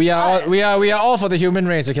 We are all for the human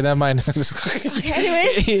race. Okay, never mind.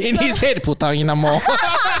 Anyways, in his head, putangina mo.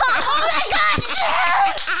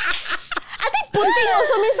 I think puting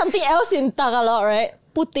also means something else in Tagalog, right?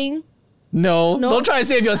 Puting. No, don't try and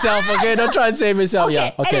save yourself. Okay, don't try and save yourself.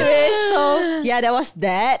 Yeah. Okay. Anyway, so yeah, there was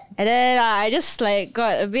that, and then I just like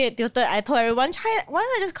got a bit tilted. I told everyone, why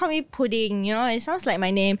not just call me Pudding? It sounds like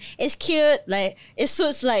my name. It's cute. Like it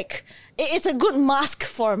suits. Like it's a good mask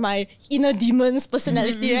for my inner demons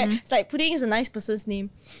personality, right? It's like Pudding is a nice person's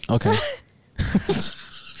name. Okay.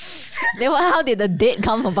 Then how did the date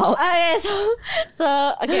come about? Okay,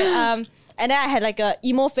 so okay. And then I had like a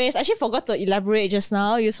emo face. I actually forgot to elaborate just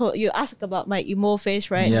now. You asked about my emo face,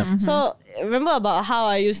 right? Yeah. So remember about how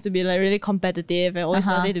I used to be like really competitive and always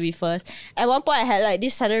wanted to be first. At one point I had like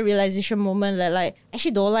this sudden realization moment that like I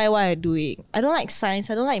actually don't like what I'm doing. I don't like science.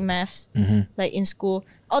 I don't like maths. Like in school.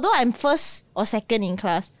 Although I'm first or second in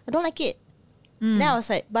class, I don't like it. Then I was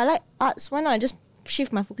like, but I like arts. Why not I just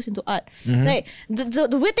shift my focus into art? Like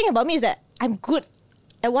the weird thing about me is that I'm good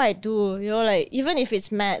at what I do. Like even if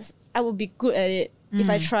it's maths, I would be good at it if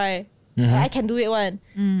I try. I can do it one.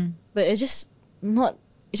 But it's just not,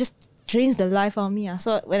 it just drains the life out of me.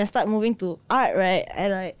 So when I start moving to art,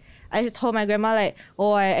 right, I told my grandma like,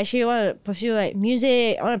 I actually want to pursue like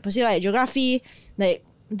music, I want to pursue like geography, like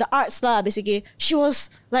the arts lah basically. She was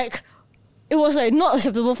like, it was like not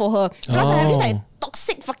acceptable for her. Plus I have this like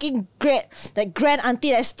toxic fucking grand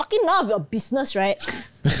auntie that's fucking none of your business, right?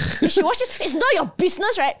 If she watches it's not your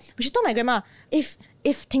business, right? But she told my grandma, if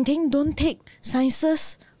Ting Ting don't take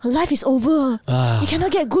sciences, her life is over. You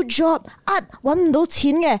cannot get a good job. Art 搵唔到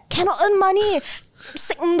錢嘅 cannot earn money.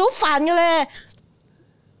 食唔到飯嘅咧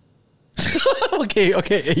Okay.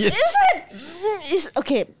 Yes. It's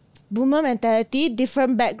okay. Boomer mentality,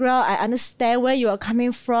 different background. I understand where you are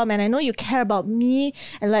coming from, and I know you care about me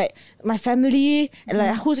and like my family and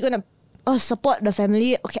like who's gonna support the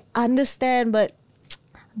family. Okay, understand, but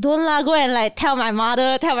don't go and like tell my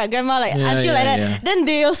mother, tell my grandma like until like that. Yeah. Then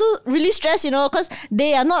they also really stress, because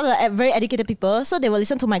they are not like, very educated people, so they will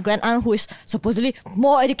listen to my grand aunt who is supposedly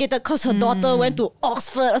more educated because her daughter went to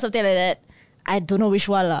Oxford or something like that. I don't know which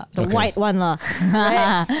one lah, the white one lah.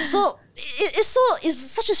 Right? So it's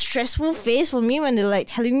such a stressful phase for me when they're like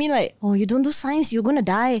telling me like, oh, you don't do science, you're gonna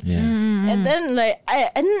die. Yeah. And then like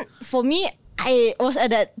for me, I was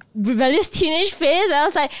at that rebellious teenage phase. I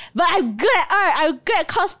was like, but I'm good at art, I'm good at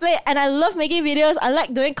cosplay, and I love making videos. I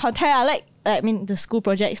like doing content. I like the school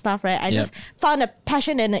project stuff, right? I just found a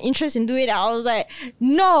passion and an interest in doing it. I was like,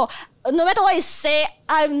 no matter what you say,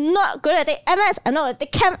 I'm not going to take MS, I'm not going to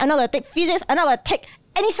take chem, I'm not going to take physics, I'm not going to take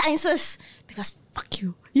any sciences because fuck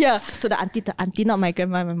you. Yeah, to the auntie, not my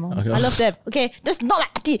grandma, my mom. Okay. I love them. Okay, just not my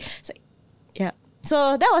auntie. It's like, yeah.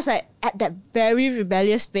 So that was like at that very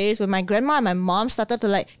rebellious phase when my grandma and my mom started to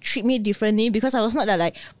like treat me differently because I was not that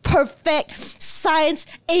like perfect science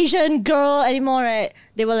Asian girl anymore, right?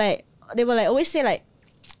 They were like always say like,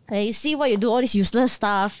 hey, you see what you do, all this useless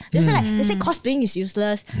stuff. They say cosplaying is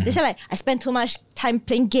useless. They say like I spend too much time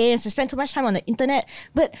playing games, I spend too much time on the internet.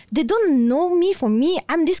 But they don't know me for me.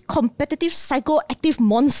 I'm this competitive psychoactive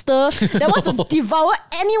monster that wants to devour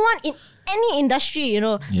anyone in any industry,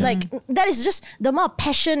 Like that is just the amount of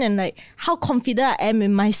passion and like how confident I am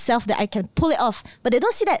in myself that I can pull it off. But they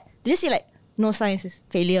don't see that. They just see like no science is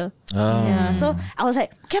failure. Yeah. So I was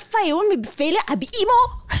like, okay, fine, you want me to be failure? I'll be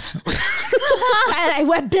emo. I like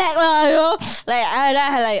wear black lah, Like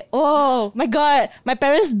I like, oh my god, my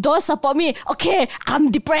parents don't support me. Okay,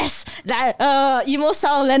 I'm depressed. Like emo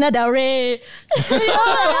song Lana Del Rey.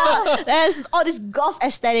 There's all this goth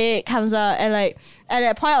aesthetic comes out, and like at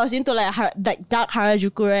that point I was into like dark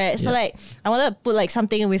Harajuku, right? So like I wanted to put like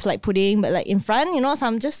something with like pudding, but like in front,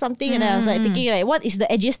 something, and I was like thinking like, what is the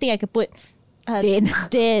edgiest thing I could put?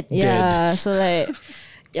 Dead. Yeah. So like,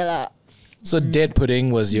 yeah lah. So dead pudding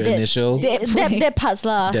was your initial? Deadpudds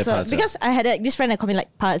lah. Because I had this friend that called me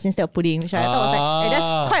like parts instead of pudding, which I thought was like,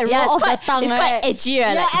 that's quite raw off the tongue. It's quite edgy,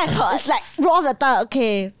 right? Yeah, it's like raw off the tongue.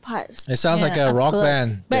 Okay, parts. It sounds like a rock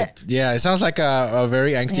band. It sounds like a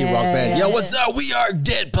very angsty rock band. Yo, what's up? We are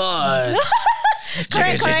Deadpudds.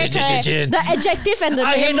 Correct. The adjective and the name,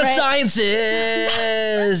 I hate the right?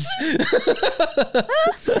 sciences.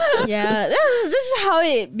 Yeah, this is how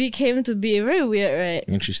it became to be. Very weird, right?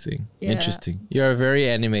 Interesting. You're a very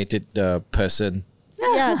animated person.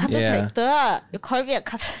 Yeah, character. You call me a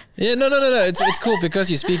cutter. Yeah, no. It's cool because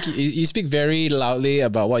you speak very loudly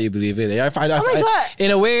about what you believe in. I find in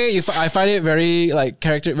a way, I find it very like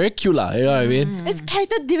character, very cute lah. You know what I mean? It's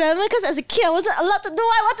character development because as a kid I wasn't allowed to do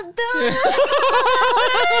what I want to do.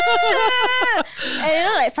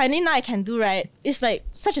 And like finally now I can do, right? It's like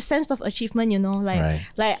such a sense of achievement,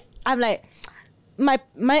 Like I'm like. My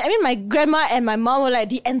grandma and my mom were like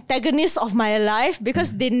the antagonists of my life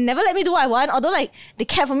because they never let me do what I want. Although like they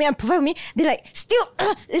care for me and provide for me, they like still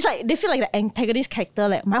it's like they feel like the antagonist character.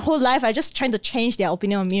 Like my whole life, I just trying to change their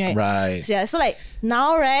opinion on me, right? Right. So, yeah. So like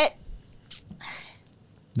now, right?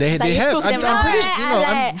 They have.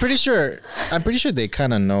 I'm pretty sure they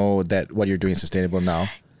kind of know that what you're doing is sustainable now.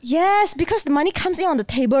 Yes, because the money comes in on the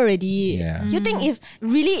table already. Yeah. You think if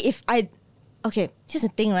I. Okay, here's the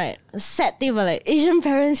thing, right? The sad thing about like Asian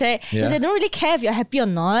parents, right? Is they don't really care if you're happy or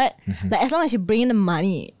not. Like as long as you bring in the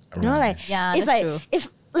money. You know, like if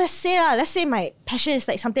let's say my passion is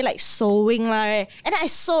like something like sewing, right? And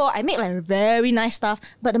I make like very nice stuff,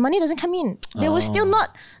 but the money doesn't come in. They will still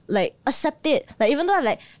not like accept it. Like even though I'm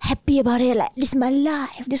like happy about it, like this is my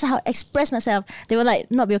life, this is how I express myself, they will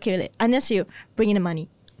like not be okay with it unless you bring in the money.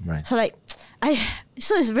 Right. So like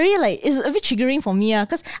so it's very like it's a bit triggering for me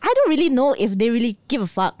because I don't really know if they really give a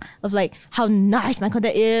fuck of like how nice my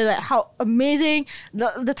content is, like how amazing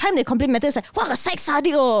the time they compliment is like wow, the sex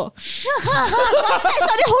study sex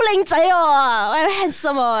study 好靚仔oh, I'm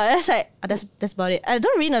handsome oh. That's like that's about it. I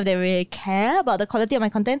don't really know if they really care about the quality of my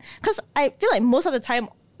content because I feel like most of the time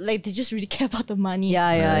like they just really care about the money.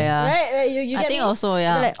 Yeah, yeah, yeah. Right? You I get think me? also,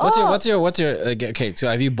 yeah. Like, What's your okay? So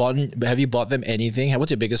have you bought them anything?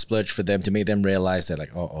 What's your biggest splurge for them to make them realize that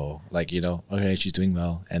like like okay, she's doing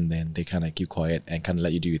well, and then they kind of keep quiet and kind of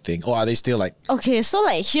let you do your thing? Or are they still like Okay, so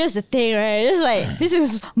like here's the thing, right? It's like this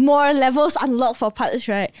is more levels unlocked for parts,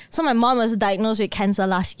 right? So my mom was diagnosed with cancer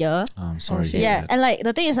last year. I'm sorry. to hear Yeah, that. and like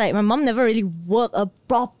the thing is like my mom never really worked a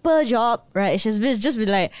proper job, right? She's just been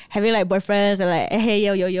like having like boyfriends and like hey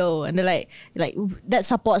yo, and they're like that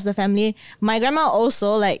supports the family. My grandma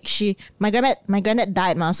also like my granddad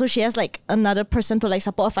died, so she has like another person to like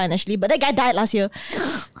support financially. But that guy died last year.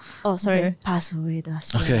 Oh, sorry, Okay. passed away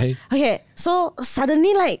last year. Okay. Okay, so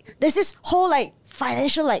suddenly like there's this whole like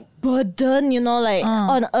financial like burden, like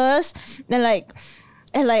on us, and like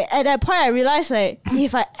at that point I realized like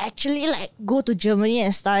if I actually like go to Germany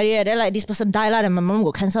and study and then like this person die and my mom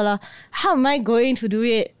got cancer how am I going to do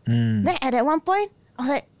it? Then at that one point I was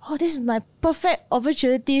like, oh, this is my perfect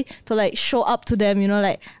opportunity to like show up to them,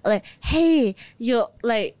 like hey, you're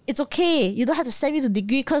like it's okay, you don't have to send me to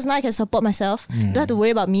degree because now I can support myself. Don't have to worry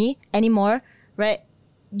about me anymore, right?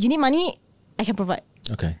 You need money, I can provide.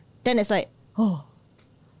 Okay. Then it's like, oh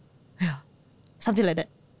yeah, something like that.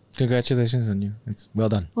 Congratulations on you. It's well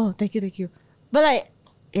done. Oh, thank you. But like,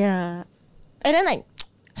 yeah. And then like,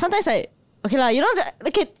 sometimes like, okay lah,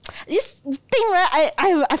 okay, this thing, right,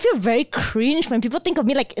 I feel very cringe when people think of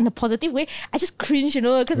me like in a positive way. I just cringe,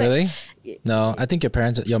 cause Really? like, No, I think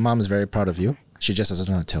your mom is very proud of you. She just doesn't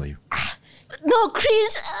know how to tell you. no,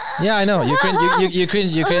 cringe. Yeah, I know. You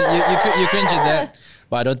cringe. You cringe at that.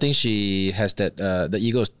 But I don't think she has that. The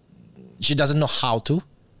ego. She doesn't know how to.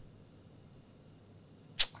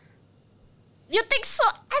 You think so?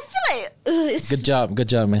 I feel like it's Good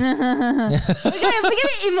job, man. we're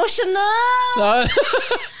getting emotional.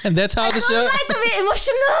 And that's how I the don't show. like to be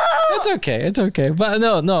emotional. It's okay. But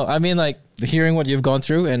no. I mean, like hearing what you've gone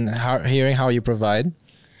through and hearing how you provide.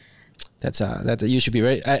 That's you should be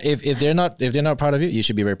very. If they're not proud of you, you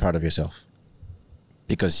should be very proud of yourself.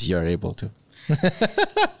 Because you're able to.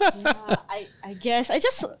 Yeah, I guess I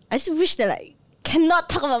just wish that like cannot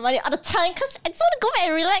talk about money all the time because I just want to go back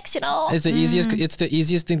and relax, It's the easiest. It's the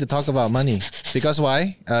easiest thing to talk about money. Because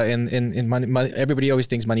why? In money, everybody always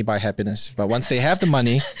thinks money buy happiness. But once they have the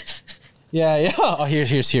money, yeah. Oh, here's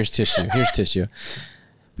tissue. Here's tissue.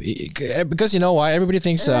 Because you know why? Everybody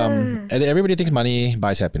thinks money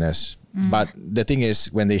buys happiness. But the thing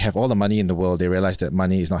is, when they have all the money in the world, they realize that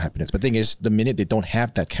money is not happiness. But the thing is, the minute they don't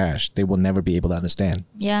have that cash, they will never be able to understand.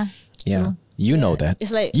 Yeah. Yeah. True. You know that.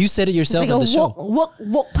 It's like you said it yourself like on the a show.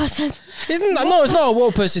 woke person. No, it's not a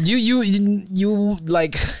woke person. You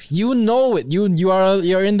like you know it.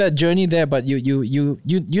 You're in that journey there, but you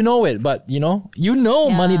know it. But you know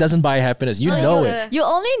Yeah. money doesn't buy happiness. You know it. You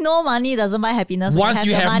only know money doesn't buy happiness Once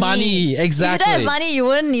you have money, exactly. If you don't have money, you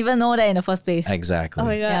wouldn't even know that in the first place. Exactly. Oh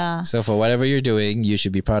my god. Yeah. So for whatever you're doing, you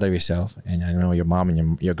should be proud of yourself. And I know your mom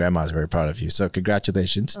and your grandma is very proud of you. So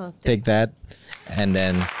congratulations. Oh, Take that, and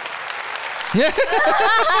then.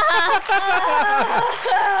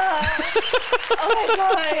 Oh my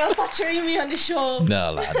god, you're torturing me on the show.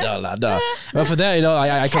 No. But for that,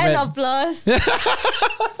 I Hand commend. applause.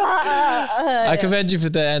 I commend you for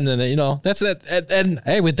that, and then that's it. And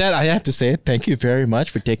hey, with that, I have to say thank you very much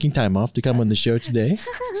for taking time off to come on the show today.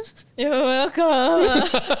 You're welcome.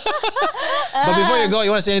 But before you go, you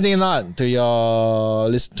want to say anything or not to our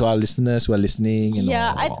listeners who are listening?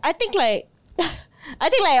 Yeah, I think like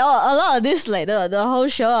a lot of this like the whole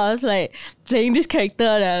show I was like playing this character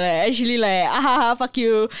that like actually like fuck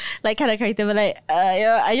you like kind of character, but like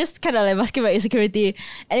I just kind of like masking my insecurity.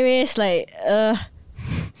 Anyways, like I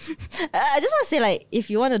just want to say like if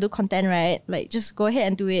you want to do content, right, like just go ahead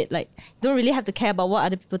and do it. Like you don't really have to care about what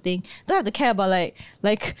other people think. Don't have to care about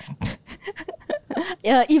like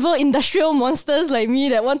evil industrial monsters like me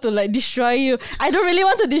that want to like destroy you. I don't really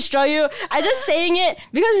want to destroy you. I just saying it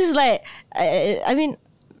because it's like I mean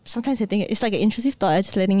sometimes I think it's like an intrusive thought. I'm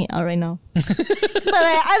just letting it out right now. But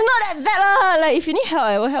like I'm not that bad lah. Like if you need help,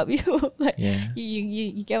 I will help you. Like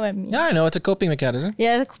you get what I mean? Yeah, I know it's a coping mechanism.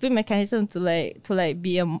 Yeah, it's a coping mechanism to like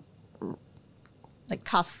be a Like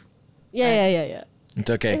tough. yeah. It's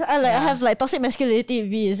okay. I have like toxic masculinity in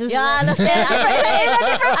me. It's just Yeah, I understand.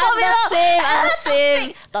 I'm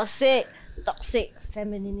the same. toxic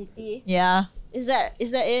femininity. Yeah. Is that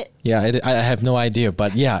it? Yeah, I have no idea,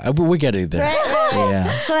 but yeah, we get it there. Right. Yeah.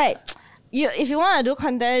 So like, if you want to do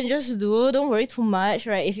content, just do. Don't worry too much,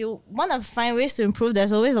 right? If you want to find ways to improve,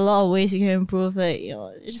 there's always a lot of ways you can improve. Like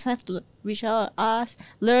you just have to reach out, ask,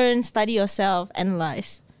 learn, study yourself,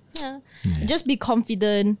 analyze. Yeah. Just be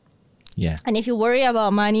confident. Yeah. And if you worry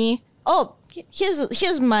about money, oh,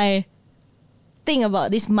 here's my thing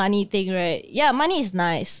about this money thing, right? Yeah, money is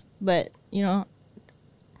nice, but you know,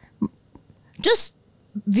 just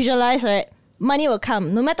visualize, right? Money will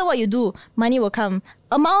come. No matter what you do, money will come.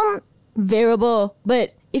 Amount variable,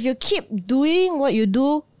 but if you keep doing what you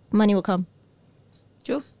do, money will come.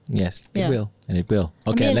 True. Yes, Yeah. it will. And it will.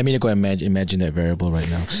 Okay, mean- let me go imagine that variable right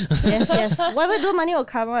now. Yes. Whatever you do, money will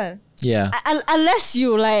come on. Yeah. Unless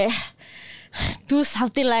you like do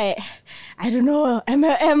something like, I don't know,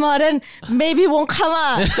 MLM, then maybe won't come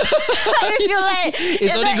out. If you like,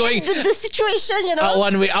 It's only like, going the situation, you know. out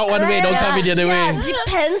one way, don't come in the other way.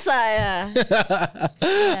 Depends.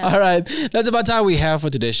 Yeah. All right. That's about time we have for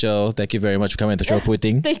today's show. Thank you very much for coming on the show,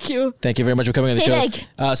 Puting. Thank you. Thank you very much for coming on the Say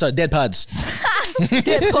show. Sorry, Deadpudds.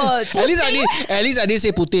 Deadpudds. At least I didn't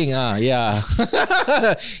say Puting. Yeah.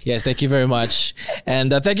 Yes, thank you very much.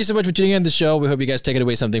 And thank you so much for tuning in the show. We hope you guys take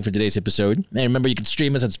away something for today's episode. And remember, you can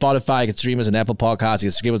stream us on Spotify, you can stream us on Apple Podcasts, you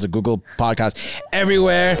can stream us on Google Podcasts,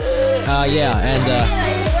 everywhere.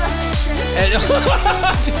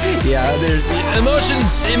 Yeah, there's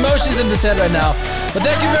emotions in the set right now. But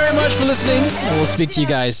thank you very much for listening, and we'll speak to you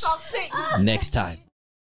guys next time.